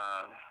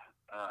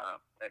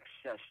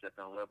excessive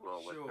and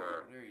liberal with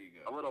her. There you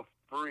go. A little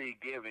free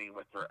giving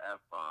with her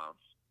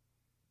F-bombs.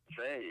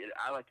 So, hey,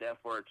 I like the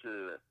F word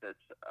too. That's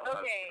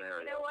okay,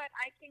 you know what?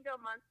 I can go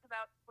months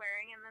without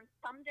swearing, and then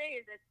some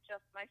days it's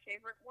just my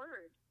favorite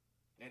word.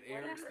 And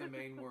Eric's the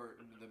main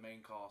word, the main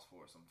cause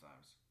for it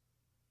sometimes.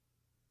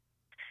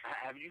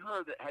 Have you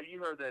heard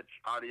that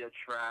audio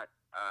track?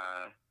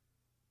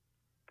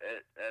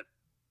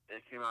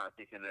 It came out, I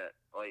think, in the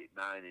late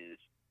 '90s,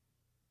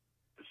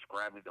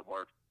 describing the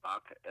word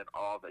 "fuck" and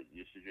all the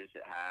usages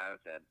it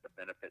has and the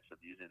benefits of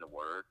using the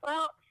word.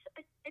 Well,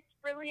 it's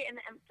really an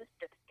emphasis.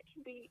 It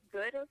can be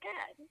good or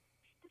bad.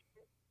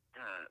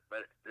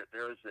 But it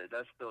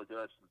does feel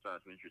good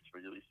sometimes when it's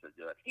released to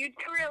do it. You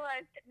do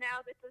realize that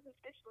now this is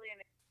officially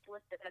an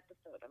explicit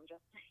episode. I'm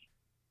just saying.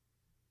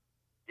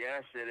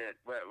 Yes, it is.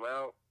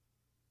 Well,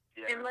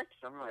 yeah. Unless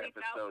some of my leave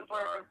out episodes the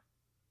word. are.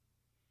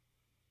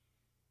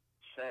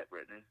 Say it,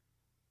 Brittany.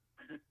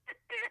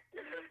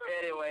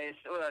 Anyways,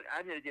 look,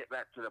 I need to get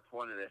back to the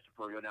point of this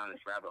before we go down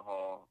this rabbit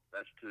hole.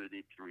 That's too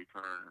deep to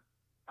return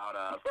out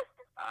of.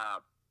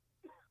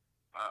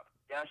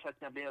 Yes, I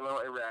can be a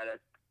little erratic.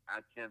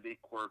 I can be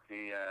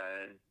quirky.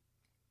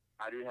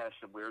 I do have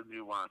some weird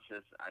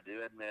nuances. I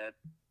do admit.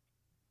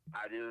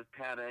 I do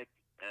panic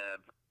and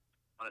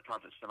want to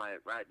talk to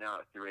somebody right now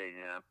at 3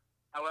 a.m.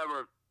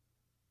 However,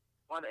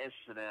 one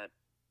incident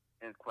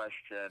in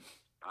question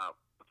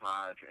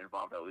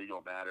involved a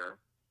legal matter.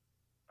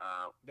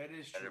 That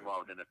is true. That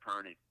involved an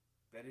attorney.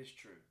 That is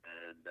true.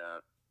 And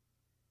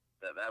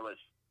that was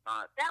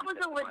not... That was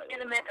a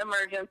legitimate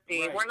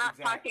emergency. Right, We're not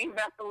exactly. talking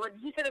about the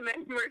legitimate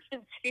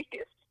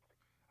emergencies.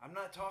 I'm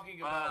not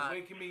talking about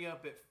waking me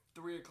up at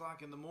 3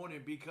 o'clock in the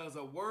morning because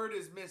a word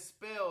is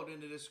misspelled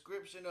in the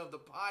description of the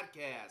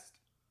podcast.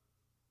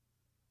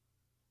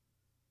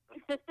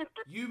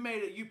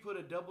 You put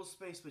a double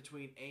space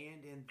between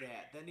and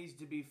that. That needs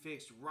to be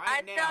fixed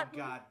right now,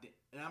 God.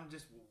 And I'm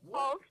just, what?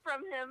 Calls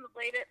from him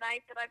late at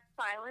night that I've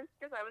silenced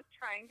because I was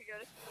trying to go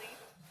to sleep.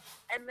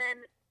 And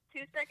then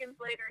 2 seconds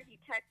later,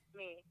 he texts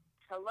me,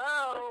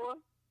 "Hello?"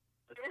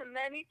 And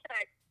then he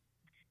texts,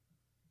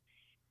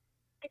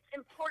 "It's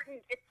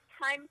important. It's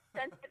time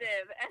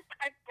sensitive." And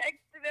I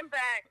texted him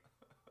back,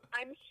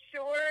 "I'm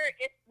sure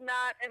it's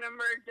not an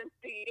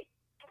emergency."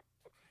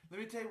 Let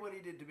me tell you what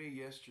he did to me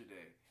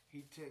yesterday.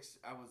 He texted,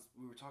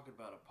 we were talking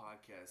about a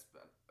podcast,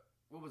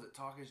 what was it,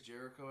 Talk is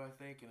Jericho, I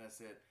think, and I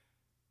said,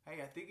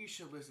 "Hey, I think you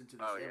should listen to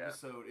this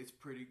episode. It's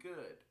pretty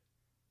good."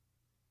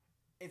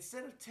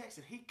 Instead of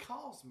texting, he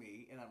calls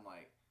me, and I'm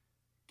like,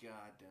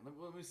 God damn,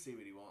 let me see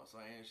what he wants. So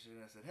I answered,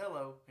 and I said,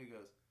 "Hello." He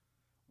goes,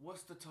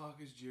 "What's the Talk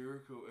is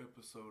Jericho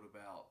episode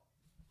about?"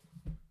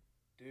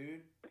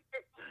 Dude,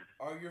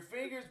 are your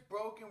fingers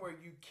broken where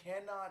you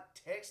cannot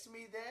text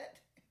me that?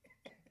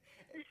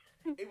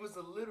 It was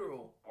a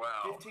literal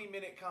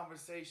 15-minute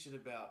conversation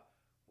about,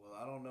 well,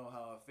 I don't know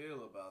how I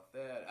feel about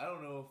that. I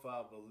don't know if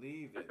I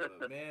believe it,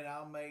 but man,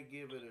 I may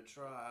give it a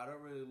try. I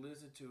don't really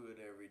listen to it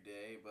every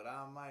day, but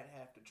I might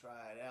have to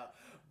try it out.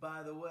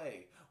 By the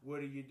way, what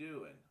are you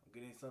doing? I'm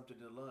getting something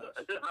to lunch.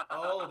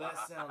 Oh, that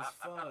sounds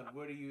fun.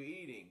 What are you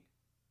eating?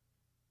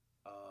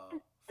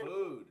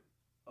 Food.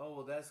 Oh,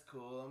 well, that's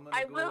cool. I'm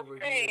going to go over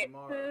here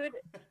tomorrow.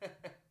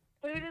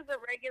 Food is a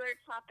regular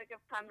topic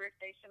of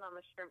conversation on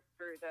the shrimp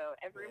crew, though.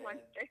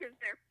 Everyone shares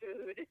their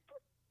food.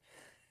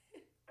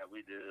 Yeah,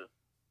 we do.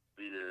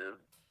 We do.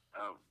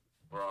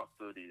 We're all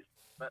foodies.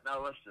 But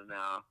now, listen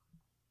now.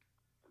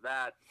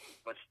 That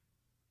was...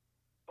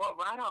 Well,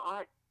 I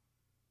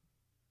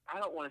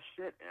don't want to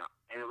sit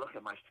and look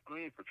at my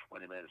screen for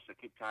 20 minutes to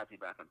keep typing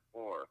back and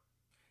forth.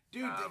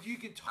 Dude, you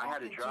can talk I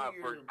had a job,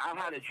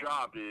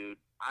 dude.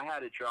 I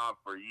had a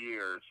job for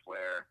years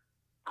where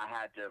I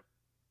had to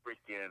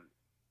freaking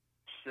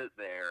sit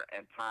there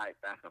and type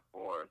back and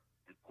forth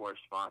and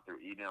correspond through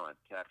email and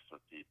text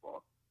with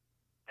people.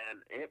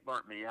 And it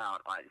burnt me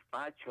out. Like, if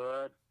I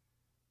could,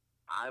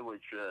 I would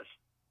just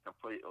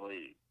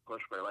completely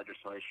push for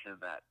legislation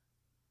that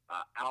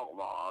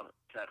outlawed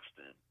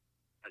texting.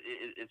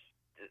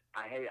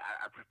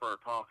 I prefer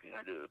talking.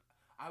 I do.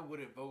 I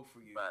wouldn't vote for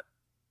you. But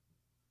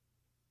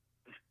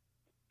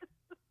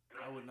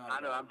I would not.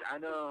 I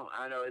know.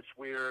 It's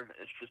weird.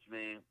 It's just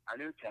me. I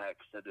do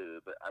text. I do,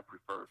 but I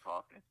prefer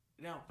talking.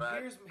 Now,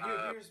 but,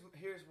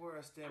 here's where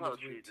I stand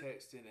between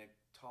texting and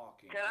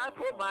talking. Can I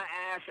put my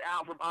ass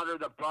out from under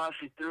the bus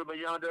you threw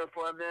me under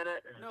for a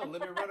minute? No, let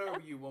me run over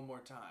you one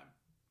more time.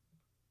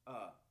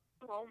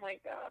 Oh my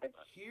God.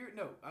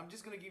 No, I'm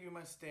just gonna give you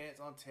my stance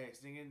on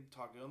texting and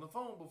talking on the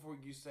phone before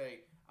you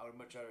say I would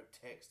much rather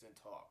text than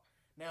talk.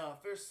 Now,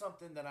 if there's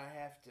something that I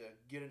have to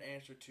get an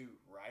answer to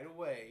right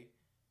away,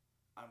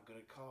 I'm gonna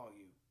call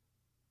you.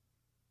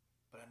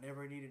 But I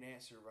never need an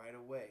answer right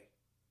away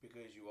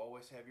because you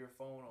always have your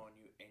phone on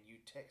you and you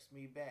text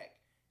me back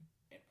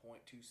in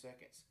 0.2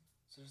 seconds.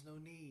 So there's no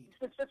need.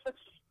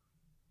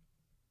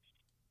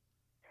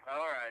 All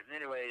right.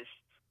 Anyways,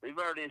 we've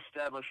already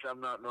established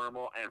I'm not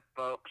normal, and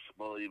folks,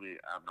 believe me,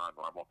 I'm not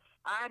normal.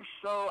 I'm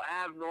so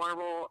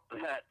abnormal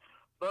that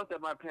both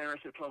of my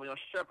parents have told me on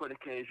separate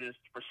occasions,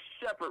 for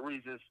separate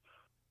reasons,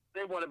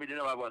 they wanted me to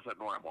know I wasn't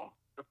normal.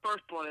 The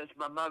first one is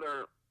my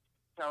mother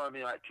telling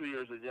me like 2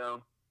 years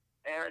ago,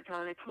 Eric,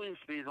 honey, please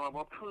be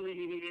normal.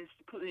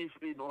 Please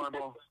be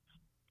normal.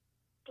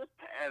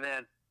 And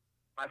then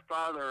my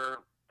father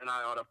and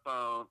I on the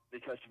phone,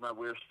 because of my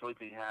weird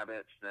sleeping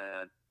habits,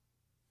 and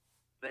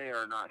they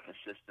are not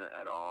consistent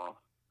at all.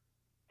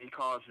 He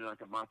calls me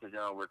like a month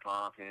ago, we're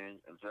talking,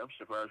 and says, I'm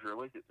surprised you're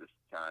awake at this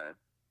time.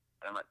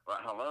 And I'm like, well,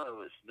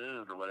 hello, it's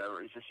noon or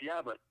whatever. He says,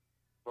 yeah, but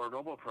for a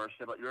normal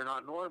person, but you're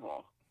not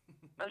normal.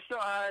 And so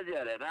I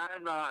did it.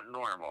 I'm not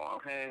normal,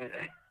 okay?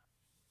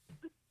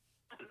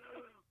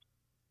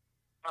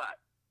 But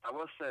I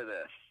will say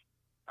this.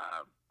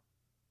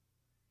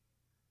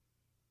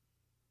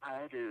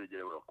 I do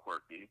get a little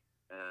quirky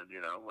and,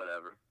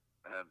 whatever.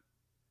 I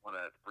want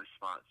a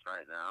response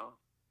right now.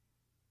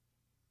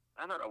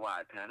 I don't know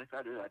why I panic.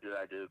 I do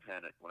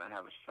panic when I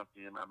have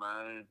something in my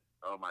mind.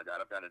 Oh, my God,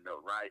 I've got to know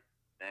right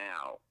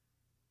now.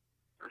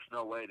 There's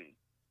no waiting.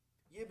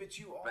 Yeah, but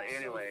you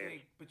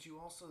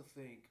also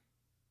think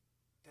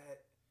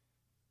that.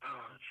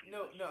 Oh,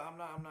 no, I'm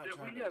not dude,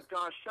 trying we to. have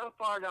gone so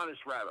far down this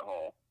rabbit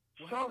hole.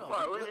 Well, So hang on.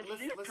 far. Let's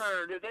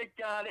Turned. They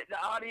got it. The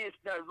audience,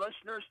 the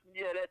listeners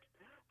get it.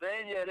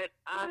 They get it.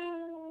 I'm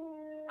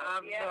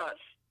nuts.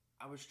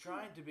 I was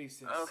trying to be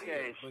sincere,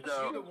 Okay, but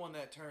so- you're the one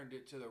that turned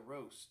it to the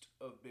roast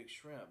of Big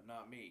Shrimp,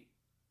 not me.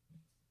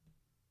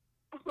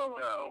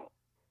 No.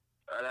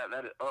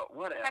 That is,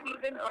 whatever. Have you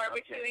been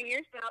barbecuing Okay.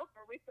 yourself?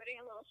 Are we putting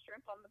a little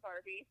shrimp on the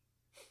Barbie?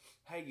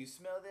 Hey, you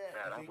smell that?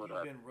 Man, I think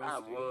you've been I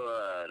roasted.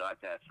 would like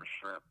that for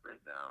shrimp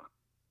right now.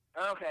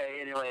 Okay,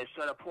 anyway,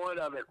 so the point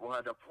of it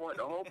was, the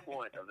whole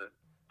point of the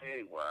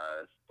thing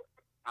was,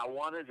 I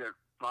wanted to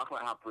talk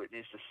about how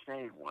Brittany's the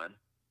same one,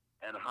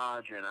 and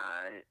Hodge and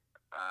I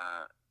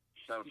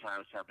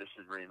sometimes have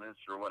disagreements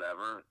or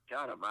whatever.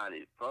 God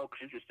almighty, folks,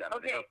 you just have an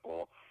Okay.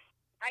 earful.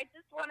 I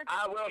just wanted to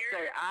I will hear-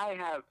 say,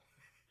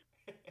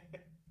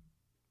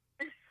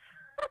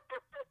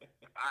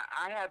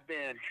 I have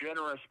been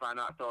generous by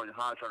not throwing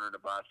Hodge under the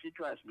bus. He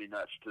drives me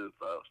nuts too,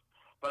 folks.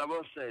 But I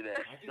will say this: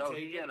 I can so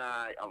take he it. and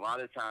I, a lot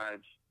of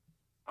times,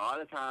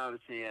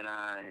 he and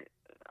I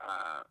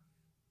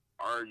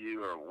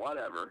argue or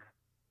whatever.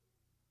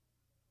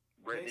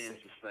 Brittany is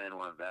the same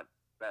one that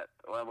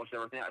almost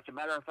everything. As a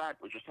matter of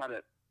fact, we just had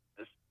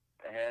this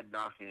head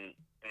knocking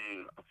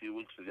a few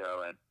weeks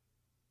ago,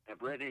 and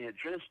Brittany had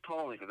just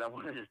told me because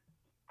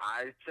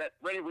I said,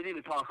 Brittany, we need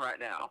to talk right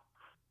now.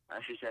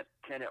 And she said,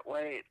 can it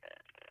wait?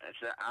 I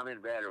said, I'm in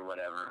bed or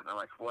whatever. And I'm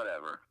like,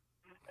 whatever.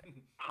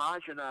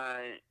 Hodge and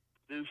I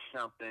do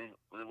something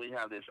when we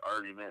have this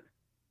argument.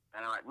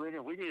 And I'm like,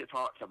 we need to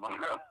talk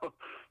tomorrow.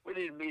 We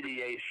need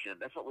mediation.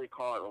 That's what we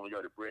call it when we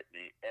go to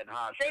Brittany. And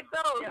Hodge They says,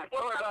 both. yeah,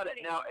 tell her about it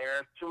now,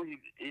 Eric. So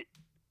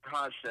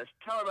Hodge says,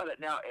 tell her about it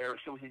now, Eric,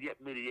 so we can get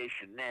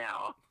mediation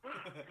now.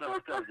 No,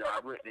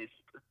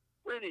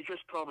 Brittany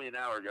just told me an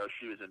hour ago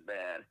she was in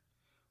bed.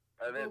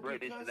 And then Well,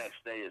 Brittany because- the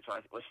next day is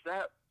like, what's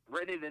that?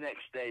 Brittany the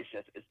next day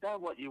says, is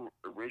that what you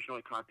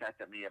originally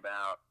contacted me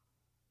about?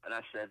 And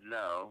I said,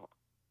 no,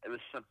 it was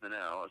something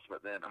else.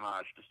 But then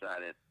Hodge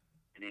decided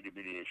he needed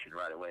mediation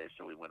right away,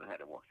 so we went ahead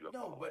and walked you up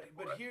all No, the way.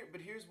 but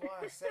here's why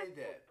I say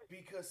that.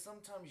 Because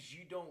sometimes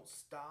you don't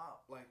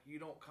stop, like you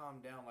don't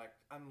calm down. Like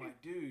I'm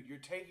like, dude, you're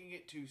taking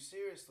it too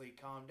seriously.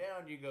 Calm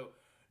down. You go,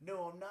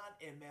 no, I'm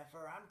not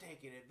MFR. I'm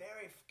taking it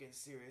very fucking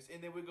serious.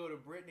 And then we go to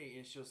Brittany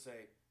and she'll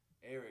say,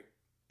 Eric,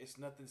 it's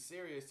nothing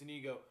serious. And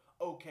you go,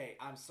 okay,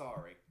 I'm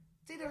sorry.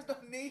 See, there's no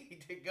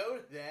need to go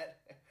to that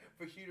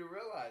for you to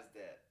realize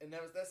that. And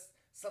that's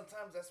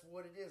sometimes that's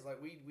what it is.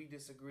 Like we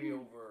disagree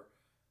over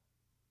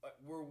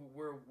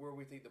where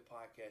we think the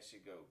podcast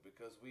should go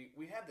because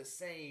we have the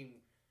same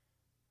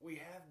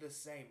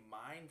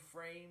mind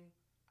frame.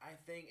 I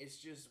think it's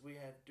just we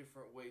have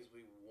different ways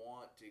we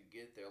want to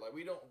get there. Like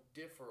we don't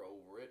differ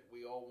over it.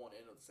 We all want to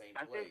end at the same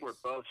place. I think we're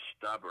both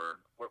stubborn.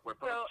 We're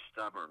both So,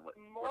 stubborn. We're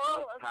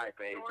moral both of type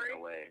the A's in story-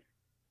 a way.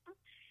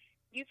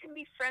 You can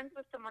be friends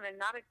with someone and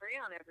not agree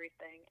on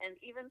everything, and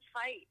even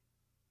fight.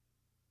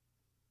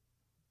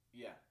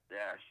 Yeah.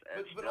 Yes,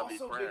 and But still be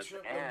also, Big friends.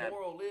 Shrimp, And- the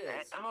moral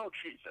is oh,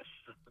 Jesus.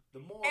 the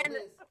moral And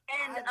is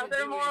and I've been other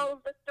doing- moral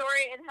of the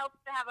story, it helps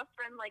to have a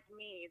friend like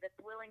me that's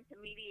willing to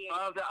mediate.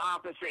 Of the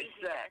opposite Crazy.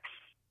 sex.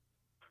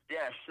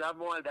 Yes,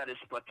 someone that is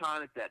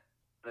platonic, that's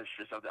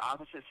just of the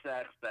opposite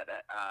sex, that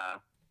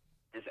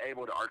is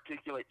able to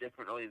articulate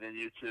differently than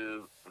you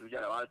two. We've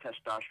got a lot of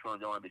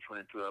testosterone going between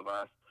the two of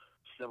us.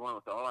 someone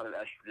with a whole lot of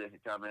estrogen can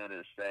come in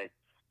and say,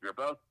 you're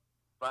both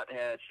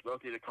buttheads, you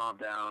both need to calm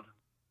down.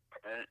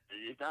 And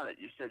you've done it.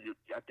 You said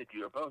I think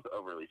you are both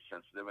overly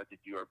sensitive. I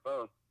think you are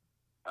both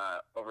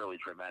overly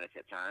dramatic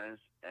at times,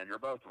 and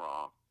you're both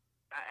wrong.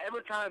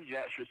 Every time you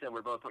actually said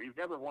we're both wrong, you've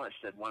never once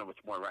said one was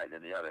more right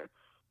than the other.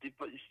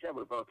 But you said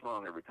we're both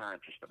wrong every time,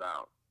 just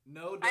about.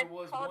 No, there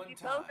was one time. I called you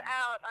both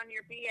out on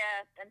your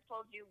BS and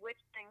told you which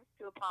things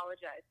to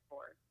apologize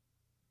for.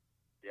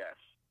 Yes.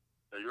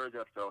 So you're a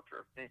good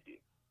filter. Thank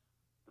you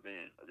for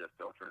being a good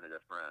filter and a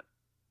good friend.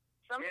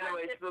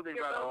 Sometimes it's you're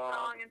both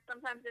wrong, and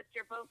sometimes it's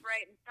you're both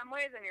right in some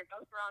ways, and you're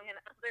both wrong in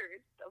others.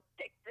 So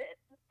fix it.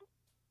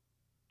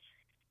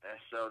 And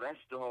so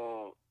that's the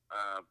whole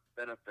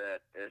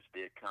benefit is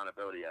the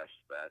accountability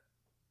aspect.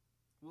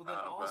 Well, then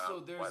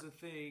also there's a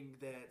thing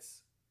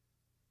that's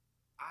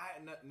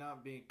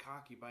not being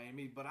cocky by any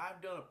means, but I've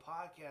done a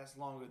podcast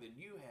longer than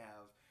you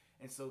have,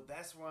 and so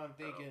that's where I'm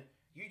thinking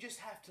you just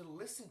have to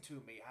listen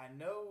to me. I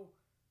know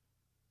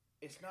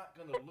it's not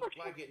going to look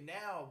like it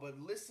now,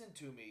 but listen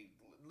to me.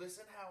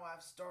 Listen how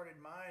I've started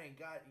mine and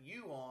got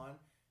you on,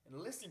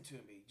 and listen to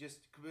me.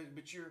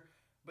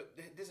 But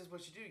this is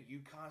what you do.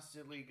 You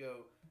constantly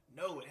go,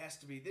 no, it has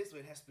to be this way.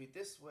 It has to be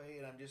this way,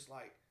 and I'm just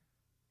like,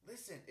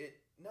 listen.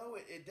 It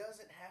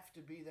doesn't have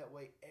to be that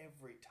way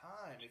every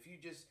time. If you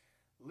just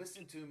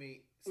listen to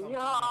me, sometimes.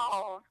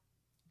 No,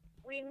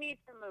 we need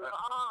to move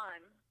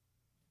on.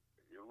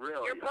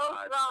 Really, you're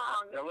both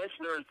wrong. The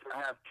listeners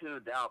have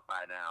tuned out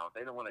by now.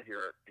 They don't want to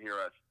hear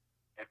us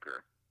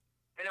bicker.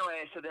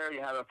 Anyway, so there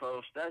you have it,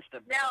 folks. That's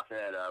the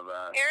benefit of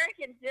Eric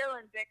and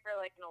Dylan bicker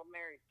like an old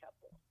married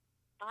couple.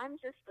 I'm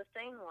just the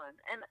sane one,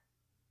 and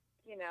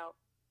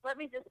let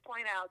me just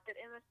point out that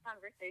in this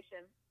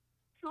conversation,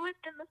 who has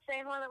been the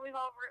sane one that we've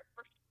all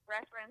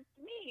referenced?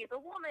 Me, the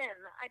woman.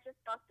 I just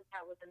thought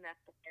that was a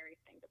necessary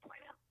thing to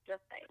point out.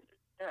 Just saying.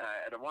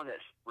 Yeah, and the one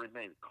that's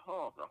remained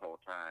calm the whole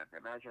time.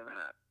 Imagine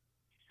that.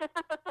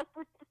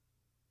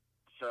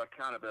 So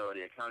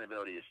accountability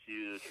is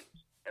huge.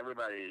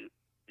 Everybody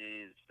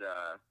needs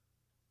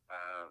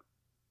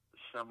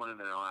someone in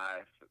their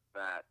life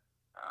that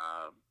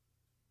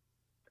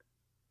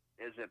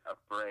isn't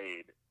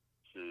afraid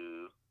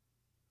to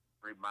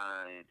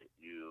remind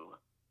you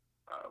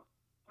of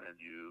when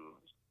you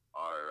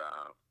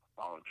are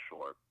falling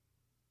short.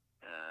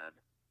 And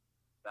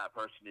that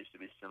person needs to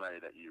be somebody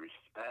that you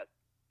respect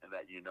and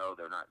that you know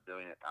they're not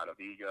doing it out of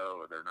ego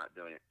or they're not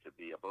doing it to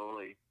be a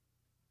bully.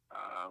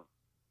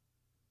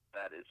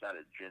 That is out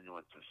of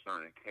genuine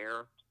concern and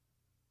care.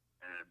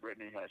 And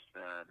Brittany has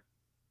been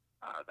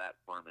that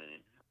for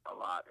me a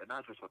lot. And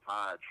not just with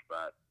Hodge,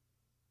 but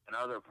in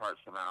other parts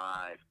of my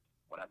life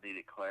when I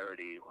needed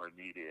clarity or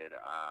needed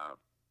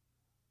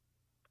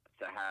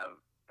to have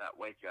that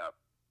wake-up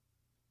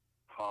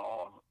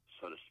call,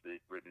 so to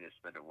speak. Brittany has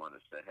been the one that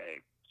said,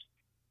 hey,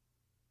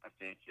 I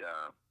think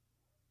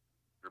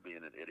you're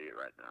being an idiot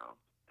right now.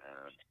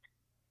 And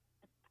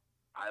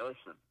I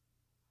listen.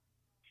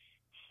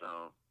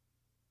 So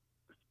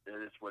it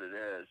is what it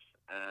is.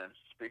 And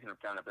speaking of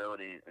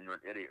accountability, and you're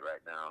an idiot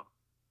right now,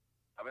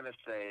 I'm going to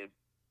say,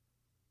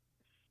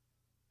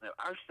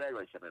 our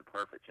segues have been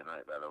perfect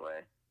tonight, by the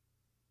way.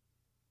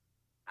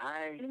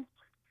 I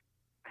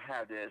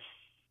had this,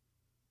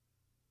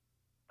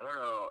 I don't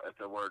know if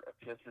the word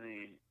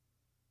epiphany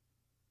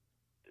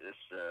is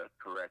the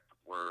correct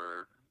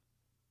word,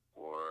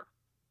 or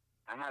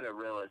I had a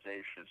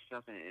realization,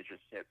 something that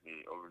just hit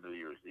me over New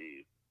Year's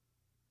Eve.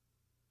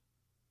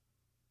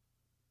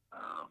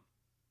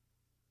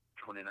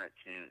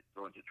 2019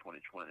 going to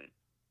 2020.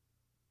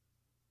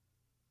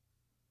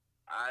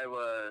 I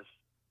was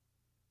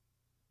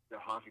the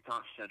Honky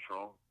Tonk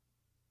Central,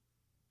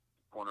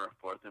 corner of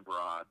 4th and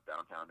Broad,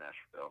 downtown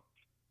Nashville.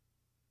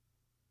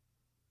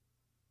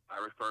 I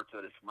refer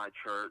to it as my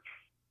church.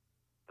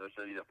 Those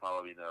of you that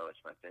follow me know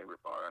it's my favorite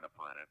bar on the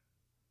planet.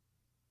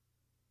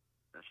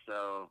 And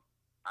so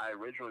I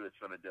originally was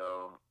going to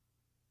go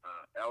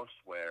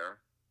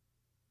elsewhere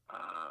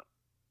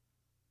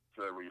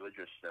to a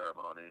religious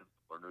ceremony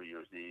for New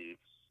Year's Eve.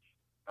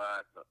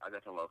 But I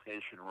got the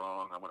location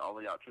wrong. I went all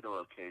the way out to the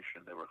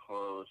location. They were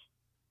closed.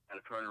 I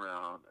had to turn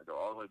around and go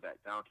all the way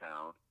back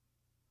downtown.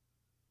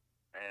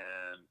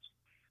 And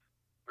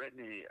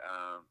Brittany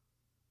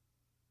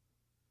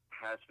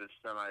has been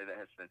somebody that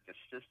has been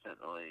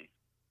consistently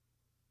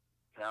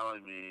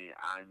telling me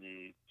I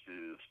need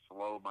to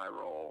slow my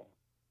roll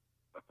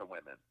with the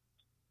women,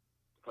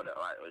 to put it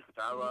lightly, because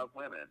I love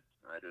women.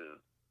 I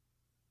do.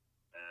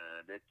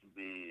 And it can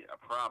be a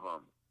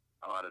problem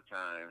a lot of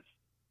times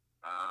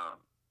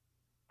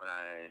when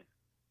I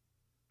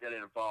get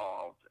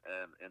involved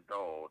and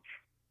indulge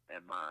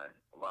in my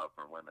love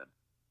for women.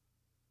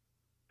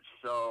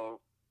 So,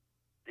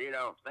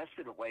 that's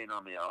been weighing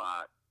on me a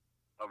lot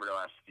over the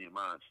last few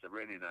months.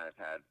 Brittany and I have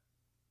had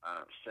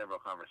several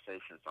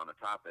conversations on the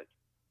topic.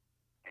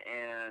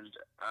 And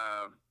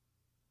I'm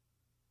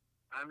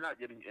not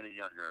getting any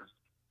younger.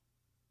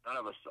 None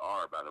of us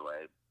are, by the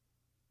way.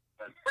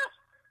 But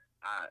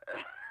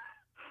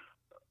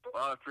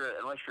Well,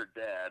 unless you're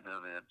dead,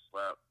 I mean,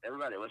 well,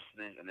 everybody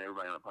listening and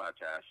everybody on the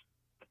podcast,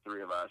 the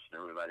three of us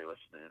and everybody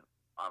listening,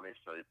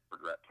 obviously,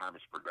 time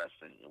is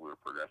progressing, and we're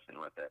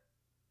progressing with it.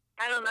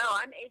 I don't know.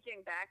 I'm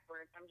aging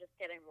backwards. I'm just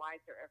getting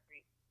wiser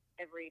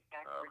every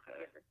backwards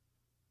Okay. year.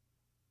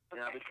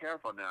 Yeah, be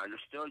careful now.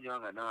 You're still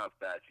young enough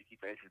that if you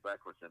keep aging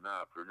backwards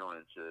enough, you're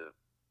going to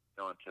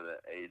the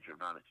age of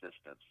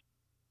non-existence.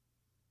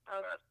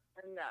 Oh,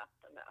 enough.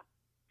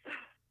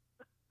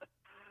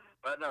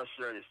 But no,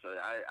 seriously,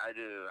 I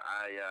do.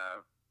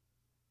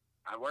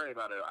 I worry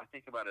about it. I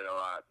think about it a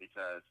lot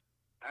because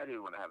I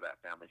do want to have that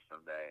family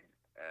someday.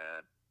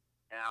 And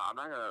now I'm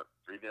not going to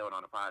reveal it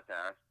on the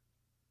podcast,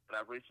 but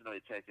I've recently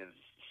taken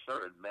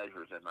certain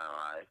measures in my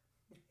life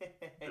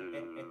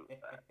to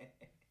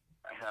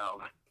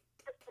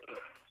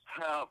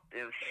help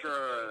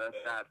ensure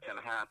that can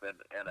happen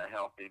in a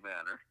healthy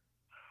manner.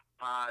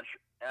 Hodge,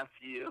 F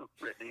you,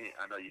 Brittany.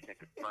 I know you think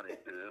it's funny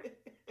too.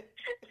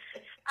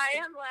 I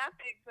am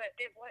laughing, but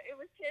it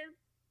was his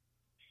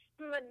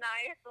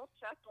maniacal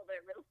chuckle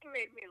that really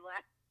made me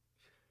laugh.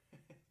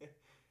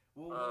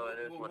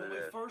 When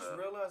we first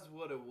realized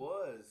what it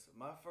was,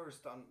 my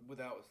first thought,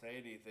 without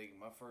saying anything,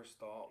 my first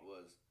thought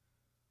was,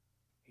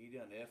 he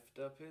done effed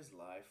up his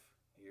life.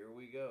 Here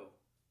we go.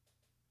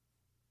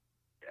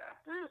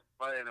 Yeah.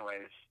 But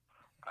anyways,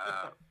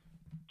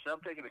 so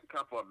I'm taking a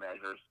couple of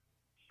measures,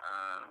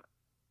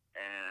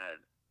 and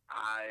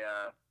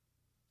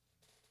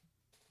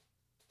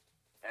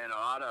and a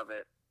lot of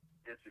it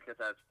is because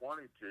I was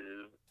wanting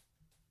to,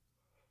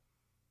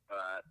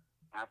 but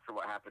after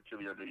what happened to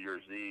me on New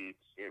Year's Eve,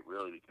 it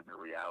really became a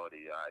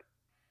reality.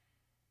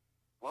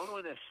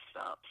 Loneliness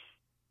sucks.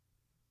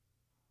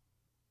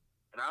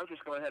 And I'll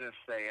just go ahead and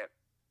say it.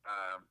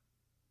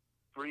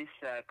 Free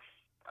sex,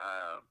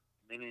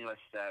 meaningless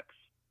sex,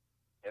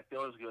 it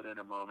feels good in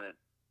a moment,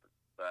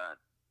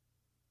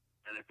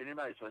 and if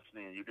anybody's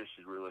listening and you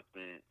disagree with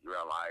me, you're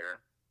a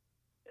liar.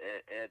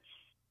 It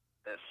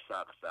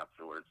sucks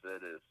afterwards.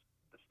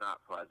 It's not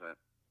pleasant.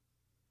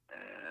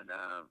 And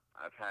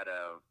I've had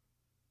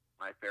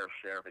my fair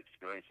share of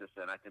experiences,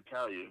 and I can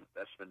tell you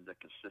that's been the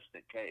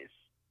consistent case.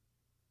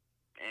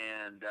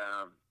 And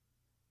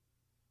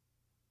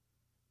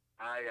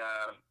I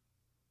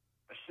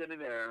was sitting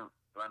there in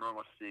my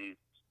normal seat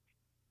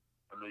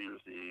on New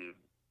Year's Eve,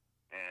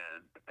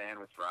 and the band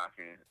was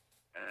rocking,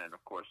 and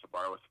of course the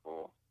bar was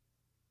full.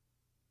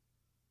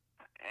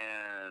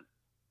 And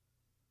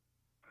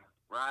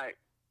right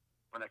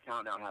when the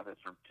countdown happens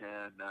from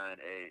 10, 9,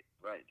 8,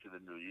 right to the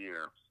new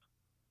year,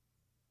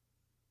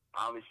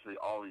 obviously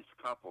all these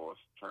couples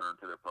turn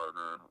to their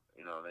partner,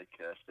 they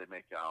kiss, they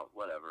make out,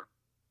 whatever.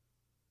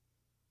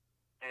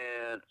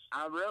 And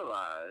I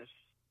realized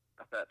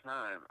at that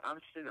time,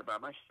 I'm sitting there by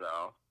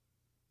myself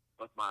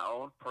with my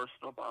own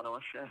personal bottle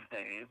of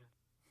champagne,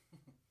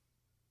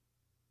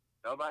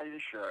 nobody to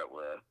share it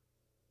with,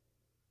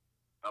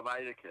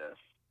 nobody to kiss.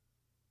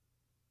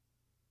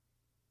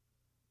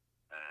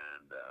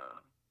 And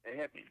it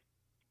hit me.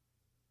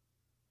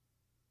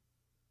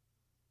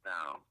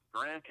 Now,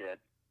 granted,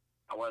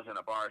 I was in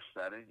a bar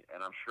setting,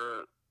 and I'm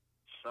sure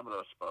some of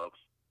those folks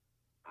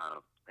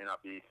may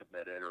not be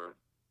committed, or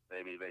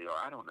maybe they are.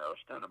 I don't know.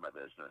 It's none of my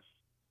business.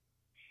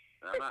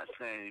 And I'm not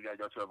saying you got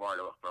to go to a bar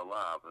to look for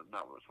love. I'm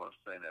not what I'm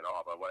saying at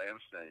all. But what I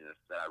am saying is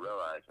that I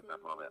realized at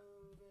that moment,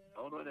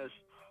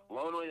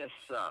 loneliness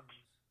sucks.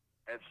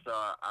 And so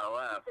I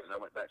left, and I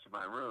went back to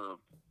my room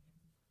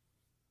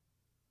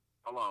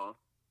alone,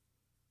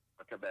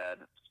 went to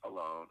bed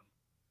alone.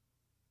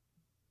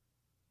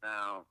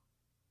 Now,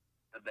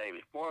 the day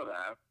before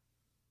that,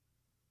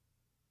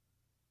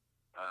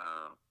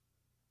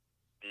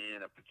 me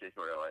and a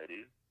particular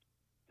lady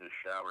who's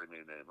showering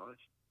me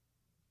nameless,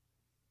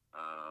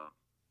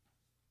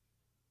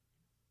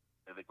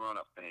 is a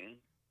grown-up thing,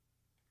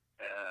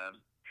 and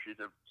she's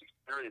a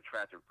very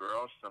attractive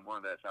girl,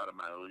 someone that's out of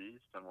my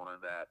league,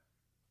 someone that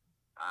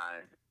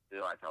I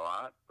feel like a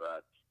lot,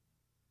 but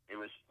it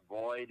was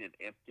void and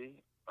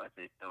empty, like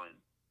me feeling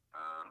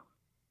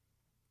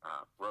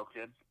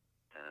broken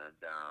and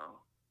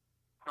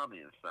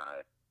crummy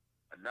inside.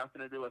 And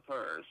nothing to do with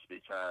hers,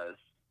 because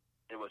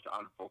it was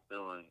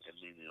unfulfilling and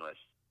meaningless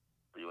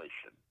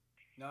relation.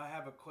 Now I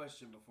have a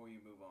question before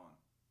you move on.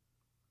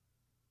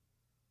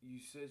 You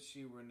said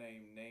she were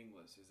named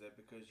Nameless. Is that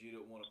because you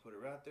don't want to put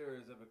her out there, or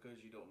is that because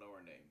you don't know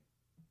her name?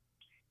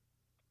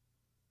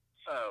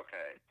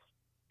 Okay.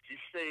 You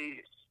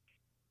see,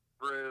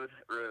 rude.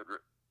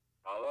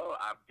 Although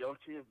I'm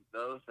guilty of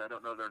those that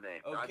don't know their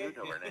name. Okay. I do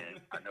know her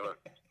name. I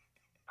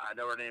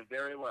know her name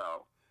very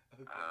well.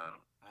 Okay.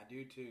 I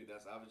do too.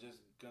 I was just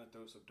gonna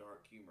throw some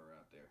dark humor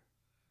out there.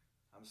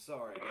 I'm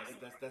sorry.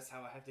 That's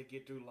how I have to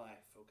get through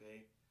life.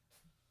 Okay.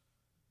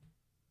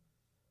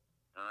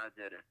 No, I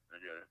did it.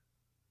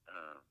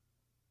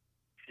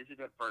 She's a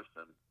good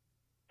person,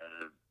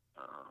 and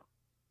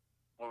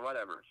well,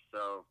 whatever.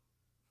 So,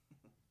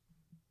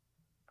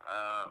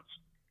 I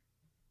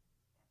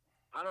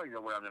don't even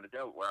know where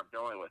I'm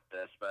going with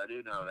this, but I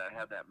do know that I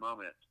had that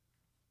moment,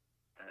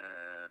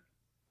 and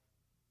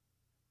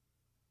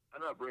I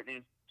don't know,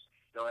 Brittany,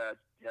 still have,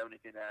 do you have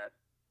anything to add?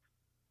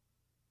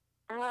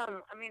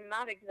 I mean,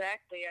 not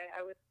exactly.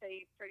 I would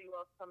say you pretty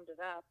well summed it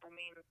up. I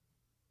mean,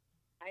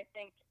 I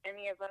think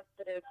any of us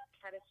that have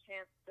had a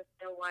chance to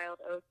sow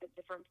wild oats at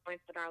different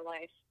points in our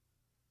life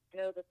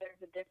know that there's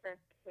a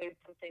difference between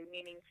something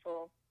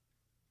meaningful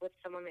with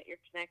someone that you're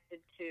connected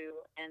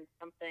to and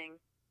something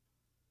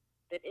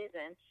that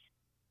isn't.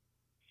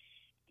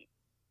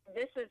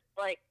 This is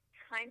like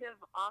kind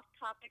of off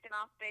topic and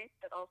off base,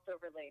 but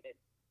also related.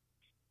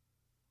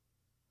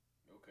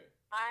 Okay.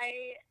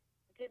 I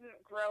didn't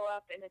grow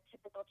up in a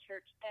typical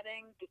church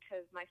setting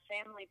because my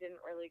family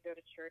didn't really go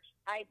to church.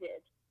 I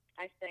did.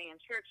 I sang in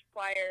church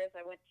choirs.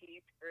 I went to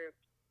youth groups.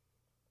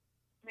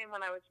 I mean,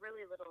 when I was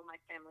really little,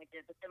 my family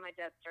did, but then my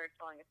dad started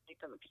falling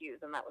asleep in the pews,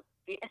 and that was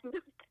the end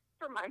of it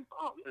for my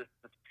mom.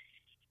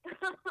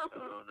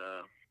 Oh,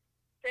 no.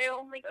 They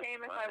only That's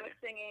came if funny. I was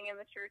singing in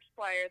the church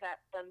choir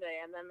that Sunday,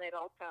 and then they'd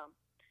all come.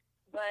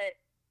 But,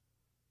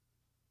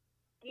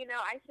 you know,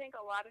 I think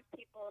a lot of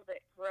people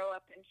that grow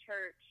up in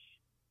church,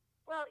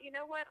 well, you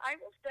know what? I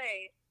will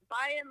say,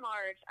 by and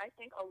large, I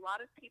think a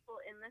lot of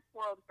people in this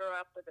world grow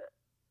up with a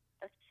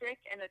sick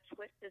and a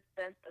twisted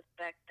sense of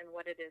sex and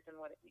what it is and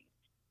what it means.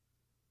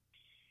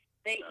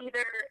 They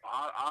either...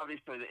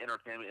 Obviously, the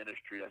entertainment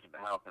industry doesn't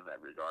help in that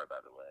regard,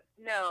 by the way.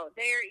 No,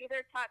 they are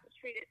either taught to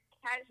treat it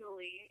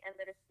casually and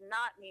that it's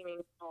not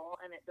meaningful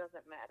and it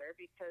doesn't matter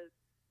because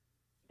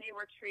they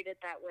were treated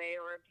that way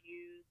or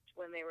abused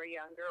when they were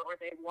younger, or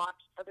they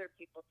watched other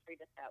people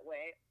treat it that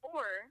way,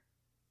 or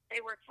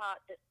they were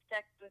taught that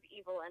sex was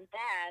evil and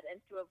bad and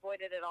to avoid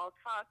it at all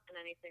costs and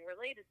anything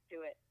related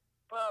to it.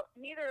 Well,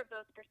 neither of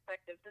those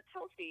perspectives is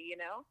healthy, you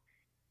know?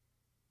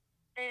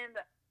 And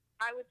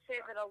I would say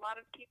that a lot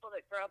of people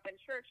that grow up in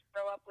church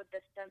grow up with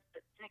this sense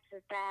that sex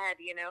is bad,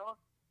 you know?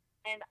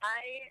 And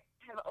I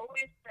have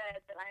always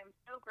said that I am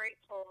so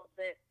grateful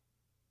that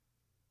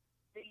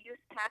the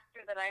youth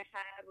pastor that I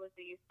had was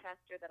the youth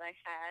pastor that I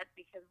had,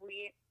 because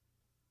we,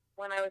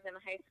 when I was in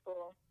high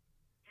school,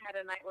 had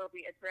a night where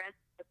we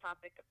addressed the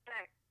topic of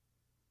sex.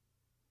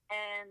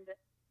 And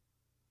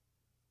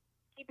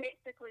he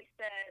basically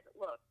said,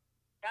 look,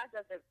 God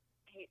doesn't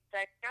hate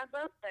sex. God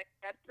loves sex.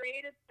 God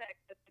created sex.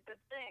 It's a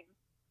good thing.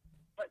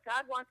 But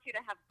God wants you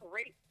to have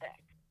great sex.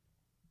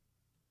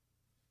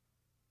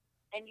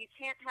 And you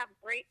can't have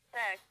great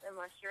sex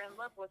unless you're in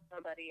love with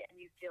somebody and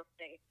you feel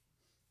safe.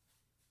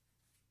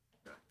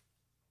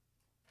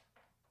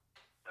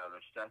 No,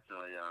 there's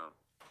definitely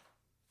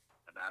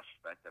an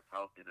aspect of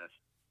healthiness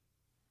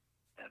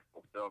and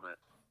fulfillment.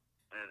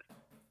 And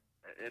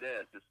it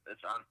is.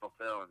 It's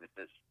unfulfilling if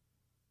it's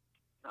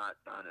not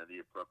done in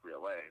the appropriate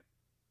way.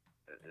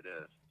 It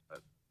is.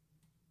 But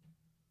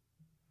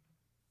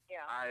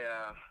Yeah. I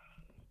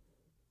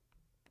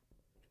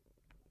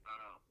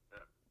don't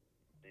know.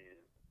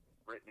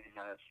 Brittany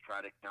has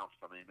tried to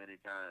counsel me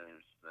many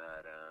times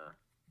that,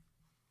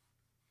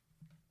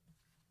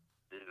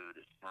 dude,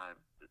 it's time.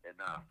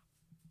 Enough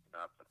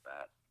of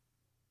that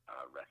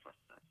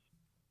restlessness.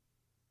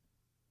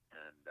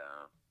 And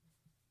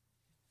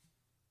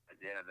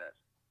again, that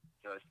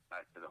goes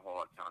back to the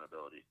whole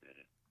accountability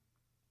thing.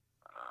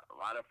 A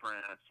lot of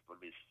friends would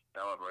be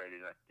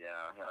celebrating, like,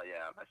 yeah, hell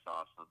yeah, that's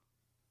awesome.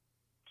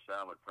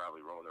 Some would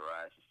probably roll their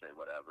eyes and say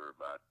whatever,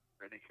 but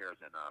Brittany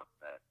cares enough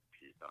that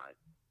she's like,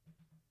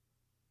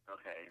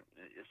 okay,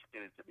 it's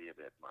getting to be a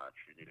bit much.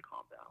 You need to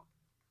calm down.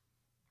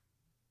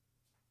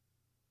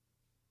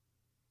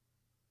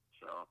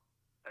 So,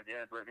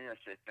 again, Brittany, I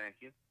say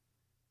thank you.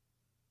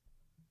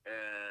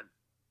 And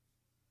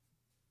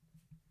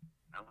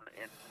I'm going to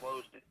end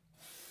closing.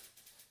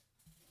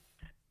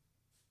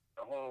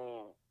 The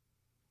whole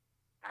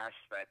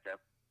aspect of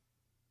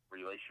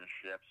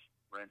relationships,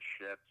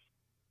 friendships,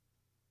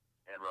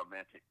 and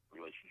romantic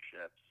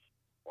relationships,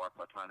 or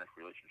platonic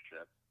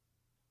relationships,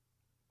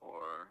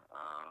 or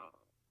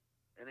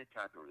any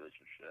type of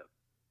relationship,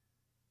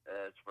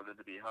 is for them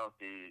to be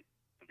healthy,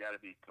 they got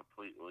to be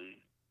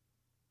completely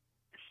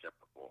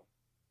reciprocal.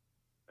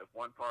 If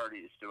one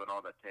party is doing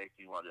all the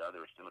taking while the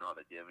other is doing all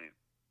the giving,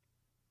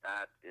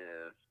 that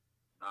is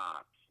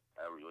not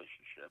a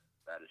relationship.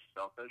 That is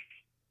selfish,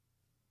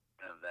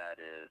 and that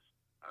is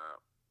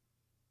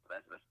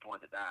that's going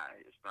to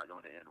die. It's not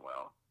going to end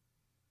well.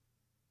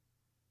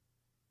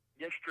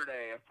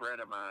 Yesterday, a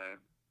friend of mine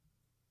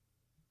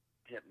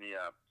hit me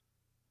up,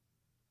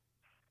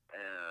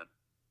 and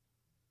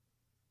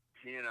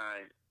he and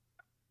I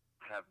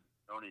have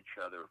known each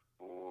other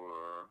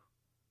for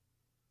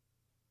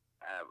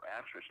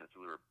actually since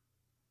we were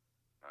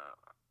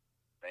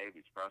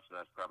babies.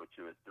 That's probably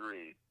 2 or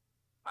 3.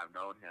 I've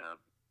known him.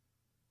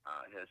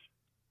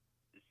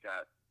 He's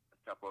got a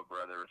couple of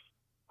brothers,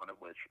 one of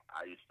which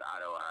I used to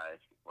idolize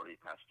before he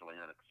passed away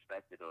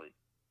unexpectedly.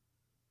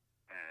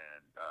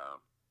 And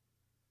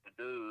the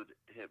dude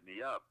hit me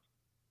up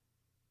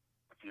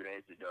a few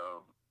days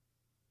ago,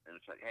 and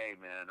it's like, hey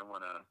man, I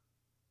want to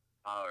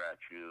holler at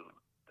you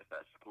if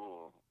that's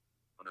cool.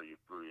 When are you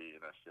free?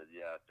 And I said,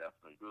 yeah,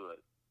 definitely good.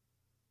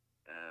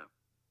 And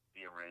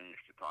we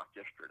arranged to talk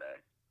yesterday.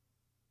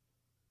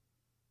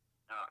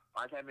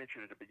 Like I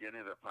mentioned at the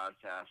beginning of the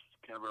podcast,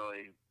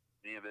 Kimberly,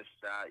 me and this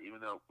guy,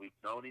 even though we've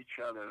known each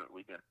other,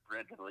 we've been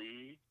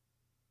friendly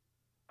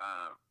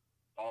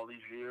all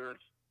these years,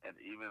 and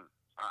even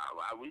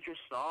we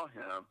just saw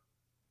him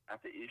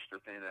at the Easter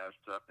thing that I was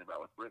talking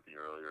about with Brittany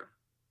earlier.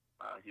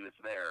 He was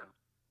there.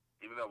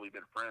 Even though we've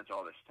been friends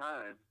all this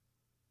time,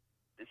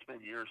 it's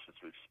been years since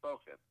we've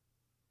spoken.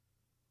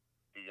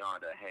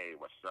 Beyond a, hey,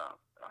 what's up?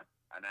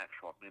 An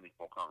actual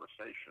meaningful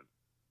conversation.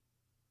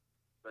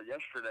 But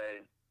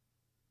yesterday,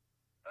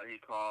 he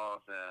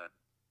calls and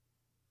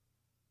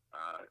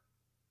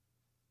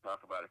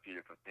talk about a few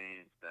different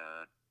things.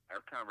 And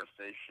our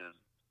conversation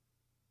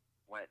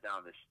went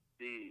down this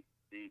deep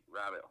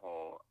rabbit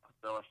hole, a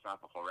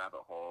philosophical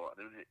rabbit hole.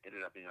 And it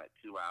ended up being like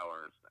 2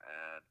 hours.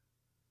 And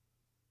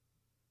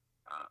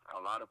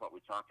a lot of what we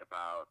talked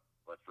about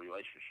was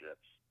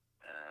relationships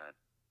and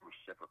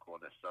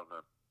reciprocalness of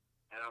them.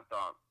 And I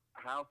thought,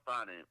 how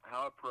funny,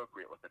 how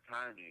appropriate with the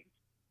timing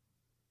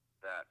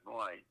that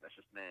Noy, that's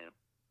his name,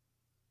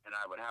 and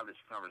I would have this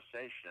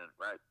conversation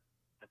right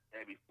the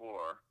day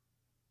before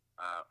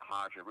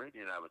Hodge and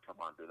Brittany and I would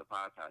come on to the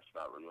podcast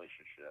about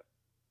relationship.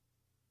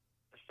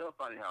 It's so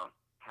funny how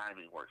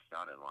timing works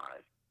out in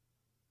life.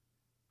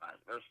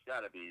 There's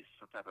got to be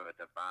some type of a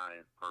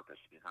divine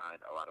purpose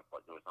behind a lot of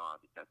what goes on,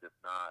 because if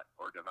not,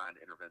 or divine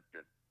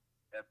intervention,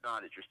 if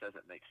not, it just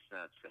doesn't make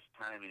sense, because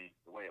timing,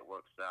 the way it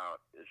works out,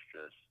 is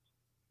just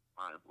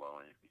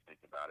mind-blowing if you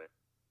think about it.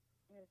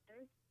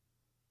 Mm-hmm.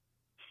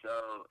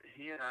 So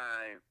he and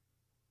I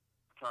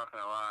are talking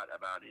a lot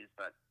about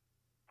but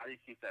how do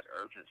you keep that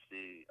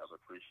urgency of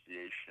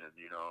appreciation,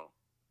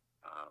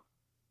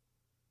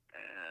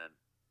 and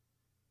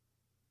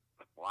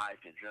with life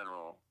in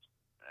general.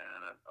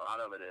 And a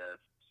lot of it is,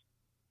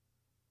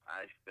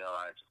 I feel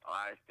like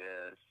life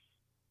is,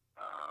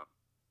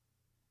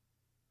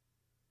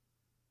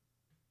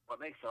 what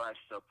makes life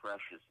so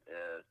precious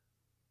is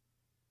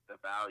the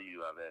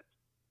value of it,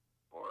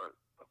 or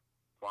the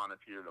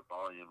quantity or the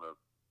volume of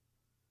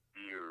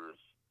years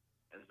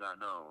is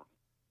unknown.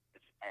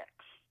 It's X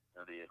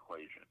in the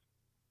equation.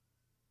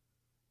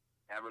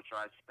 Average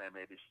lifespan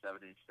maybe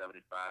 70,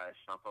 75.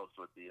 Some folks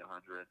would be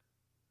 100.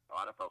 A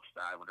lot of folks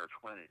die when they're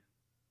 20.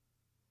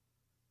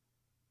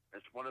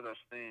 It's one of those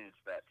things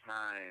that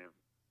time,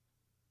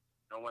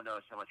 no one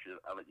knows how much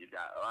of it you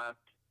got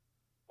left.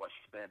 What's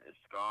spent is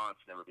gone.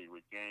 It's never be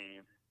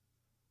regained.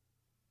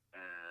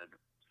 And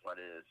what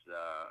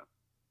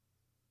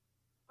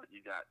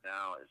you got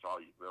now is all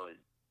you really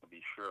can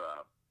be sure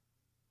of.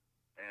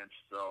 And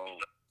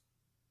so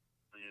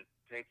when you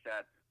take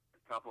that,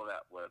 couple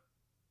that with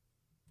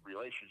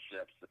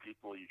relationships, the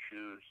people you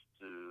choose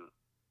to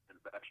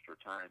invest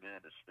your time in,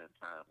 to spend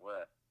time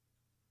with,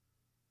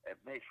 it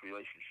makes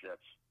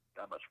relationships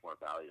that much more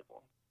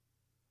valuable.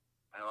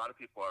 And a lot of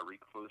people are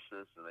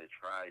recluses, and they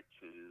try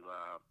to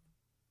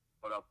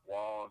put up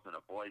walls and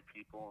avoid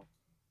people,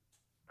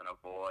 and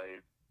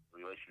avoid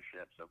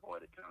relationships,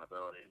 avoid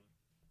accountability.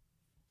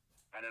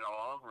 And in the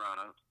long run,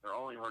 they're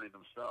only hurting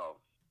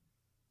themselves,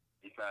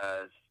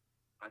 because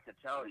I can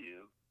tell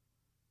you,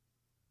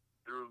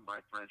 through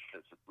my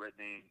friendships with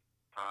Brittany,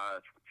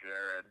 Hodge, with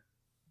Jared,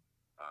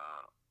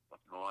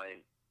 with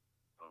Noy,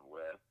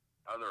 with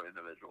other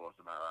individuals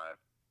in my life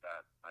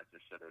that I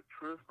consider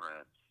true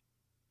friends,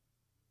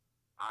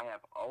 I have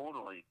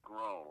only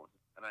grown,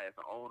 and I have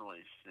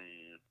only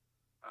seen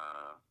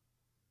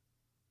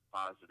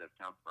positive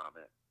come from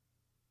it.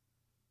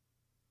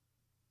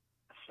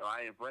 So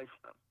I embrace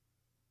them,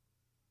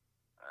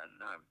 and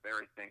I'm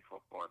very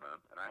thankful for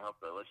them. And I hope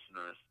the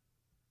listeners,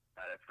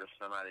 that if you're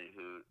somebody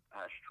who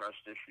has trust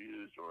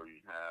issues, or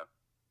you have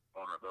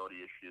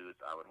vulnerability issues,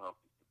 I would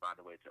hope you can find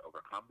a way to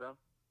overcome them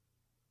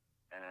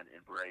and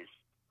embrace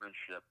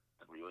friendship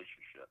and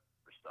relationship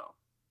yourself.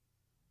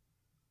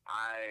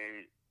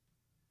 I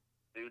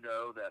do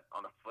know that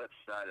on the flip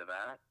side of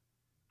that,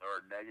 there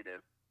are negative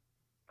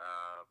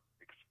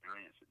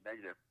experiences,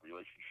 negative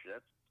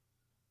relationships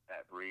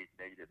that breed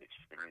negative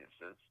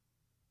experiences.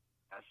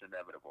 That's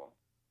inevitable.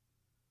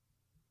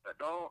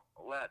 But don't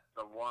let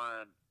the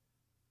one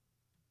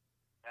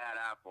bad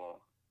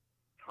apple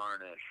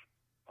tarnish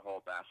a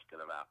whole basket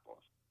of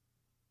apples.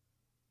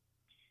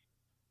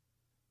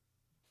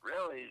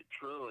 Really,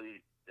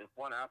 truly, if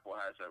one apple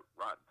has a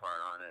rotten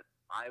part on it,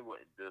 I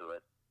wouldn't do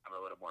it. I'm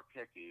a little more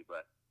picky,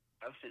 but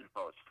I've seen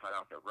folks cut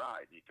out their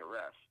ride, need to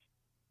rest.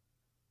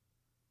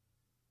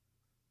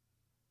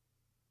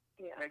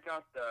 Yeah. Take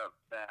out the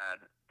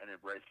bad and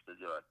embrace the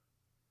good.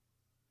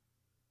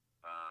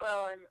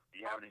 Well, and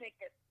I'll any... take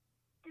it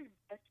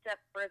a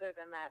step further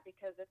than that,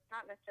 because it's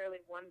not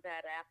necessarily one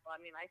bad apple. I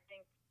mean, I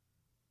think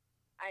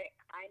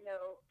I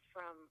know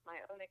from my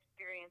own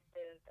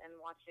experiences and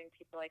watching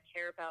people I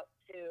care about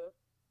too,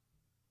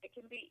 it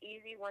can be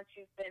easy once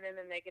you've been in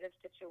a negative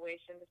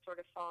situation to sort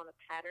of fall in a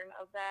pattern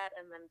of that,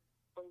 and then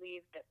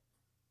believe that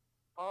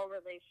all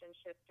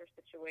relationships or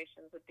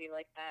situations would be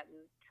like that,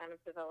 and kind of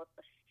develop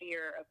a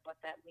fear of what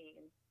that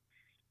means.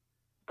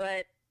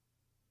 But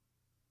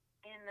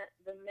in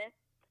the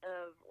midst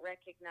of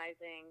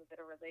recognizing that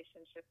a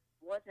relationship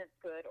wasn't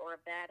good or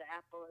a bad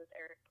apple, as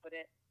Eric put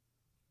it,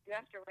 you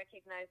have to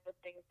recognize the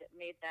things that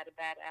made that a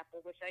bad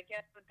apple, which I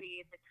guess would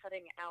be the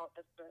cutting out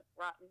of the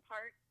rotten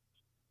part.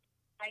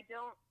 I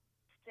don't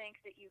think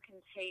that you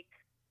can take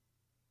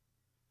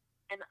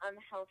an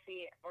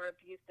unhealthy or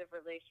abusive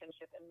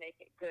relationship and make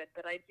it good,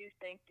 but I do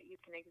think that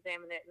you can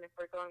examine it, and if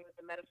we're going with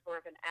the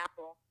metaphor of an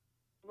apple,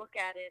 look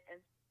at it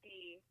and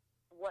see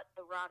what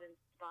the rotten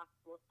spots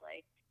look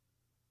like.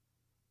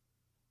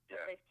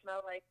 What they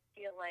smell like,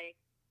 feel like,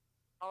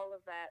 all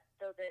of that,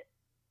 so that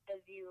as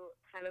you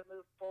kind of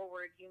move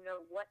forward, you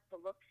know what to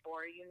look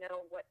for, you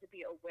know what to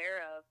be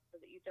aware of,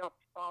 so that you don't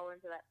fall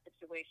into that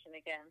situation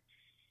again.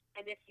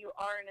 And if you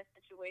are in a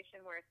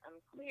situation where it's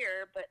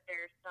unclear, but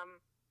there's some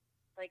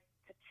like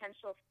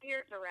potential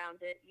fears around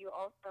it, you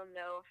also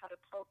know how to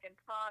poke and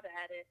prod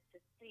at it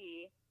to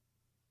see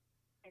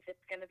if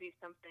it's going to be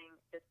something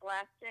that's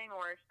lasting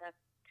or if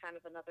that's kind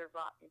of another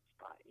rotten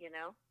spot, you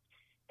know?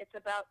 It's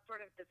about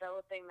sort of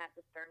developing that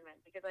discernment,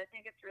 because I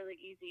think it's really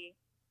easy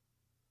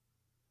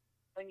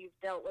when you've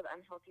dealt with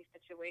unhealthy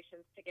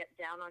situations to get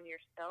down on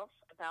yourself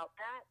about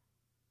that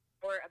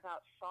or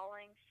about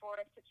falling for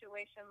a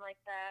situation like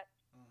that.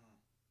 Mm-hmm.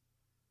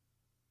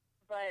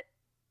 But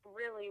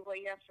really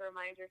what you have to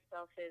remind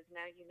yourself is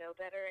now you know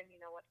better and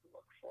you know what to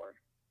look for.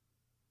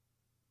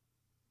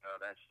 Oh,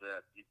 that's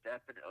it. You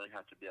definitely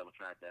have to be able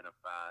to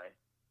identify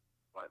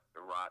what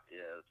the rot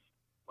is,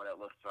 what it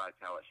looks like,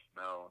 how it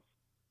smells.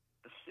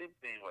 The same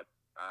thing with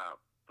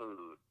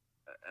food,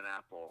 an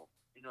apple.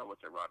 You know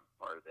what the rotten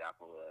part of the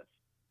apple is.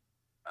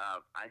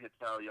 I could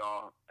tell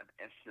y'all an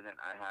incident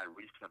I had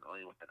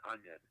recently with an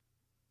onion.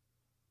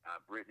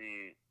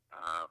 Brittany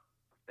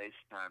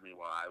FaceTimed me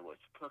while I was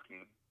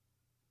cooking,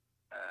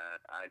 and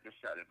I just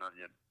got an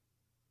onion,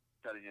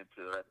 cutting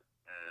into it,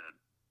 and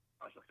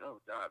I was like, oh,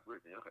 God,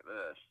 Brittany, look at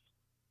this.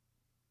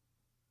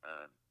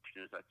 And she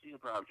was like, you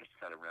can probably just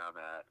cut around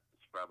that.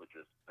 It's probably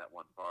just that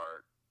one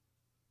part.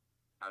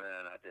 And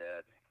then I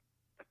did.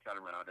 I cut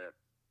around it.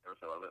 There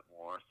was a little bit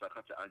more. So I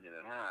cut the onion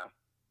in half,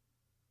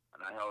 and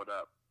I held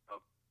up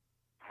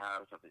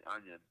halves of the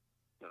onion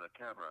to the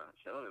camera and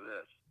said, look at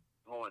this.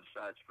 The whole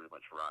inside's pretty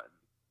much rotten.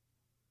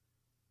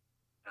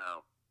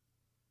 Now,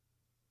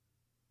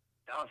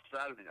 the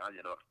outside of the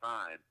onion looked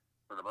fine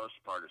for the most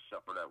part,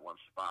 except for that one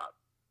spot.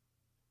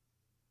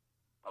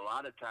 A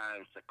lot of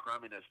times, the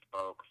crumminess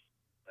folks,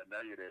 the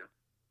negative,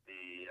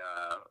 the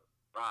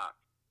rock,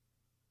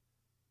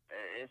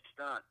 it's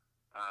not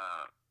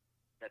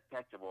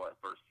detectable at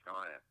first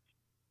glance.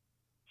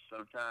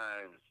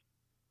 Sometimes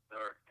there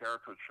are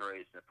character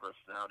traits and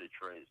personality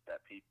traits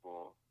that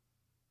people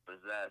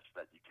possess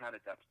that you kind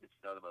of got to get to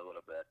know them a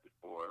little bit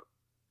before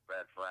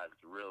red flags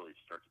really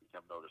start to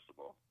become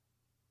noticeable.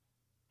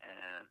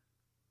 And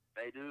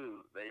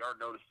they are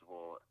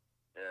noticeable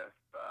if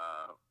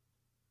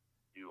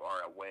you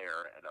are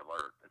aware and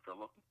alert if you're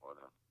looking for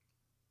them.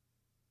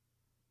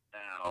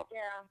 Now,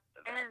 yeah,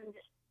 and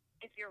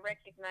if you're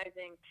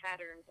recognizing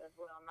patterns as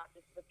well, not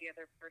just with the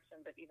other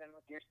person, but even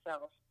with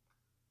yourself.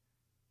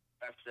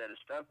 Like I said, it's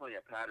definitely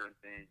a pattern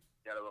thing.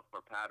 You got to look for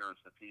patterns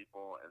in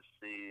people and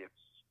see if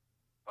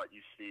what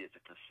you see is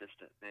a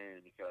consistent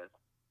thing, because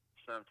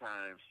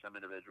sometimes some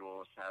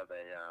individuals have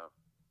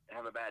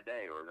a bad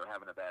day or they're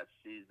having a bad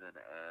season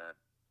and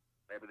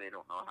maybe they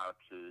don't know how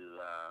to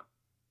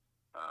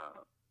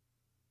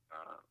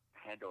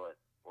handle it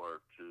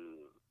or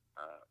to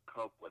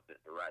cope with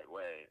it the right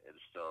way, and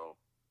so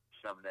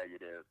some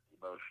negative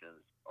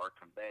emotions are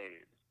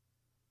conveyed.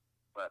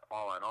 But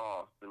all in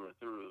all, through and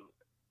through,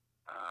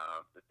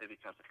 if it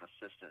becomes a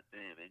consistent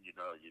thing, then you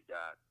know you've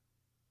got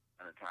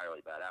an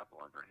entirely bad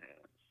apple on your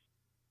hands.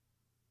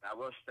 I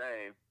will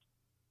say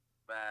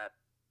that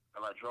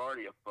a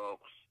majority of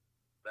folks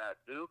that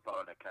do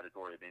fall in the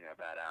category of being a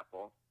bad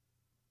apple,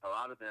 a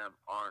lot of them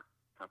aren't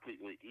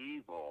completely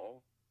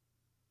evil,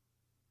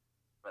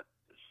 but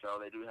so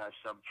they do have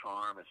some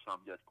charm and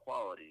some good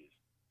qualities.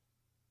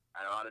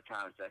 And a lot of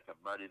times that can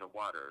muddy the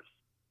waters.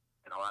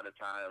 And a lot of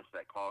times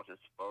that causes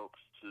folks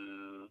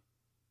to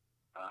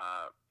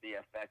be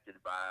affected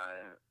by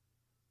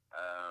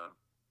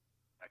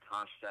a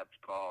concept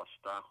called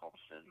Stockholm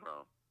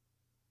Syndrome.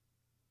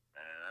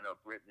 And I know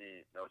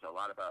Brittany knows a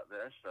lot about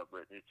this, so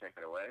Brittany, take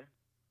it away.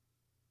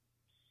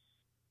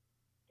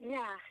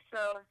 Yeah,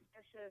 so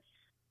this is,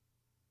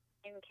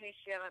 in case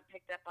you haven't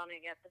picked up on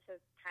it yet, this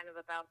is kind of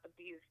about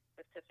abuse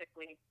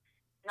specifically,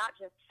 not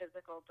just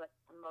physical, but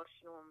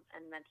emotional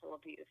and mental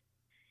abuse.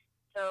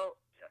 So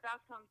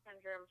Stockholm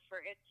Syndrome,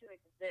 for it to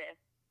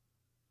exist,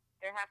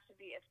 there has to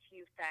be a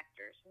few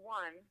factors.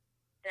 One,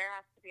 there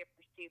has to be a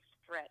perceived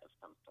threat of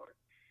some sort.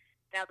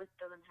 Now, this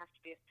doesn't have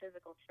to be a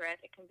physical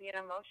threat. It can be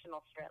an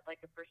emotional threat, like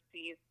a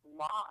perceived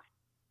loss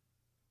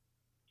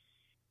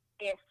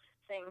if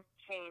things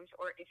change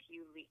or if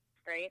you leave,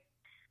 right?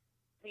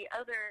 The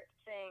other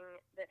thing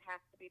that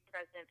has to be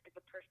present is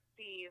a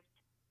perceived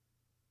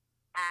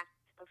act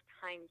of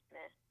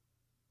kindness.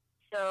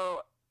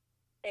 So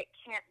it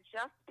can't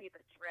just be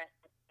the threat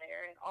that's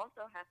there. It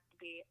also has to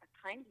be a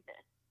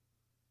kindness.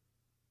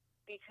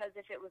 Because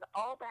if it was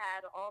all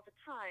bad all the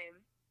time,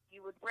 you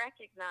would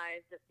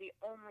recognize that the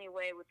only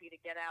way would be to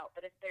get out.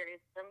 But if there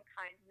is some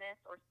kindness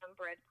or some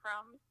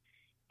breadcrumbs,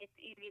 it's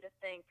easy to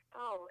think,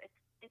 oh,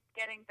 it's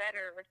getting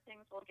better, or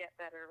things will get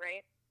better,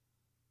 right?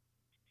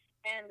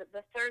 And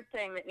the third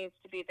thing that needs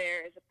to be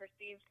there is a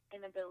perceived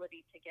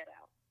inability to get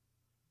out.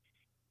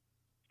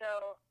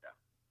 So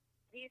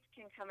these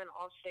can come in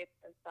all shapes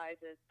and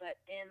sizes,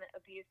 but in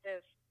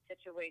abusive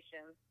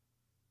situations,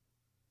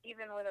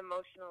 even with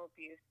emotional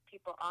abuse,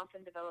 people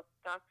often develop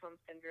Stockholm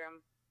Syndrome,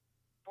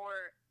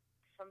 or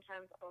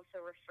sometimes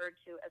also referred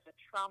to as a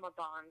trauma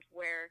bond,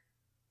 where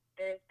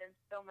there's been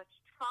so much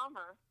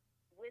trauma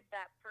with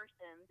that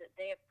person that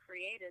they have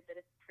created, that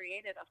it's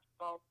created a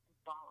false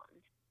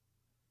bond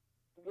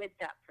with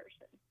that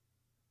person.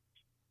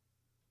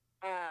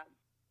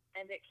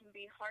 And it can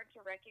be hard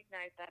to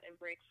recognize that and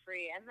break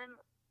free. And then,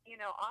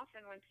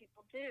 often when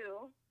people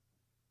do,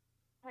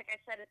 like I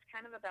said, it's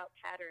kind of about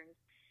patterns.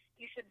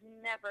 You should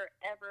never,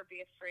 ever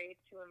be afraid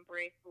to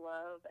embrace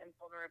love and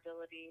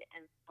vulnerability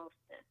and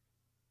closeness,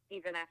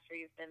 even after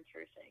you've been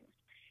through things.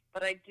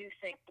 But I do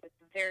think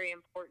it's very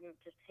important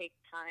to take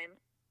time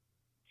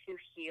to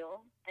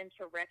heal and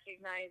to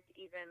recognize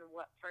even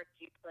what parts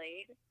you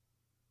played.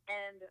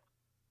 And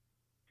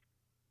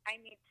I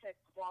need to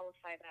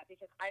qualify that,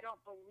 because I don't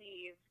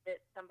believe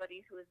that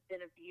somebody who has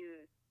been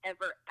abused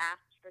ever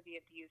asked for the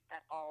abuse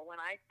at all.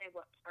 When I say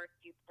what parts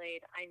you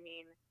played, I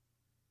mean,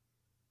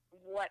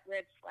 what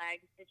red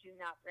flags did you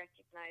not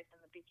recognize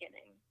in the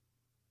beginning?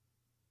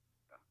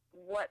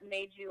 What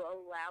made you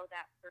allow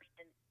that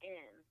person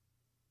in?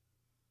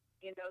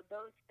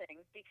 Those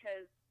things,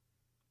 because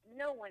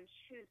no one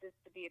chooses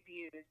to be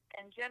abused.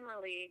 And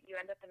generally, you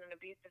end up in an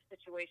abusive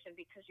situation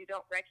because you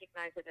don't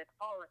recognize it at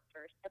all at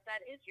first. But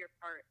that is your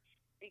part,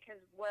 because,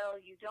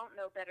 you don't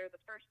know better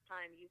the first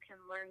time. You can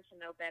learn to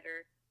know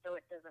better so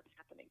it doesn't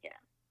happen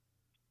again.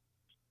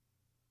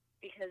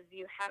 Because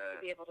you have to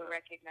be able to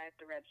recognize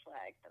the red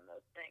flags and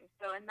those things.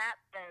 So in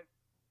that sense,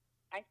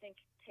 I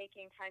think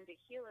taking time to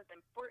heal is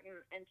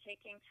important, and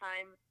taking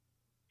time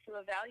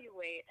to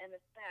evaluate and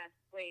assess,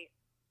 wait,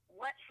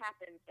 what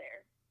happened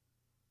there?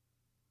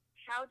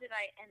 How did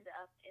I end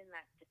up in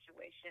that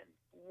situation?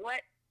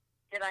 What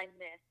did I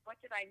miss? What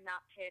did I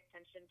not pay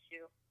attention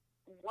to?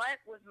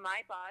 What was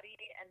my body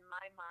and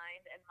my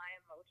mind and my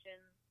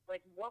emotions,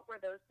 what were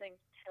those things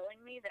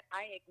telling me that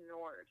I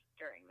ignored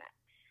during that?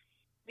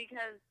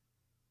 Because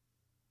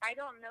I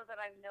don't know that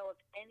I know of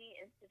any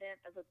incident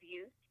of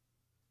abuse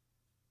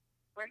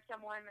where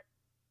someone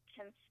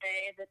can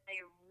say that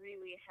they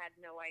really had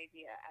no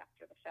idea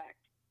after the fact.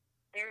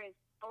 There is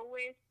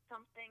always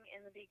something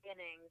in the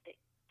beginning that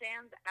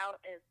stands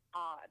out as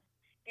odd.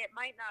 It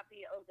might not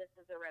be, oh, this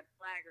is a red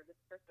flag or this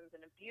person's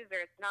an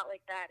abuser. It's not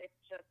like that.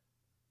 It's just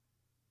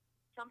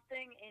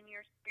something in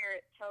your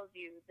spirit tells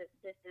you that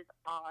this is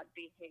odd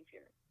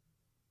behavior,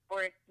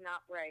 or it's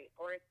not right,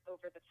 or it's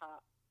over the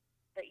top.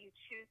 But you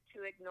choose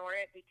to ignore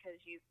it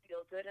because you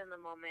feel good in the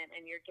moment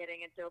and you're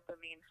getting a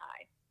dopamine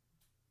high.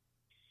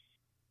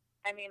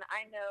 I mean,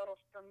 I know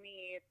for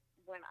me,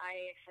 when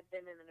I had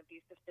been in an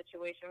abusive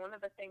situation, one of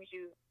the things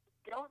you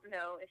don't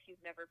know if you've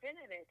never been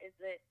in it is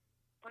that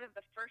one of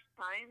the first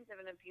signs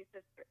of an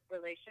abusive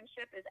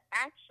relationship is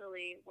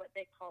actually what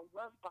they call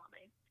love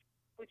bombing,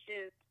 which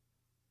is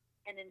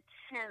an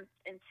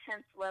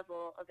intense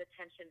level of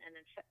attention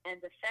and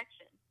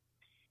affection.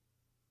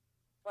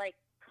 Like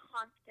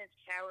constant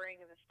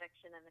showering of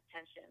affection and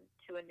attention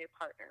to a new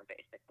partner,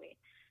 basically.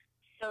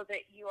 So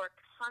that you are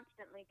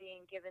constantly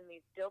being given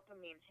these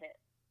dopamine hits,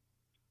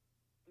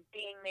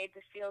 being made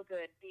to feel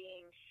good,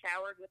 being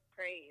showered with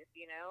praise,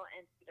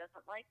 and who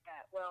doesn't like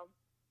that? Well,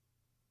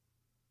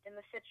 in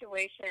the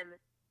situation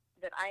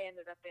that I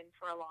ended up in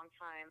for a long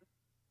time,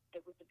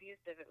 it was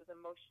abusive, it was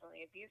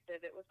emotionally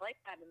abusive, it was like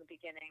that in the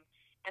beginning.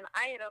 And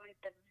I had always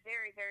been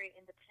very, very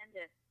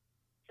independent.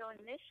 So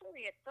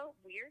initially it felt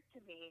weird to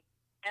me.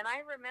 And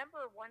I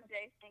remember one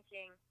day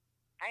thinking,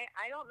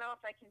 I don't know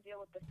if I can deal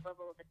with this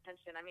level of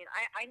attention. I mean,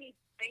 I need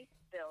space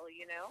still,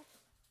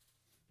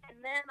 And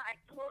then I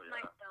told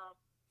myself,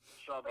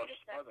 wait a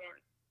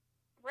second.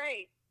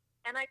 Right.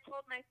 And I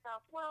told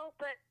myself, well,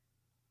 but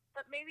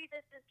maybe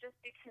this is just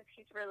because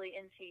he's really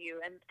into you,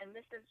 and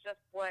this is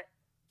just what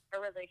a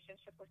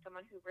relationship with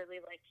someone who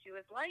really likes you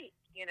is like,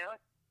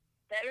 It's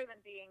better than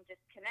being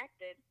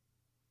disconnected.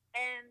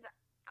 And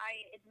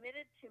I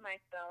admitted to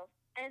myself,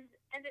 and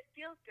it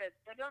feels good,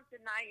 so don't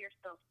deny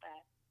yourself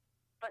that.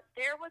 But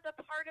there was a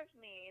part of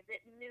me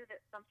that knew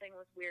that something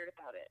was weird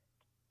about it.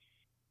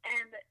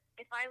 And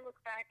if I look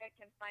back, I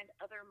can find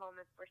other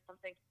moments where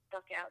something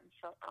stuck out and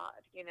felt odd,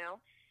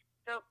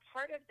 So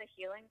part of the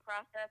healing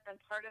process and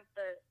part of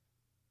the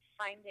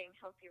finding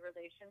healthy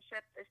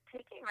relationships is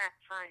taking that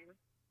time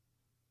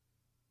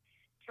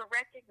to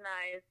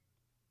recognize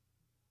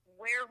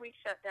where we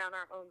shut down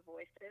our own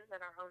voices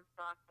and our own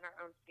thoughts and our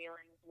own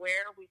feelings,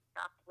 where we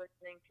stopped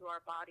listening to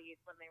our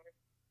bodies when they were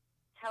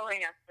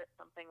telling us that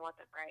something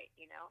wasn't right,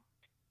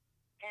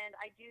 And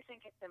I do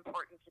think it's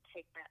important to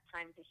take that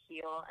time to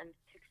heal and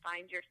to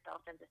find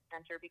yourself in the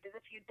center, because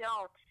if you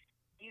don't,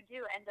 you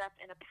do end up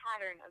in a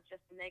pattern of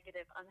just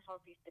negative,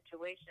 unhealthy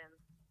situations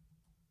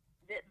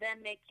that then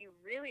make you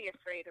really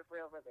afraid of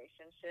real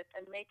relationships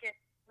and make it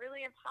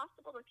really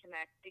impossible to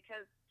connect,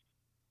 because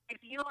if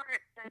you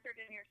aren't centered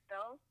in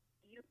yourself,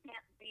 you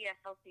can't be a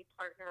healthy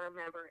partner or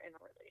member in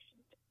a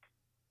relationship.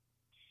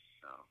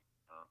 No.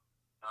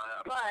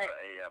 But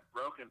a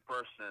broken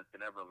person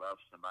can never love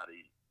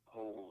somebody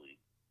wholly.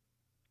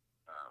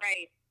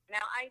 right.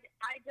 Now, I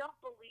don't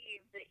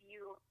believe that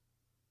you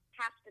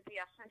have to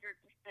be 100%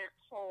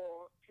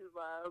 whole to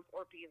love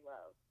or be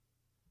loved,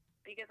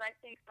 because I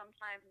think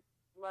sometimes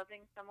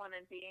loving someone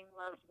and being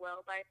loved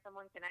well by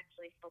someone can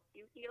actually help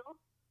you heal.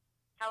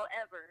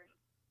 However,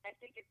 I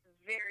think it's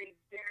very,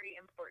 very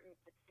important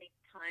to take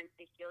time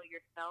to heal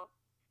yourself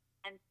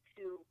and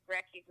to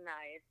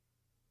recognize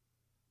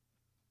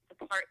the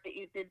part that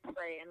you did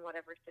play in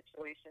whatever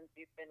situations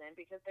you've been in,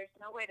 because there's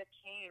no way to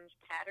change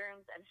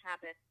patterns and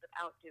habits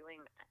without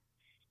doing that.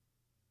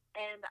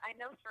 And I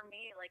know for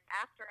me, like,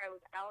 after I was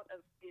out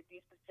of the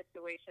abusive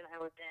situation I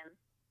was in,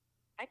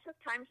 I took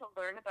time to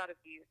learn about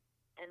abuse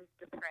and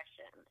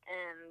depression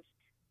and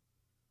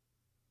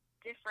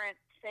different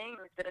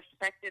things that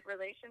affected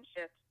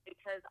relationships,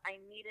 because I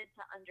needed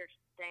to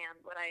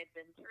understand what I had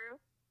been through.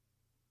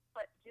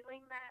 But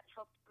doing that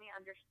helped me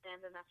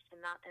understand enough to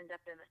not end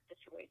up in a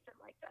situation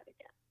like that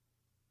again.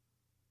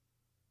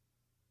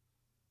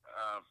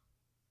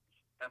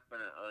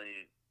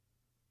 Definitely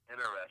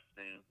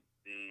interesting,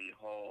 the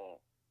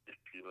whole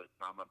issue with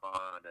trauma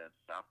bond and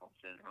Stockholm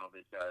syndrome,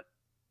 because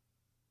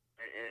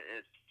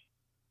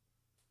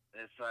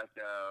it's like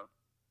a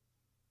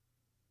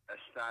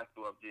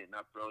cycle of getting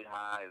up really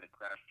high and then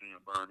crashing and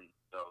burning.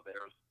 So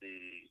there's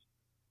the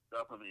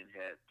dopamine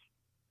hit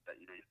that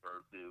you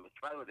refer to, which,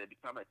 by the way, they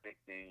become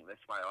addicting.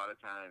 That's why a lot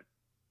of times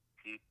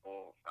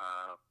people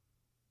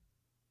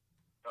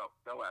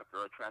go after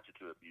or attracted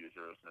to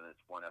abusers, and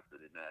it's one after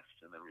the next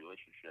in the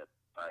relationship.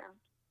 But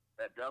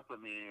that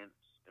dopamine,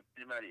 if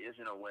anybody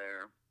isn't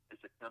aware,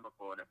 it's a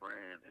chemical in the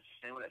brain. It's the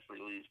same one that's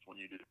released when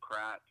you do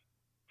crack,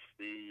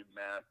 speed,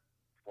 meth,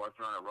 or if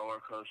you're on a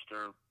roller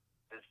coaster.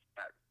 It's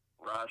that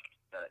rush,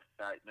 that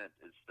excitement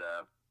is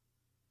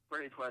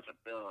pretty pleasant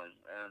feeling,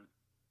 and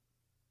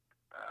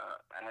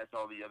as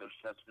all the other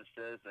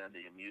substances and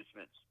the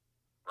amusements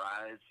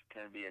rise,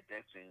 can be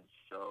addicting.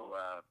 So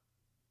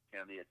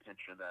can the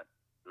attention that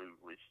you're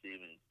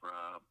receiving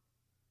from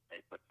a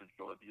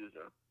potential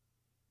abuser.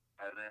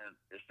 And then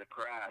it's the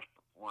crash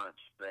once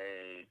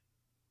they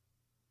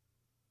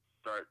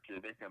start to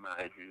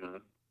victimize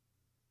you,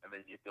 and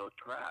then you feel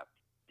trapped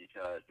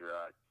because you're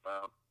like,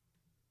 well,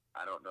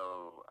 I don't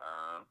know,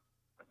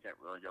 I can't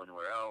really go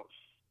anywhere else.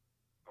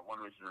 For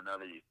one reason or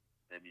another,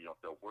 maybe you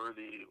don't feel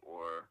worthy,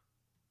 or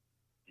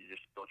you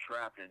just feel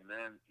trapped, and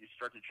then you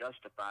start to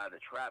justify the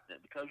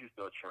trapment. Because you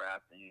feel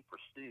trapped and you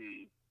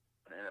perceive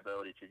an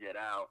inability to get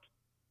out,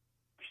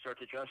 you start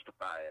to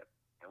justify it.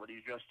 And what do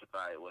you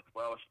justify it with?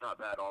 Well, it's not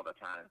bad all the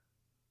time.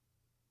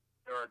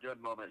 There are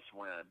good moments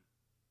when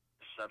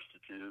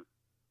substitute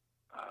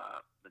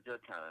the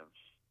good times,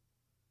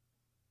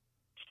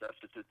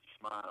 substitute the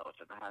smiles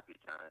and the happy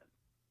times.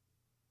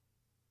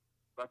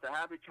 But the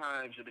happy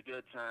times and the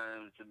good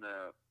times and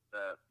the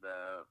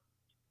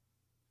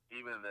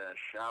even the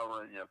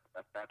showering of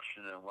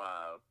affection and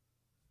love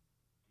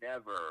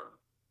never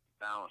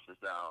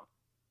balances out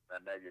the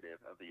negative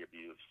of the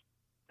abuse,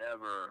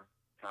 never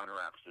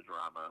counteracts the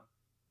drama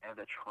and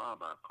the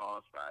trauma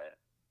caused by it.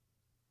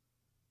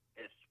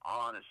 It's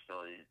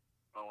honestly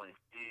only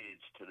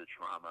feeds to the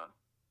trauma.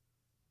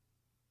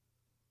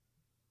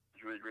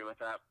 Do you agree with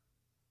that?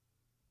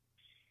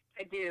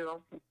 I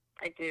do.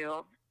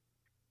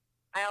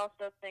 I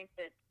also think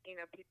that,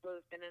 people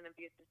who've been in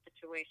abusive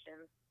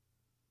situations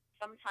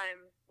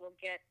sometimes will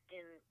get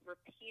in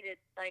repeated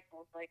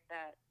cycles like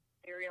that,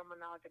 serial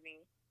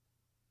monogamy,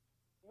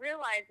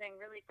 realizing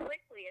really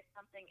quickly if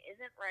something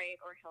isn't right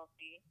or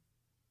healthy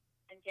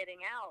and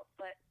getting out,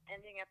 but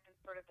ending up in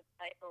sort of a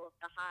cycle of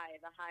the high,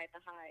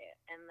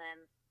 and then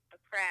a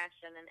crash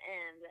and an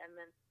end, and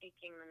then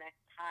seeking the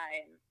next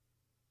high. And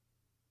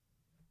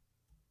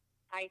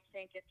I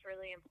think it's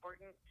really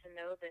important to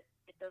know that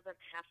it doesn't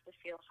have to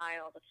feel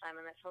high all the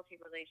time, and that healthy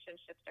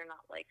relationships are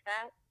not like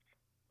that,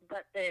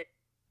 but that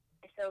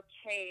it's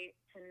okay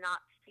to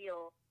not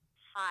feel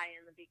high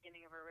in the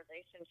beginning of a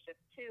relationship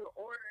too,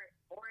 or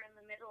in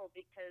the middle,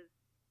 because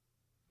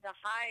the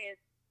high is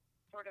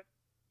sort of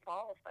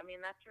false. I mean,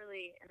 that's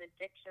really an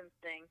addiction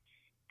thing.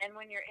 And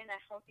when you're in a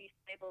healthy,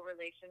 stable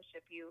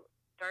relationship, you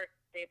start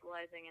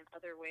stabilizing in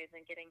other ways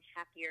and getting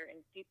happier in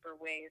deeper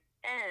ways.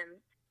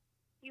 And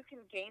you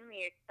can gain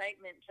the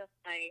excitement just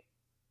by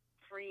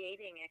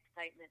creating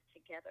excitement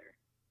together.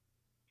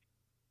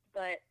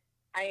 But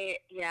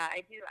I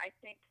do. I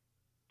think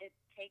it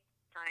takes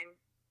time,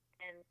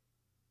 and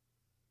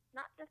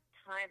not just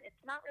time.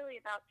 It's not really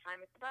about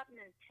time. It's about an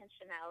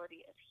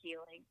intentionality of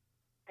healing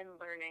and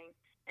learning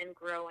and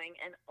growing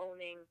and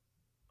owning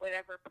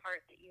whatever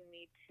part that you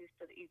need to,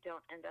 so that you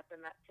don't end up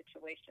in that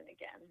situation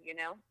again,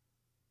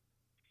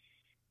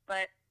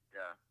 But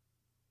yeah,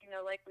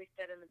 like we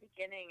said in the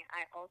beginning,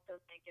 I also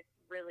think it's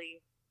really,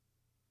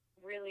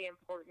 really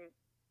important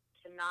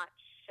to not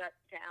shut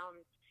down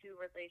to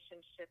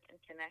relationship and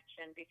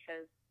connection,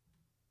 because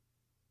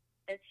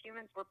as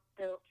humans, we're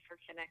built for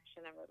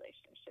connection and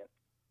relationship.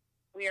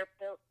 We are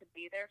built to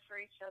be there for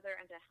each other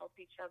and to help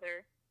each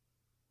other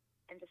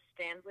and to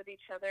stand with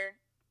each other.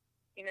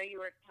 You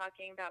were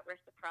talking about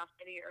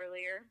reciprocity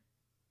earlier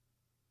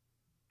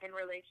in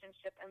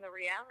relationship, and the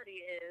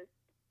reality is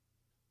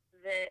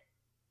that,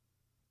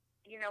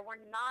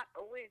 we're not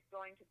always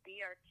going to be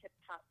our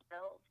tip-top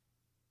selves.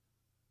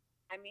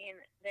 I mean,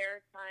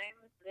 there are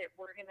times that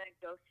we're going to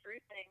go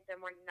through things and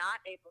we're not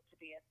able to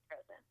be as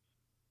present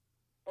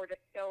or to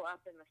show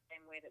up in the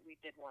same way that we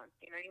did once.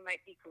 You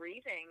might be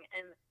grieving,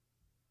 and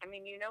I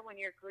mean, when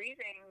you're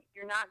grieving,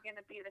 you're not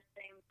going to be the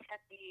same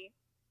peppy,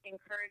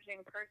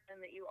 encouraging person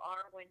that you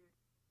are when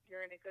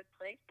you're in a good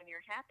place and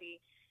you're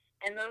happy.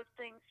 And those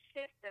things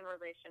shift in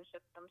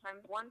relationships.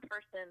 Sometimes one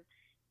person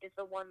is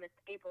the one that's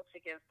able to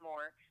give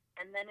more,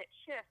 and then it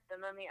shifts,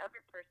 and then the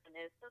other person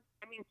is. So,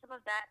 I mean, some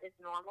of that is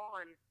normal,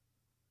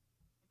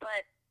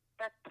 but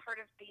that's part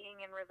of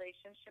being in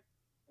relationship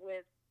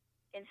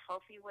in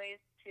healthy ways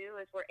too,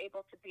 is we're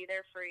able to be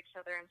there for each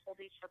other and hold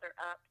each other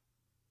up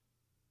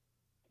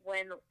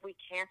when we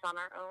can't on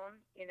our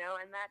own,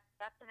 and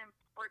that's an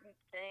important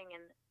thing.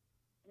 And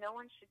no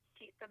one should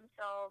keep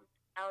themselves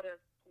out of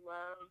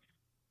love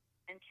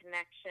and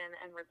connection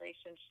and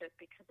relationship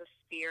because of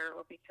fear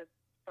or because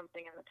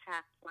something in the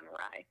past went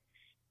awry.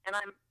 And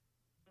I'm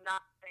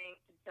not saying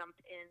to jump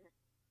in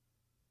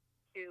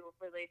to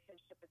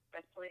relationship,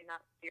 especially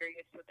not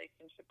serious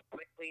relationship,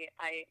 quickly.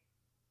 I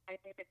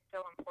think it's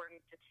so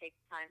important to take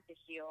time to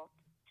heal,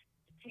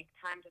 to take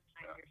time to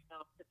find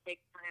yourself, to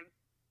take time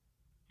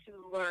to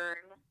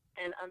learn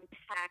and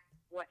unpack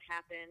what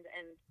happened,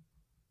 and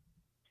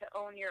to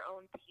own your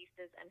own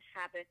pieces and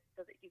habits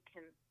so that you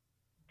can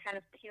kind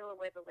of peel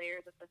away the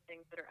layers of the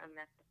things that are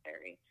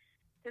unnecessary.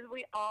 Because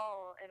we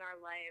all in our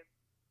lives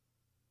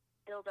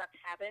build up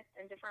habits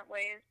in different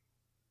ways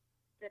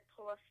that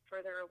pull us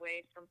further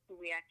away from who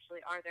we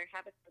actually are. They're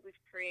habits that we've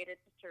created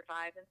to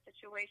survive in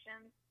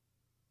situations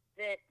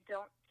that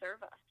don't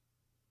serve us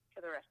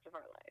for the rest of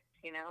our lives,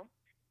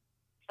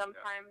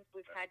 Sometimes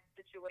we've had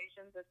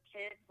situations as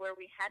kids where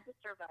we had to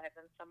survive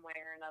in some way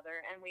or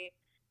another, and we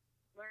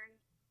learned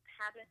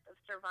habits of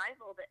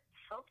survival that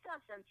helped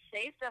us and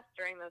saved us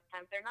during those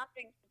times. They're not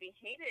things to be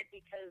hated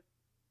because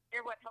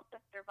they're what helped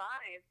us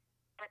survive.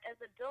 But as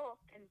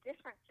adults in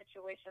different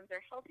situations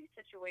or healthy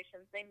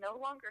situations, they no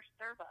longer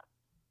serve us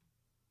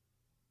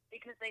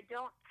because they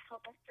don't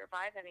help us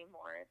survive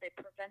anymore. They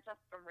prevent us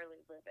from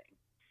really living.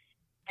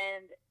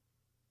 And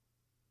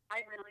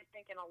I really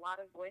think in a lot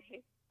of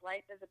ways,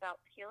 life is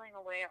about peeling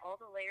away all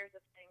the layers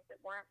of things that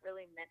weren't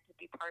really meant to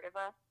be part of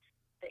us,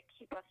 that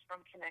keep us from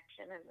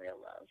connection and real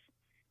love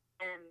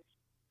and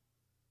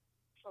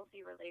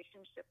healthy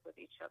relationship with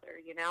each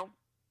other,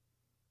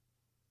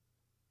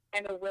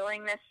 And a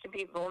willingness to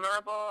be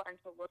vulnerable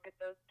and to look at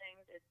those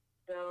things is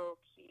so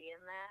key in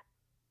that.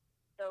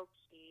 So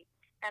key.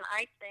 And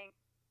I think,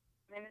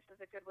 this is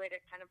a good way to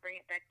kind of bring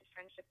it back to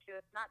friendship too.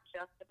 It's not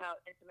just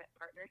about intimate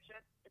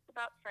partnerships. It's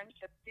about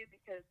friendship too,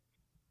 because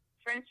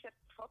friendships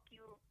help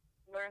you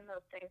learn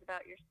those things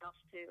about yourself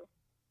too.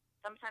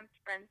 Sometimes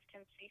friends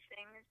can see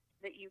things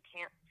that you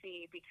can't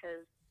see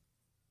because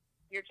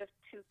you're just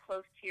too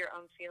close to your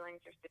own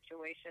feelings or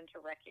situation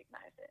to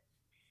recognize it,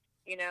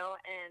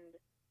 and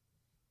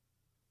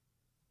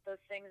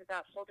those things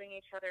about holding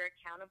each other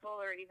accountable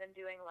or even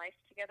doing life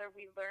together,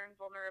 we learn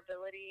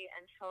vulnerability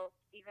and help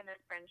even in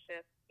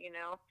friendship,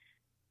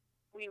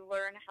 We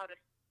learn how to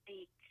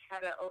speak, how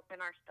to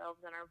open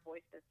ourselves and our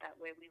voices that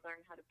way. We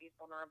learn how to be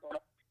vulnerable.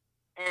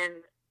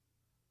 And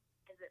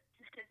as it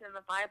says in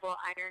the Bible,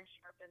 iron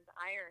sharpens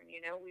iron,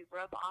 we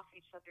rub off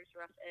each other's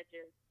rough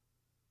edges.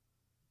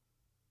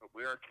 But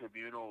we're a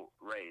communal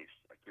race,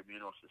 a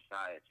communal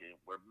society.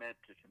 We're meant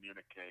to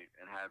communicate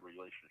and have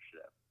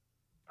relationships.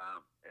 I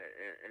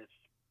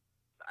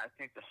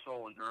think the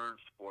soul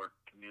yearns for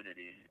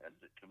community and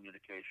the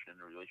communication and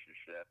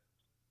relationship,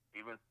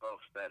 even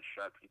folks that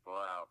shut people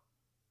out.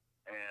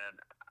 And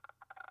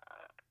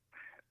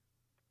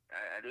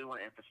I do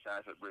want to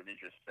emphasize what Brittany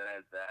just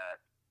said,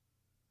 that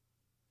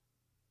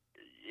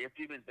if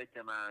you've been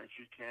victimized,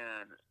 you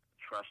can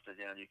trust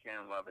again, you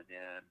can love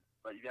again,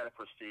 but you got to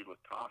proceed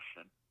with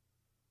caution.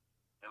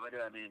 And what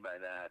do I mean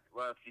by that?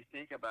 Well, if you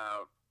think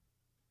about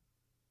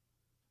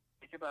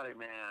a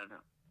man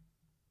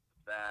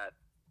that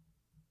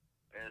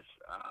is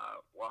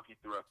walking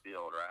through a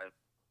field, right?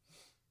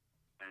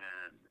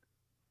 And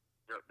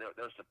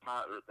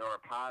there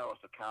are piles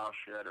of cow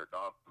shit or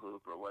dog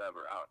poop or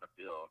whatever out in the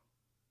field.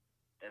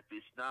 If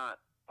he's not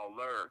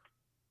alert,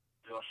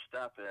 he'll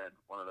step in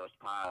one of those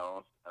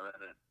piles and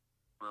then it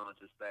ruins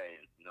his day.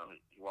 He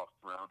walks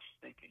around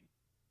stinking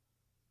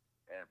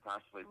and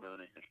possibly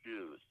ruining his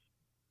shoes.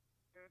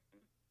 Mm-hmm.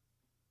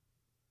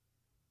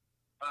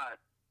 But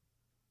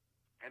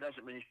it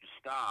doesn't mean you should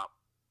stop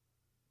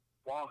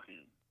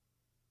walking.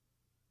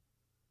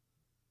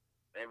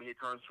 maybe he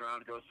turns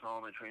around, goes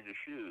home, and trains his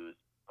shoes.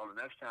 Well,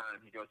 the next time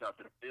he goes out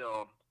to the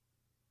field,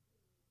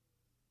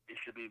 he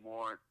should be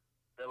more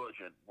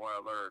diligent, more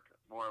alert,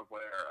 more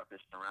aware of his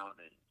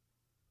surroundings,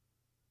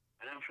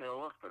 and actually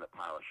look for the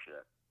pile of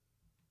shit.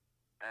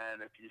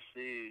 And if you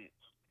see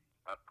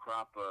a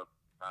crop of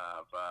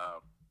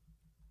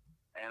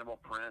animal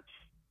prints,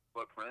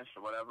 footprints,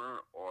 or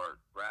whatever, or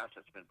grass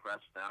that's been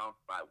pressed down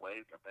by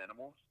weight of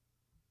animals,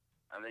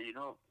 and then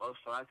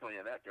most likely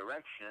in that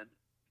direction,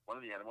 one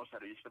of the animals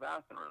had to use the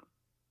bathroom.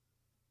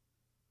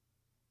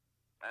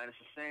 And it's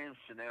the same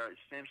scenario,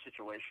 same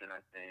situation, I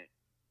think,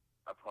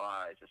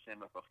 applies, the same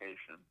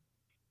implication,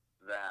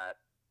 that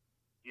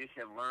you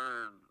can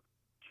learn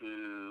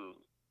to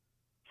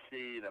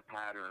see the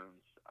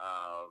patterns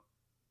of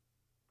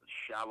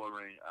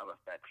showering of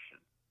affection.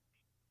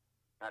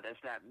 Now, does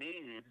that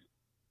mean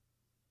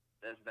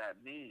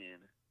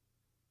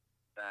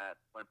that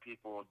when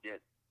people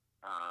get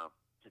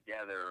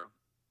together,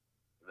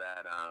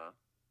 that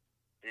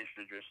it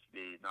should just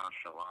be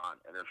nonchalant,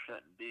 and there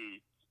shouldn't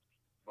be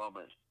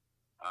moments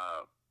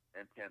of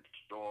intense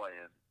joy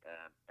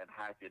and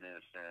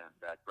happiness and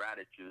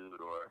gratitude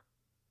or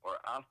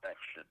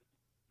affection?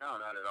 No,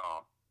 not at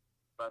all.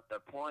 But the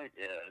point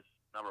is,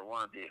 number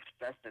one, the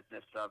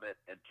excessiveness of it,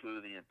 and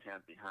two, the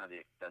intent behind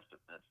the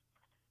excessiveness.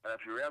 But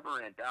if you're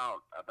ever in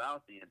doubt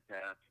about the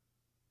intent,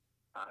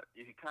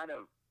 you can kind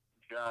of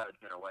judge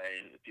in a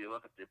way if you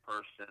look at the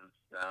person's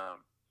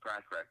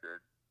track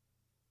record.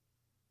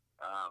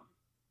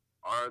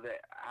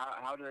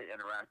 How do they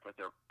interact with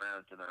their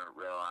friends in their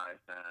real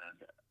life, and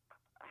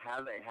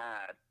have they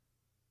had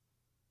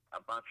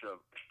a bunch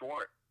of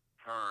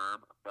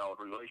short-term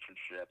failed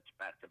relationships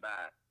back to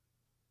back?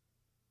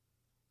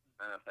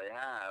 And if they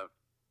have,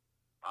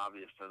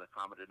 obviously the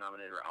common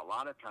denominator a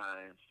lot of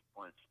times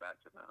points back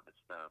to them.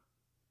 It's them.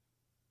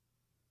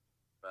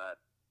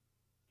 But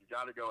you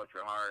got to go with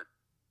your heart,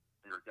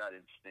 your gut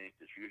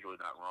instinct. It's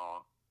usually not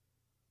wrong.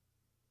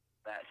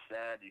 That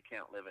said, you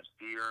can't live in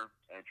fear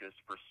and just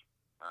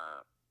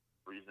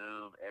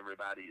presume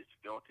everybody is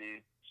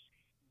guilty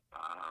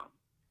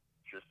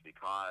just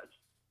because.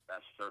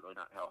 That's certainly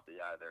not healthy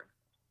either.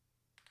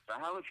 So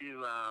how would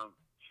you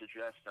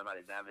suggest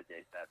somebody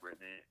navigate that,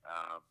 Brittany,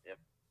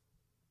 if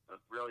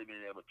really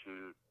being able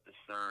to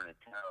discern and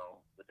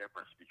tell the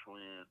difference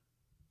between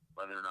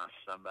whether or not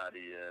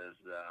somebody is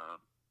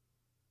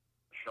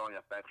showing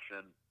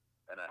affection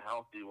in a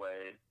healthy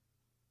way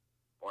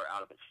or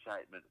out of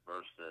excitement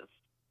versus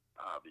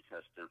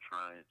because they're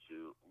trying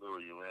to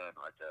lure you in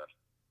like a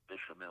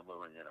fisherman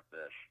luring in a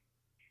fish?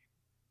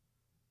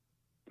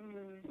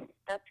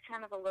 That's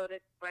kind of a loaded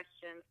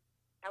question.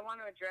 I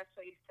want to address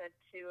what you said,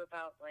 too,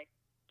 about, like,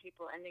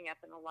 people ending up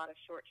in a lot of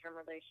short-term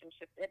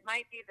relationships. It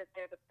might be that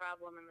they're the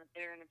problem and that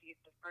they're an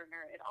abusive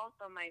partner. It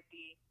also might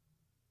be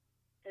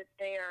that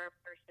they are a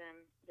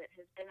person that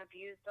has been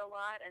abused a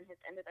lot and has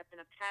ended up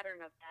in a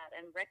pattern of that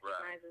and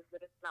recognizes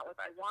that it's not what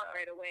they want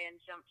right away and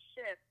jumps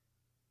ship,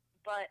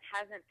 but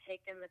hasn't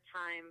taken the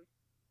time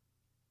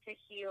to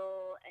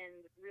heal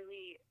and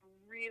really,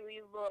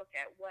 really look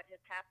at what has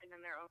happened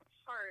in their own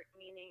heart,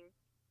 meaning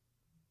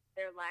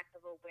their lack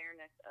of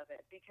awareness of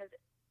it. Because,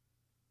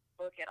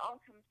 look, it all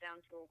comes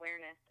down to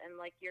awareness. And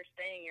like you're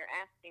saying, you're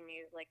asking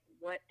me, like,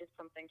 what is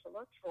something to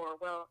look for?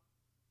 Well,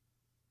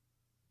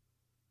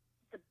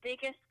 the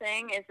biggest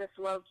thing is this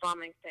love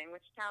bombing thing,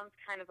 which sounds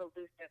kind of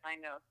elusive, I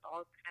know, so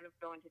I'll kind of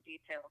go into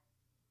detail.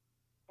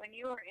 When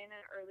you are in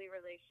an early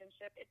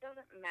relationship, it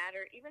doesn't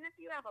matter, even if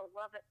you have a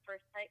love at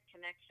first sight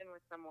connection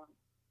with someone.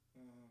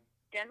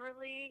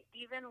 Generally,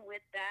 even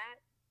with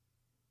that,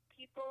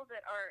 people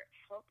that are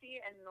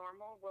healthy and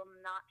normal will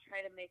not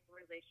try to make a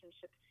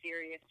relationship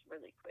serious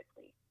really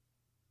quickly.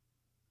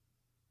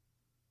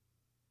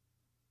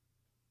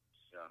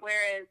 Yeah.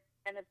 Whereas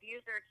an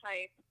abuser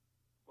type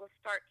will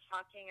start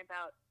talking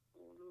about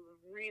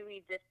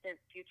really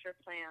distant future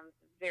plans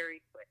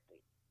very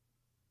quickly.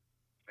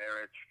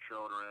 Marriage,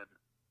 children,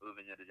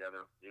 moving in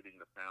together,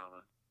 leading the family.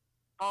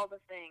 All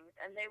the things.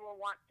 And they will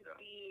want to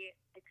be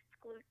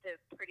exclusive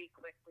pretty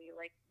quickly.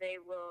 Like,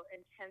 they will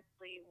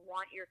intensely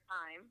want your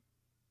time,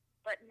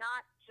 but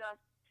not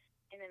just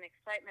in an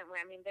excitement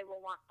way. I mean, they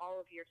will want all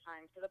of your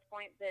time, to the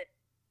point that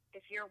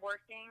if you're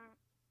working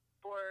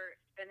or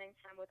spending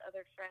time with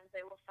other friends,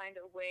 they will find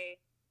a way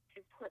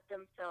to put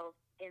themselves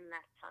in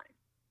that time.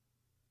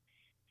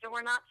 So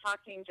we're not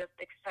talking just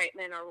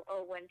excitement or,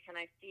 oh, when can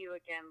I see you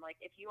again? Like,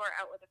 if you are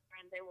out with a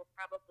friend, they will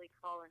probably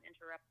call and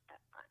interrupt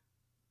that time.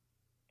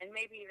 And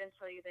maybe even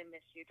tell you they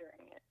miss you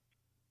during it.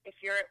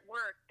 If you're at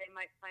work, they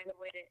might find a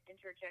way to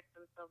interject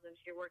themselves into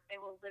your work. They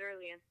will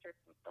literally insert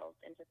themselves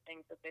into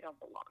things that they don't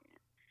belong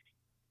in.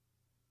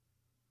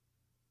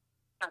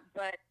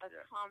 But a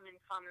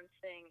common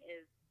thing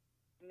is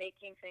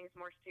making things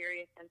more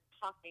serious and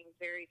talking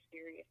very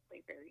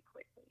seriously, very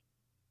quickly.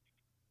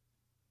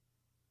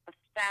 A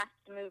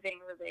fast-moving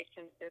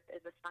relationship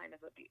is a sign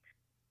of abuse.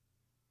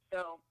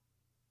 So,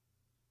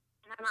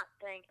 I'm not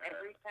saying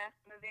every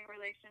fast-moving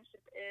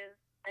relationship is.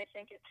 I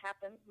think it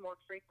happens more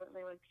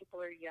frequently when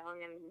people are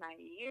young and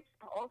naive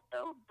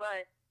also,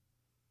 but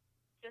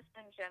just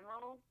in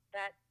general,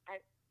 that's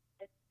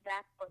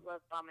what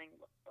love bombing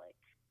looks like.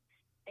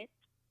 It's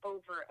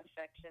over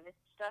affection. It's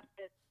stuff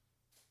that's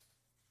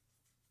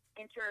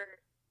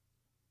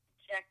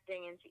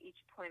interjecting into each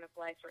point of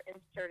life or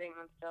inserting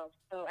themselves.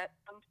 So at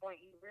some point,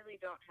 you really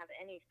don't have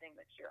anything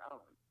that's your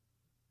own.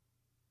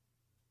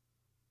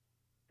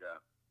 Yeah.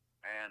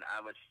 And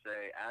I would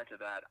say, add to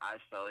that,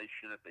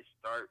 isolation, if they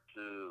start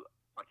to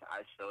want to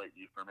isolate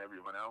you from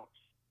everyone else,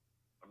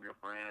 from your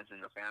friends and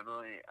your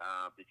family,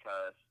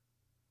 because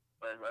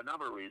a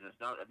number of reasons,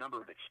 a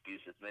number of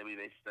excuses. Maybe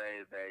they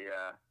say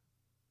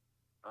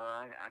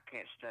I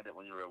can't stand it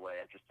when you're away.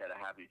 I just had to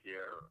have you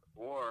here.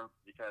 Or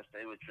because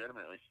they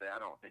legitimately say,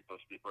 I don't think those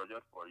people are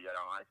good for you. I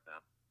don't like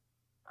them.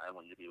 I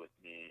want you to be with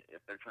me.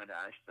 If they're trying to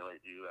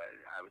isolate you,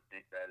 I would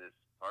think that is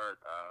part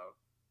of,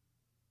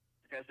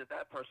 because if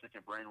that person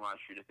can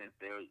brainwash you to think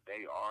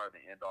they are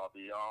the end-all,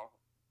 be-all,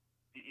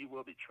 you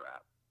will be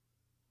trapped.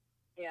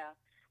 Yeah.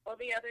 Well,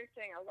 the other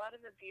thing, a lot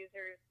of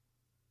abusers,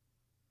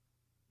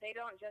 they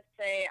don't just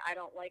say, I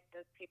don't like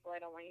those people, I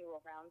don't want you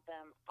around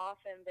them.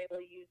 Often they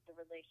will use the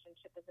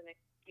relationship as an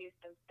excuse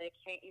and say,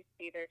 can't you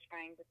see they're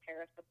trying to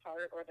tear us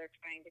apart or they're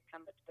trying to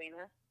come between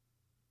us?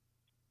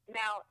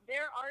 Now,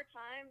 there are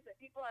times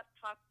that people have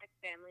toxic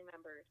family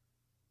members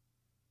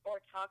or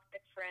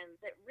toxic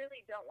friends that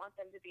really don't want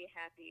them to be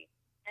happy.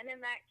 And in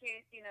that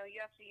case, you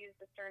have to use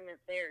discernment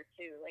there,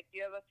 too. Like, do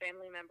you have a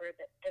family member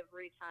that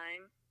every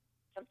time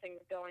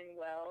something's going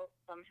well,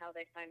 somehow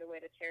they find a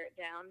way to tear it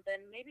down, then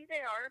maybe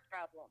they are a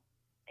problem.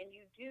 And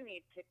you do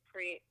need to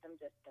create some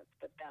distance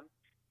with them.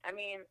 I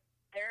mean,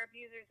 there are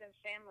abusers in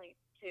families,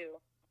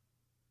 too.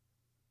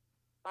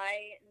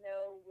 I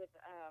know with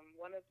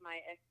one of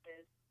my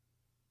exes,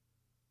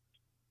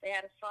 they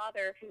had a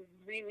father who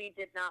really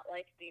did not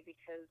like me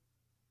because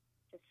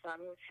his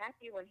son was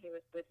happy when he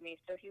was with me,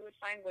 so he would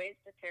find ways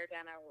to tear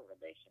down our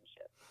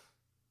relationship.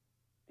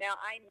 Now,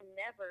 I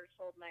never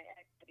told my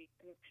ex that he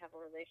couldn't have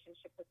a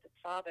relationship with his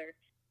father,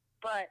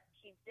 but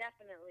his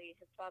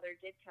father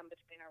did come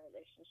between our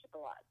relationship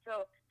a lot.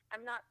 So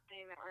I'm not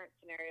saying there aren't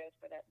scenarios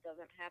where that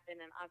doesn't happen,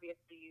 and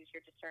obviously use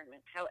your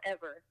discernment.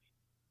 However,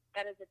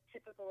 that is a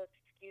typical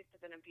excuse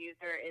of an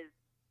abuser, is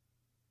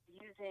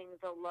using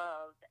the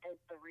love as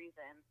the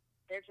reason.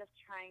 They're just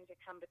trying to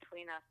come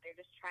between us. They're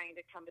just trying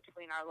to come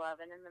between our love.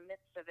 And in the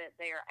midst of it,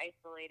 they are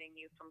isolating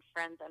you from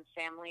friends and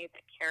family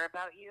that care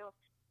about you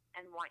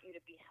and want you to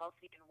be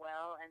healthy and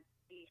well and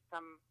see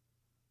some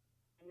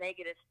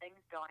negative things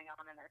going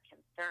on and are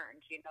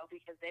concerned,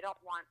 because they don't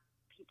want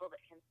people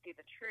that can see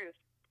the truth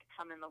to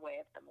come in the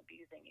way of them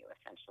abusing you,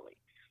 essentially.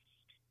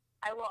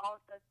 I will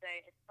also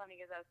say, it's funny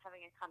because I was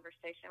having a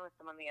conversation with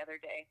someone the other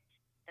day,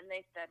 and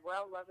they said,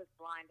 well, love is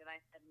blind. And I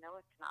said, no,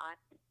 it's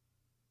not.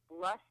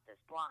 Lust is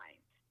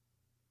blind.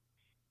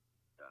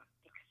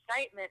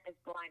 Excitement is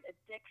blind.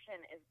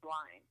 Addiction is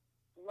blind.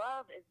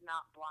 Love is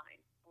not blind.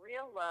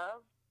 Real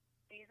love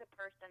sees a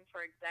person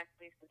for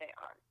exactly who they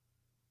are.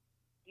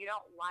 You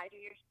don't lie to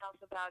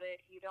yourself about it.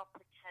 You don't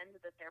pretend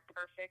that they're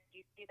perfect.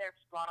 You see their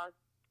flaws.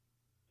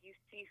 You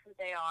see who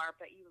they are,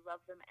 but you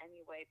love them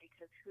anyway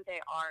because who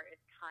they are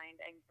is kind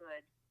and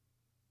good.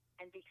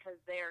 And because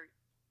they're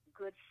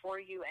good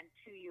for you and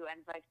to you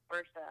and vice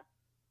versa.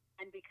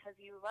 And because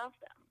you love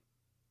them.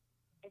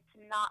 It's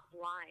not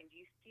blind.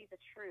 You see the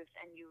truth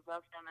and you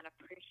love them and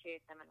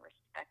appreciate them and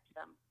respect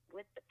them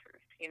with the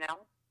truth,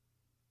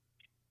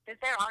 Because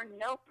there are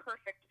no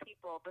perfect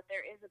people, but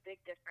there is a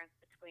big difference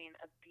between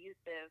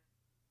abusive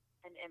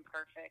and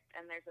imperfect,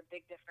 and there's a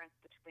big difference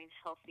between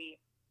healthy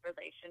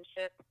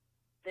relationship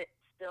that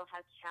still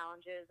has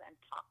challenges and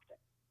toxic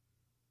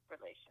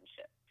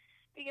relationship.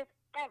 Because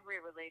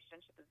every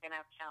relationship is going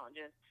to have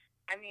challenges.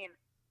 I mean,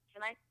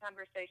 tonight's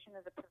conversation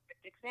is a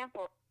perfect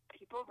example.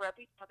 People rub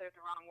each other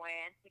the wrong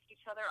way and pick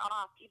each other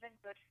off. Even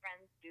good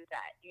friends do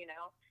that,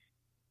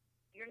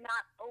 You're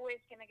not always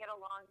going to get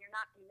along. You're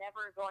not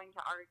never going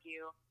to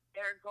argue.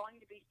 There are going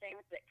to be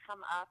things that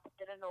come up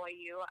that annoy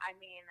you. I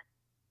mean,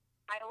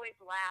 I always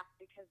laugh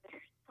because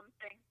there's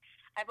something.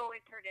 I've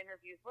always heard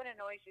interviews, what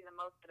annoys you the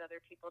most that other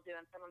people do?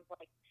 And someone's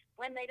like,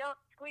 when they don't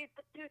squeeze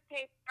the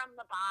toothpaste from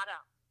the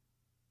bottom.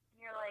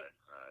 And you're like,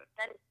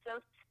 that is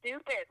so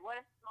stupid. What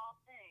a small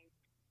thing.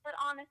 But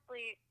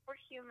honestly,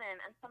 we're human,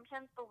 and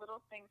sometimes the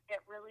little things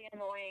get really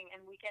annoying,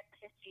 and we get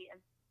pissy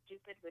and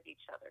stupid with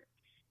each other.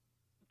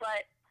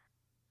 But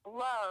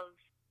love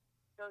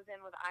goes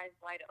in with eyes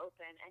wide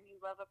open, and you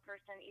love a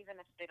person even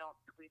if they don't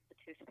squeeze the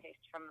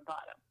toothpaste from the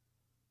bottom.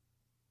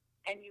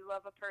 And you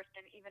love a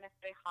person even if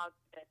they hog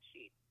the bed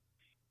sheets.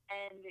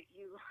 And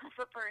you love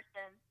a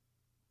person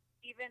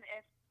even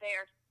if they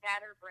are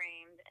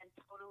scatterbrained and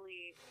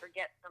totally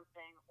forget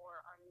something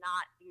or are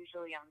not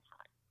usually on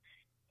time.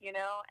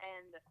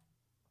 And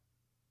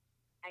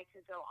I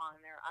could go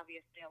on. There are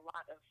obviously a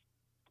lot of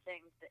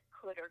things that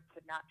could or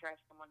could not drive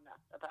someone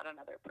nuts about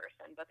another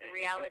person. But the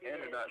reality is...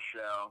 In a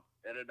nutshell,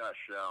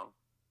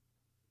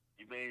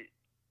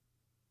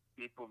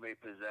 people may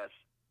possess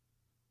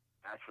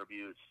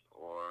attributes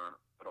or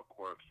little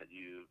quirks that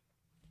you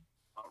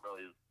don't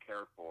really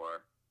care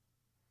for,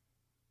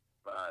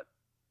 but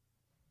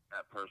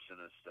that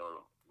person is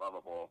still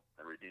lovable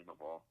and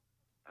redeemable,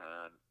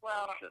 and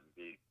Well, it shouldn't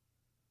be.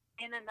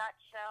 in a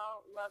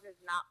nutshell, love is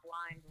not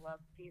blind. Love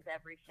sees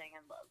everything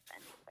and loves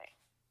anyway.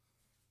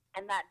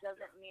 And that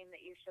doesn't mean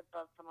that you should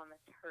love someone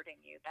that's hurting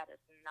you. That is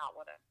not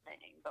what I'm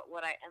saying. But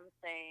what I am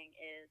saying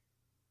is,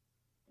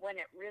 when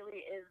it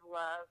really is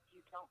love,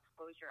 you don't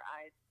close your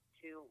eyes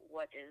to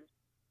what is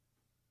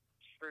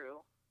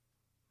true.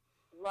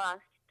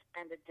 Lust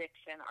and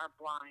addiction are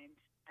blind,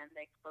 and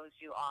they close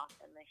you off,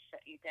 and they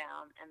shut you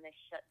down, and they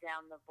shut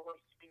down the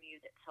voice in you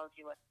that tells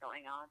you what's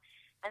going on.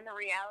 And the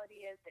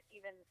reality is that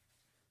even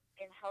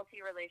in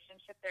healthy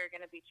relationship, there are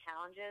going to be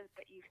challenges,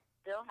 but you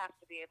still have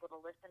to be able to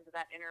listen to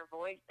that inner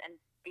voice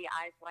and be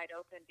eyes wide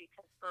open,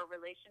 because for a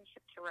relationship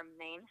to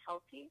remain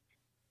healthy,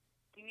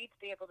 you need to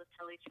be able to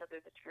tell each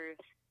other the truth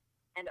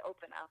and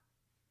open up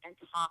and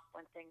talk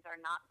when things are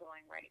not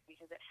going right,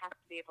 because it has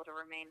to be able to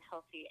remain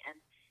healthy. And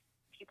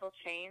people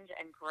change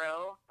and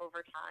grow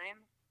over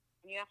time,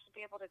 and you have to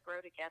be able to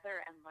grow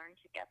together and learn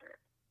together.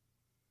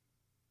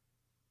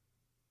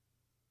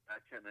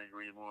 I couldn't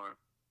agree more.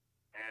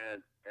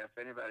 And if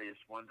anybody is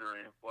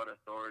wondering what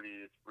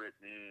authority is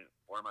Brittany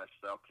or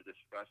myself to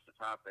discuss the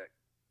topic,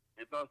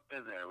 we've both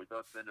been there. We've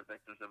both been the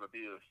victims of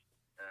abuse,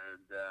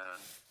 and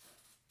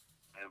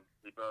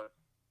we both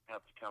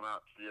have to come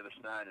out to the other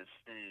side and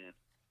seen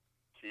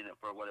it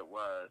for what it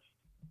was.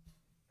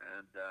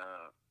 And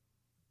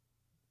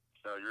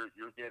so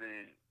you're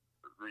getting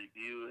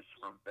reviews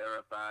from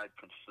verified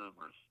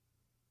consumers.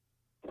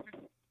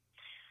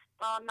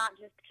 Well, I'm not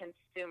just a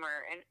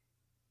consumer, and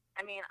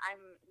I mean,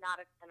 I'm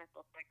not a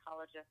clinical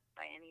psychologist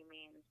by any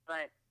means,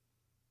 but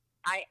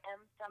I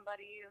am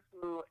somebody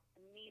who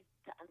needs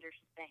to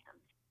understand.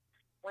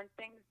 When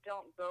things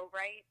don't go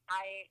right,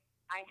 I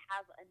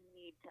have a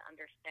need to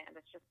understand.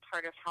 It's just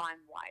part of how I'm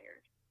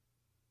wired.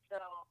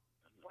 So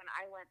when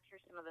I went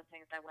through some of the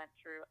things I went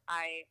through,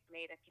 I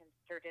made a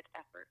concerted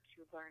effort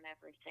to learn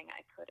everything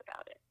I could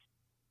about it.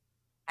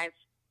 I've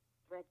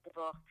read the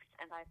books,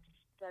 and I've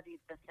studied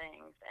the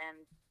things,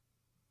 and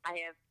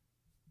I have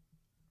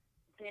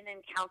been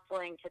in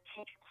counseling to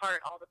take apart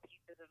all the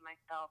pieces of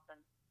myself, and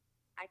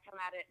I come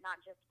at it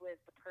not just with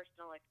the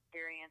personal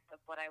experience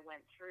of what I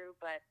went through,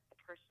 but the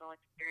personal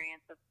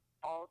experience of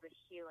all the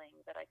healing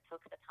that I took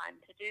the time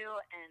to do,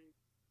 and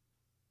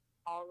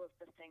all of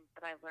the things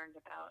that I learned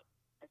about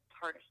as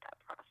part of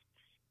that process.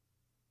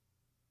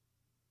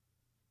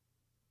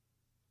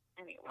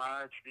 Anyway.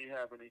 Hodge, do you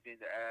have anything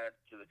to add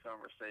to the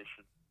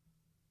conversation?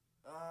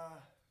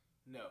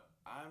 No.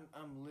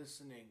 I'm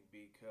listening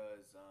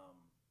because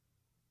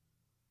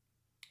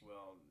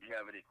well, Do you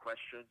have any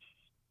questions?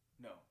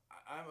 no.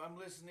 I'm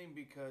listening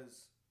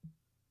because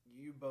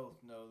you both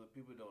know, the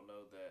people don't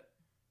know, that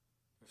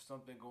there's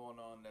something going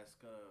on that's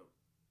gonna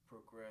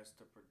progress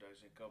the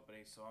production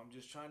company. So I'm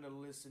just trying to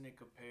listen and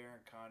compare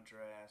and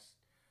contrast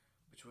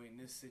between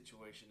this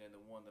situation and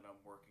the one that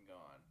I'm working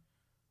on.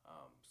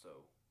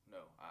 So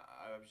no,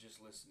 I was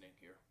just listening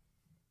here.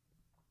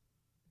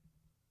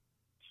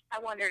 I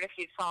wondered if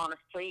you'd fallen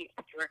asleep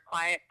if you were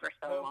quiet for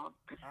so long.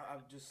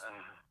 I'm just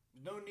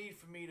no need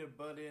for me to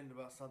butt in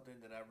about something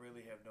that I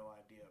really have no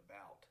idea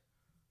about.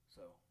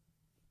 So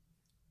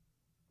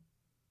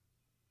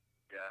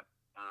Yeah.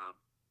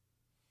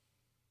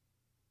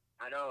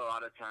 I know a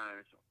lot of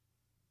times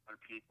when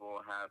people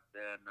have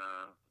been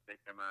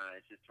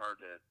victimized, it's hard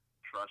to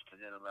trust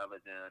again and love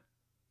again.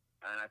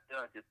 And I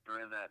feel like if you're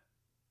in that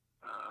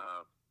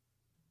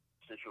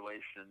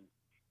situation,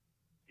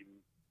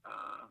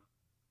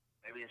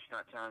 maybe it's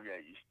not time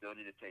yet. You still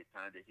need to take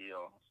time to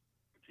heal,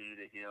 continue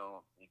to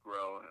heal and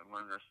grow and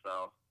learn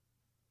yourself,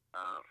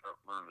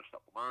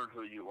 learn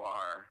who you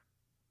are,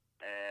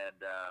 and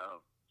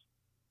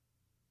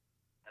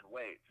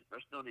wait.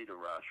 There's no need to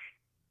rush.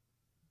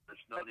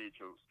 There's no need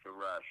to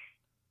rush.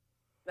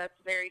 That's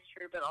very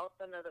true, but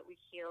also know that we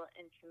heal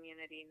in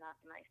community, not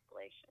in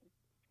isolation.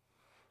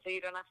 So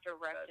you don't have to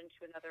rush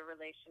into another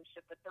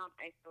relationship, but don't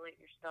isolate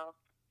yourself.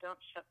 Don't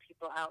shut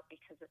people out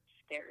because it's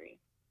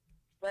scary.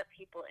 Let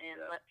people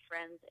in, let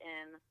friends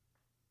in.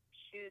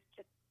 Choose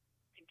to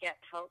get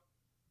help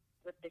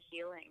with the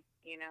healing,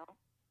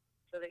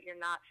 so that you're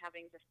not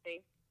having to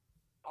face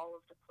all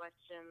of the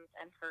questions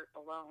and hurt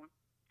alone.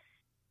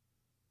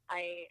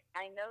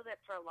 I know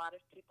that for a lot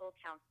of people,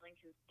 counseling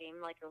can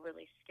seem like a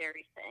really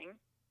scary thing.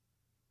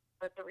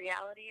 But the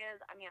reality is,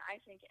 I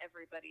think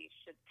everybody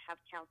should have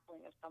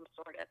counseling of some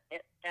sort at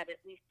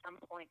least some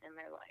point in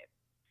their life.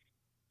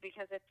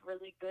 Because it's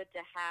really good to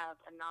have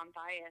a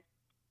non-biased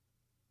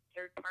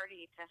third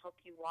party to help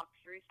you walk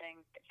through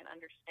things that can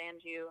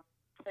understand you,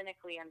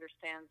 clinically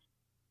understands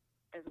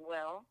as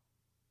well.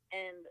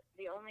 And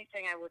the only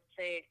thing I would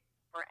say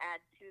or add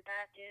to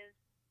that is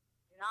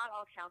not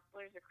all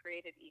counselors are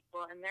created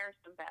equal, and there are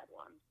some bad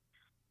ones.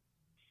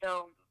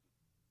 So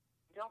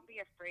don't be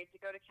afraid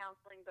to go to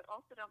counseling, but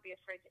also don't be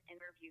afraid to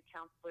interview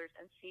counselors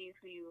and see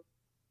who you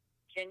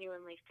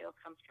genuinely feel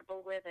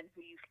comfortable with and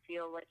who you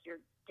feel like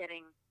you're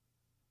getting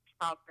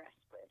progress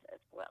with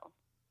as well.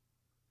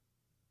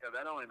 Yeah,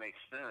 that only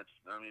makes sense.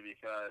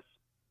 Because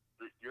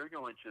you're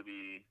going to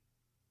be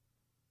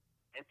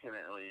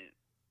intimately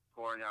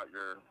pouring out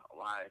your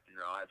life and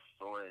your life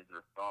story and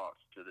your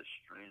thoughts to this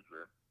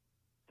stranger.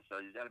 So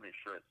you got to make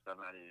sure it's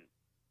somebody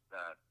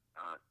that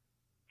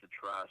to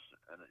trust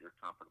and that you're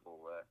comfortable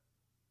with.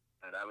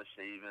 And I would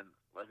say even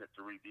look at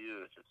the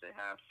reviews if they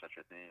have such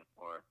a thing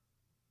for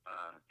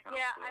counselors.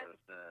 Yeah,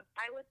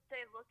 I would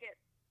say look at,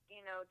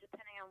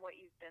 depending on what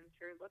you've been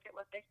through, look at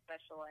what they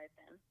specialize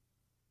in.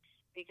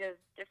 Because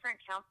different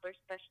counselors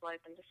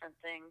specialize in different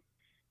things.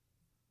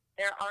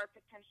 There are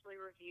potentially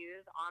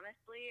reviews,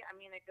 honestly. I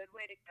mean, a good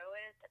way to go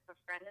is if a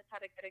friend has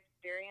had a good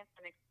experience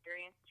and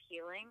experienced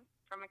healing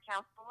from a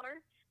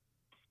counselor,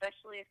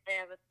 especially if they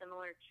have a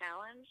similar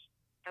challenge,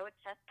 I would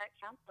test that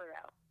counselor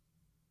out.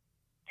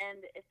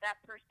 And if that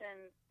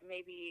person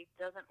maybe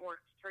doesn't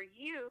work for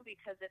you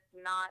because it's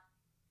not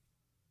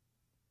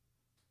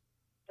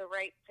the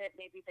right fit,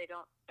 maybe they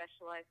don't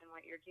specialize in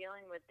what you're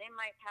dealing with, they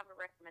might have a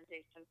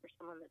recommendation for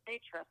someone that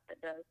they trust that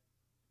does.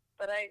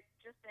 But I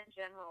just, in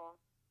general,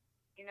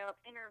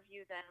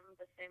 interview them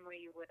the same way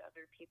you would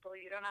other people.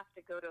 You don't have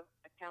to go to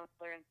a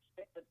counselor and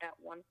stick with that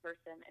one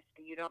person if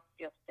you don't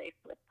feel safe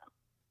with them.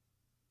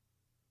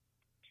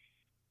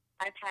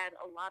 I've had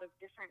a lot of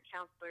different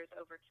counselors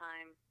over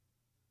time,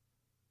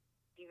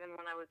 even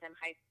when I was in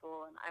high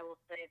school, and I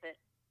will say that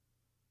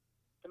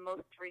the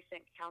most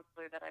recent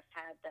counselor that I've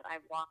had that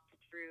I walked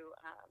through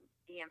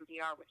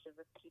EMDR, which is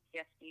a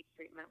PTSD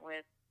treatment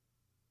with,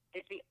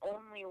 is the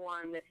only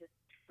one that has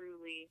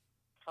truly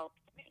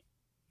helped me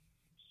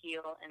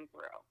heal and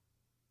grow.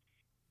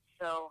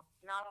 So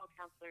not all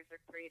counselors are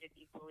created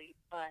equally,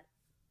 but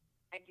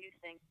I do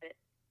think that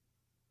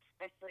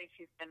especially if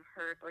you've been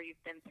hurt or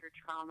you've been through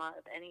trauma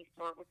of any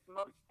sort, which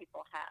most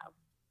people have,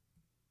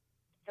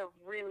 it's a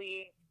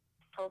really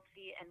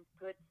healthy and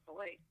good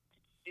choice to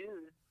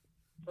choose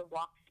to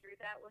walk through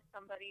that with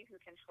somebody who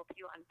can help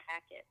you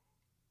unpack it.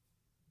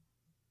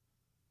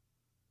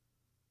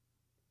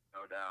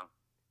 No doubt.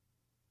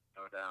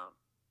 No doubt.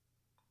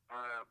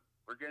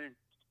 We're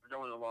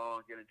going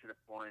along, getting to the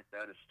point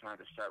that it's time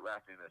to start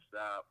wrapping this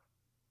up.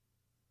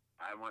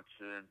 I want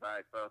to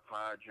invite both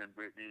Hodge and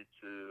Brittany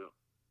to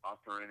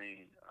offer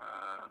any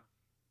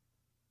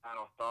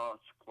final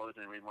thoughts,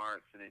 closing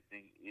remarks,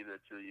 anything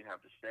either two you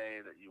have to say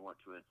that you want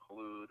to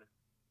include.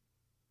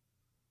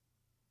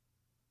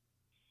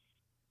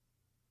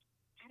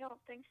 I don't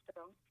think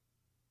so.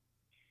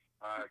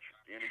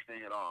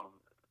 Anything at all.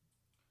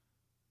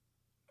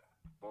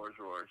 Floor is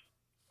yours.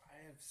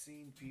 I have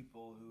seen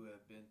people who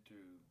have been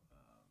through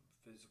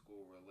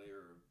physical or they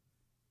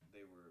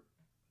were,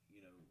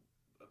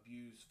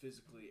 abused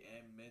physically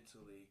and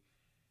mentally.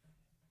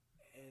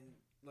 And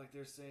like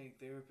they're saying,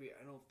 therapy,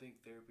 I don't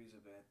think therapy is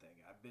a bad thing.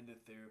 I've been to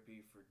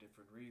therapy for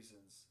different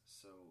reasons.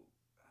 So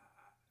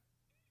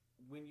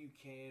when you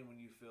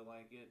feel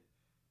like it,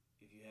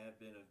 if you have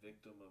been a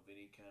victim of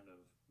any kind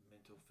of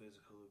mental,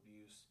 physical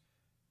abuse,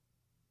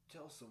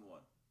 tell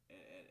someone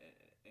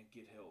and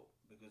get help,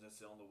 because that's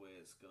the only way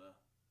it's going to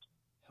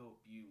help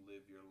you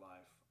live your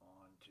life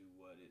on to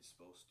what it's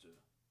supposed to,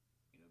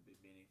 be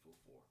meaningful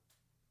for.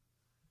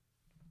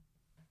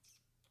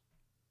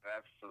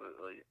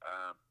 Absolutely.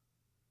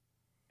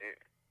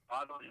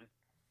 Bottling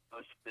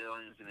those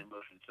feelings and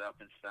emotions up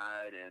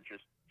inside and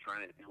just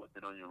trying to deal with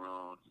it on your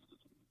own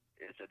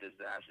is a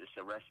disaster. It's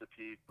a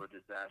recipe for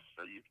disaster.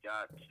 So you've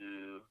got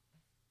to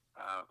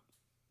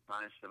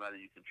find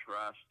somebody you can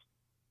trust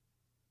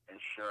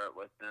and share it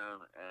with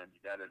them, and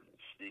you got to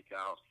seek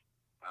out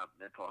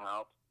mental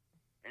health.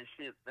 And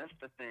see, that's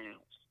the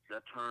thing. The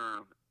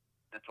term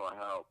mental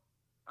health,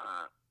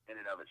 in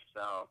and of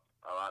itself,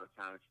 a lot of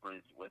times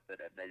brings with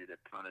it a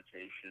negative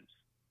connotation,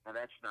 and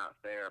that's not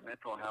fair.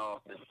 Mental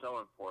health is so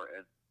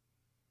important.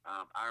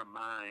 Our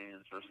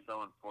minds are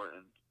so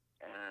important,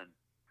 and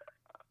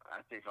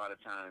I think a lot of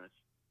times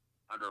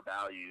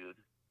undervalued.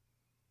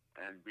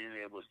 And being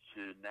able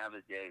to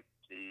navigate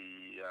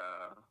the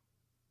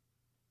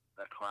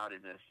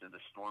cloudiness and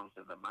the storms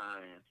of the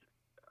mind,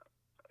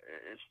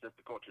 it's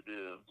difficult to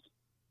do.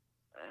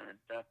 And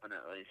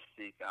definitely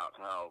seek out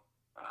help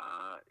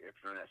if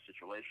you're in that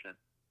situation.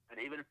 And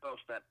even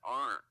folks that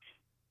aren't,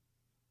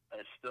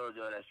 it's still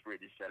good, as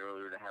Brittany said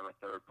earlier, to have a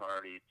third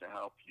party to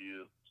help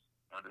you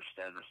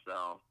understand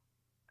yourself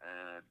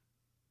and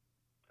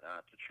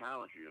to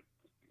challenge you.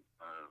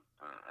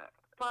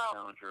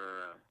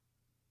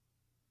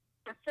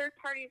 The third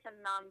party is a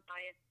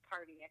non-biased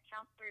party. A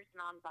counselor is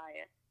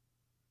non-biased.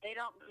 They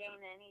don't gain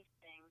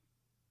anything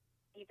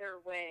either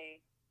way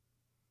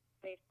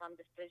based on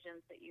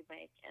decisions that you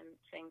make and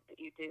things that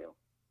you do.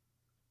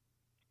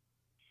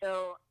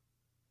 So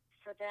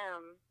for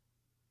them,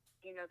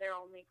 their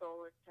only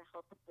goal is to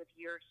help with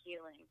your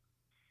healing.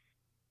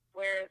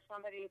 Whereas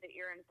somebody that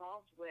you're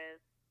involved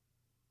with,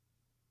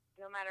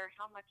 no matter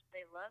how much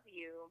they love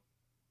you,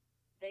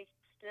 they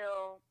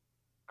still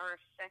are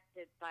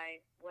affected by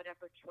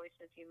whatever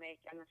choices you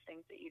make and the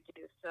things that you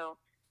do. So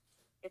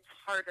it's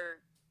harder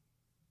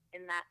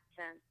in that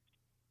sense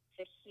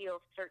to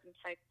heal certain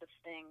types of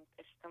things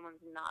if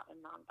someone's not a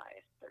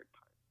non-biased third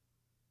party.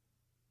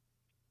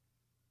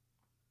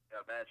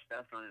 Yeah, that's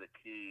definitely the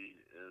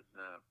key, is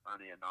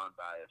finding a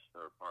non-biased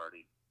third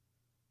party.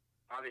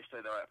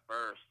 Obviously, though, at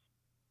first,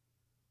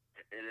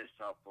 it is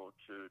helpful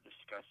to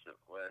discuss it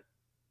with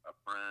a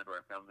friend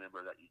or a family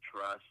member that you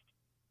trust,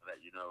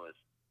 that you know is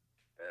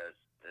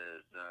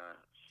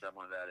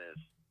someone that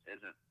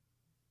isn't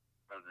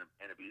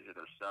an abuser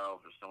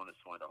themselves, or someone that's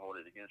going to hold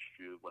it against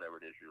you,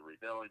 whatever it is you're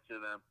revealing to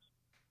them.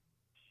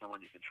 Someone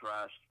you can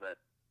trust, but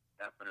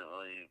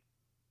definitely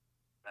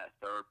that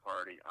third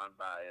party,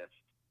 unbiased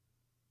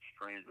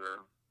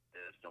stranger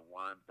is the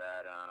one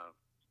that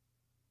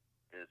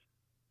is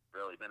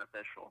really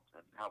beneficial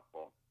and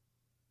helpful.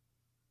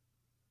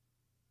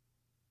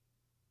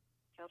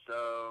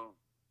 So,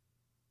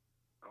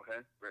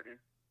 okay,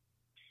 Brittany?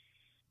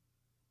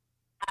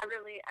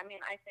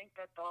 I think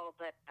that's all,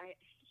 but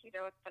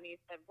it's funny,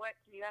 you said,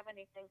 do you have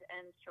anything to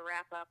end, to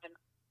wrap up? And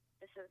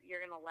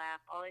you're going to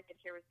laugh. All I could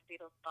hear was the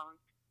Beatles song.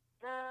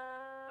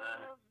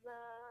 Love,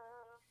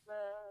 love,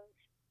 love,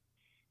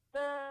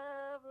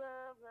 love,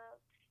 love,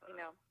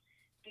 love.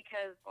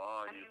 Because,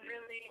 all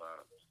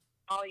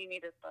you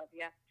need is love,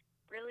 yeah.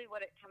 Really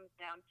what it comes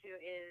down to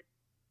is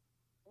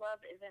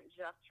love isn't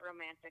just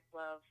romantic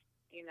love.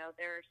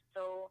 There are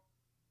so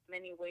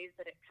many ways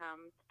that it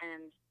comes,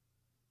 and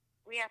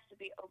we have to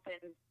be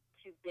open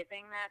to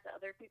giving that to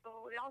other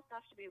people. We also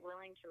have to be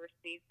willing to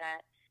receive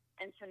that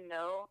and to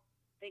know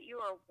that you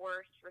are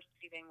worth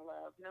receiving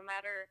love. No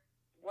matter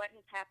what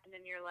has happened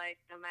in your life,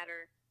 no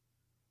matter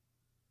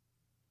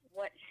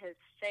what has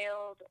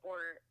failed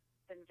or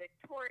been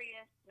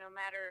victorious, no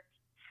matter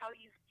how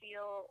you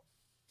feel,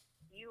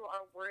 you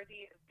are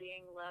worthy of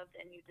being loved,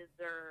 and you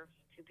deserve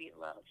to be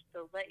loved.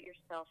 So let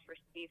yourself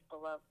receive the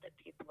love that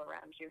people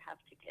around you have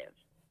to give.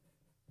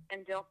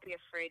 And don't be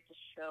afraid to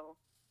show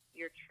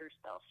your true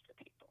self to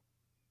people.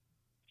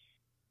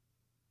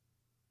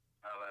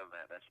 I love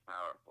that. That's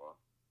powerful.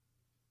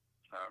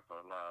 It's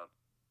powerful love.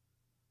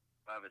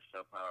 Love is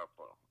so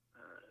powerful.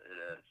 It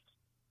is.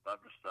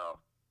 Love yourself.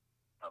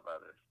 Love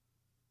others.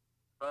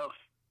 Folks,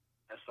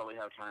 that's all we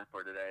have time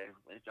for today.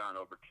 We've gone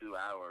over 2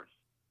 hours.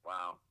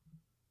 Wow.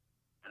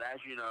 And as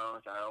you know,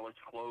 as I always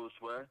close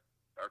with,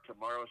 our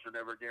tomorrows are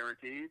never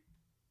guaranteed.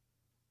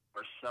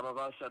 For some of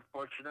us,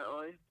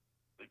 unfortunately,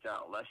 we've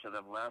got less of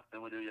them left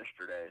than we do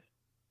yesterday.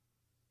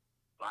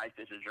 Life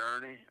is a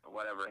journey,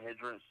 whatever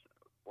hindrance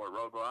or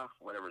roadblock,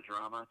 whatever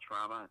drama,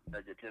 trauma,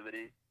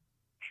 negativity,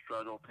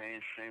 struggle,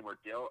 pain, shame, or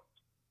guilt,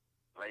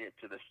 lay it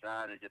to the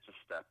side and get to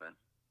stepping.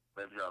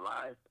 Live your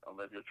life and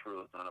live your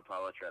truth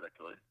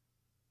unapologetically.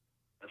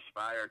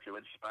 Aspire to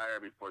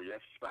inspire before you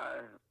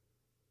expire.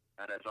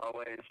 And as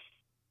always,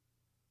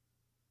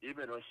 you've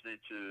been listening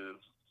to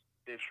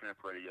Big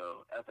Shrimp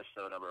Radio,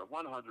 episode number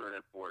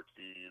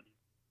 114.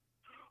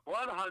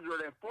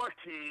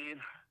 114!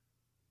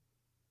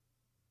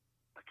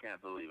 I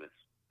can't believe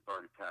it's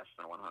already past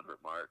the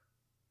 100 mark.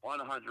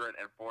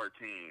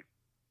 114.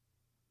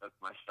 With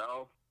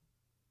myself,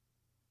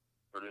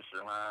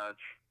 producer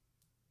Hodge,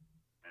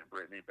 and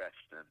Brittany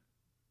Bexton.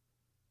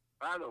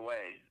 By the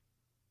way,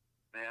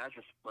 man, I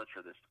just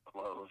butchered this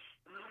close.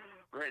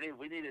 Brittany,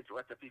 we need to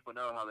let the people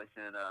know how they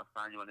can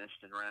find you on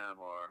Instagram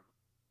or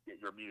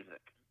get your music,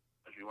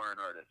 because you are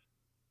an artist.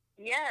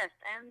 Yes,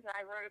 and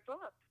I wrote a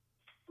book.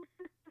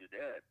 You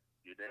did.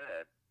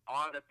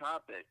 On the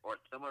topic,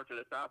 or similar to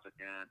the topic,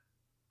 and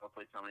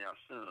hopefully coming out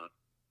soon.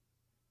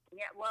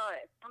 Yeah, well,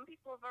 some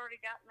people have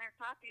already gotten their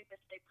copies. If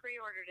they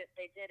pre-ordered it,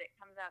 they did. It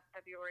comes out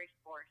February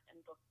 4th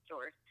in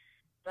bookstores.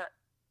 But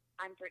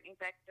I'm Brittany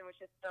Bexton, which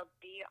is spelled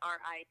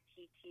BrittanYBexton.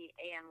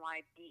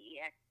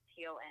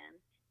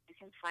 You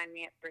can find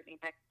me at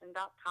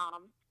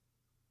BrittanyBexton.com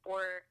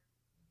or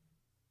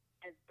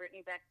as Brittany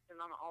Bexton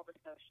on all the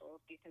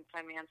socials. You can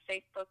find me on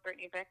Facebook,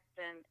 Brittany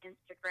Bexton,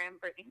 Instagram,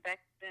 Brittany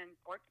Bexton,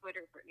 or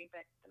Twitter, Brittany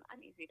Bexton.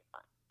 I'm easy to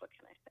find. What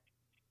can I say?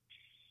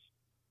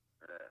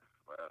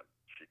 Well,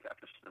 she got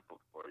the simple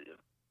for you.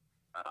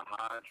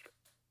 Hodge,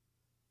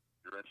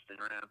 your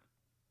Instagram?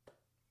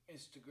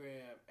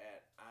 Instagram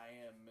at I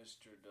am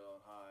Mr.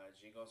 Dylan Hodge.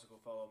 You can also go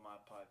follow my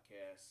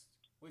podcast,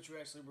 which we're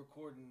actually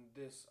recording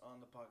this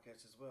on the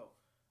podcast as well,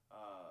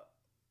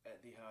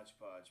 at the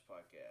Hodgepodge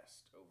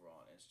Podcast over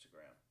on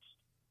Instagram.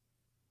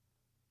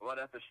 What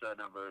episode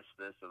number is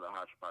this of the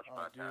Hodgepodge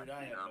Podcast?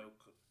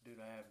 Dude,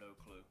 I have no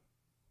clue.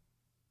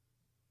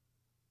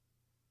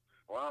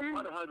 Well,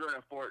 114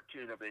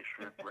 of Big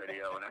Shrimp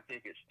Radio, and I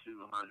think it's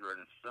 200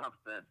 and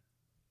something.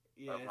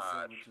 Yeah, it's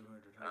over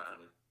 200,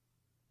 hopefully.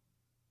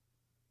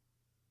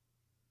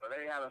 So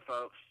there you have it,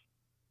 folks.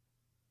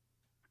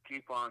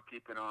 Keep on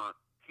keeping on.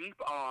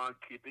 Keep on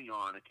keeping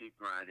on and keep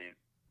grinding.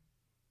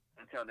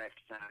 Until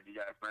next time, you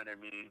got a friend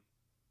in me,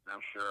 and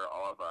I'm sure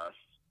all of us,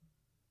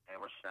 and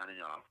we're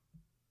signing off.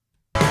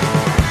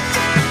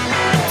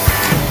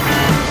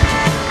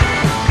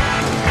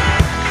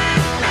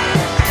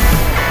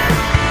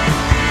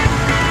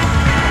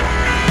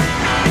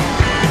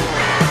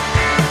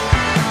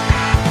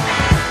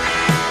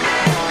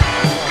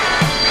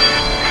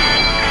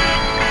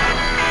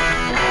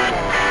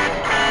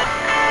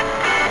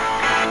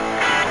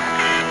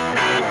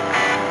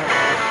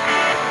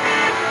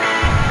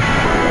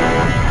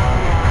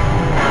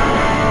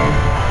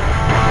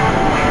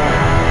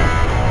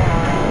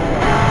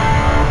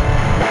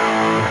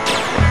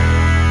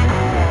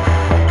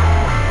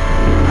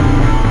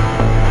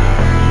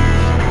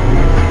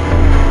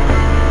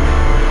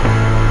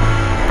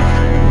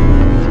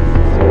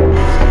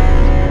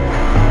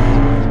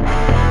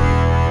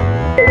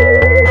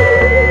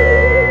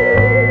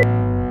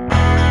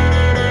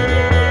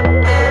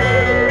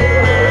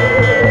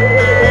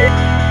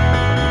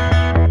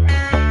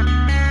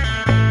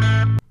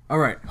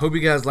 Hope you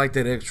guys liked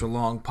that extra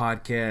long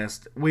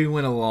podcast. We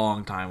went a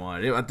long time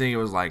on it. I think it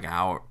was like an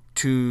hour,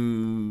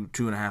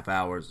 2.5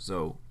 hours.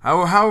 So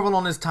however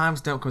long this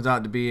timestamp comes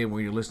out to be, and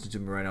when you're listening to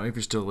me right now, if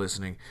you're still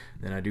listening,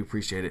 then I do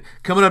appreciate it.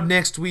 Coming up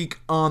next week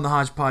on the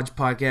Hodgepodge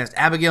Podcast,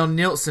 Abigail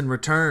Nilsson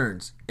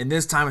returns, and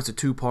this time it's a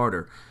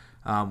two-parter.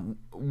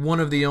 One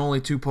of the only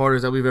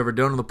two-parters that we've ever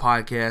done on the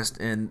podcast,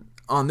 and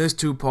on this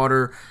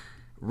two-parter,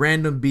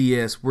 Random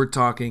BS, we're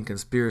talking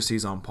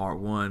conspiracies on part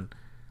 1.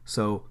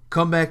 So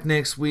come back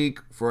next week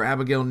for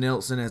Abigail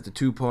Nilsson as the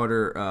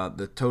two-parter,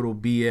 the total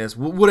BS,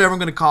 whatever I'm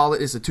going to call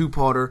it. It's a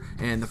two-parter,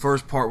 and the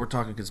first part we're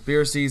talking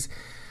conspiracies,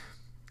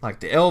 like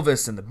the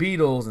Elvis and the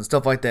Beatles and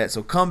stuff like that.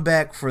 So come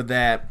back for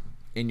that,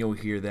 and you'll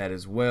hear that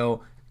as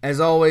well. As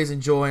always,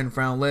 enjoy and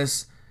frown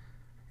less.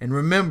 And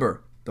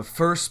remember, the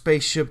first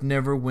spaceship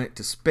never went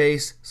to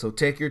space, so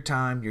take your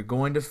time. You're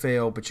going to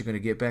fail, but you're going to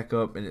get back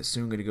up, and it's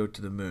soon going to go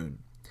to the moon.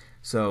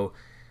 So,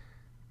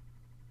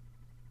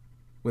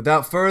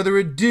 without further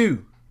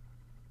ado,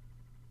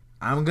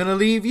 I'm going to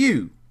leave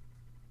you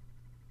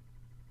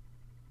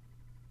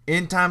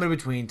in time and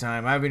between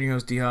time. I've been your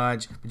host, D.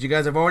 Hodge, but you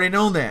guys have already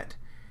known that.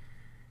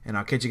 And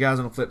I'll catch you guys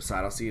on the flip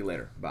side. I'll see you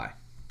later. Bye.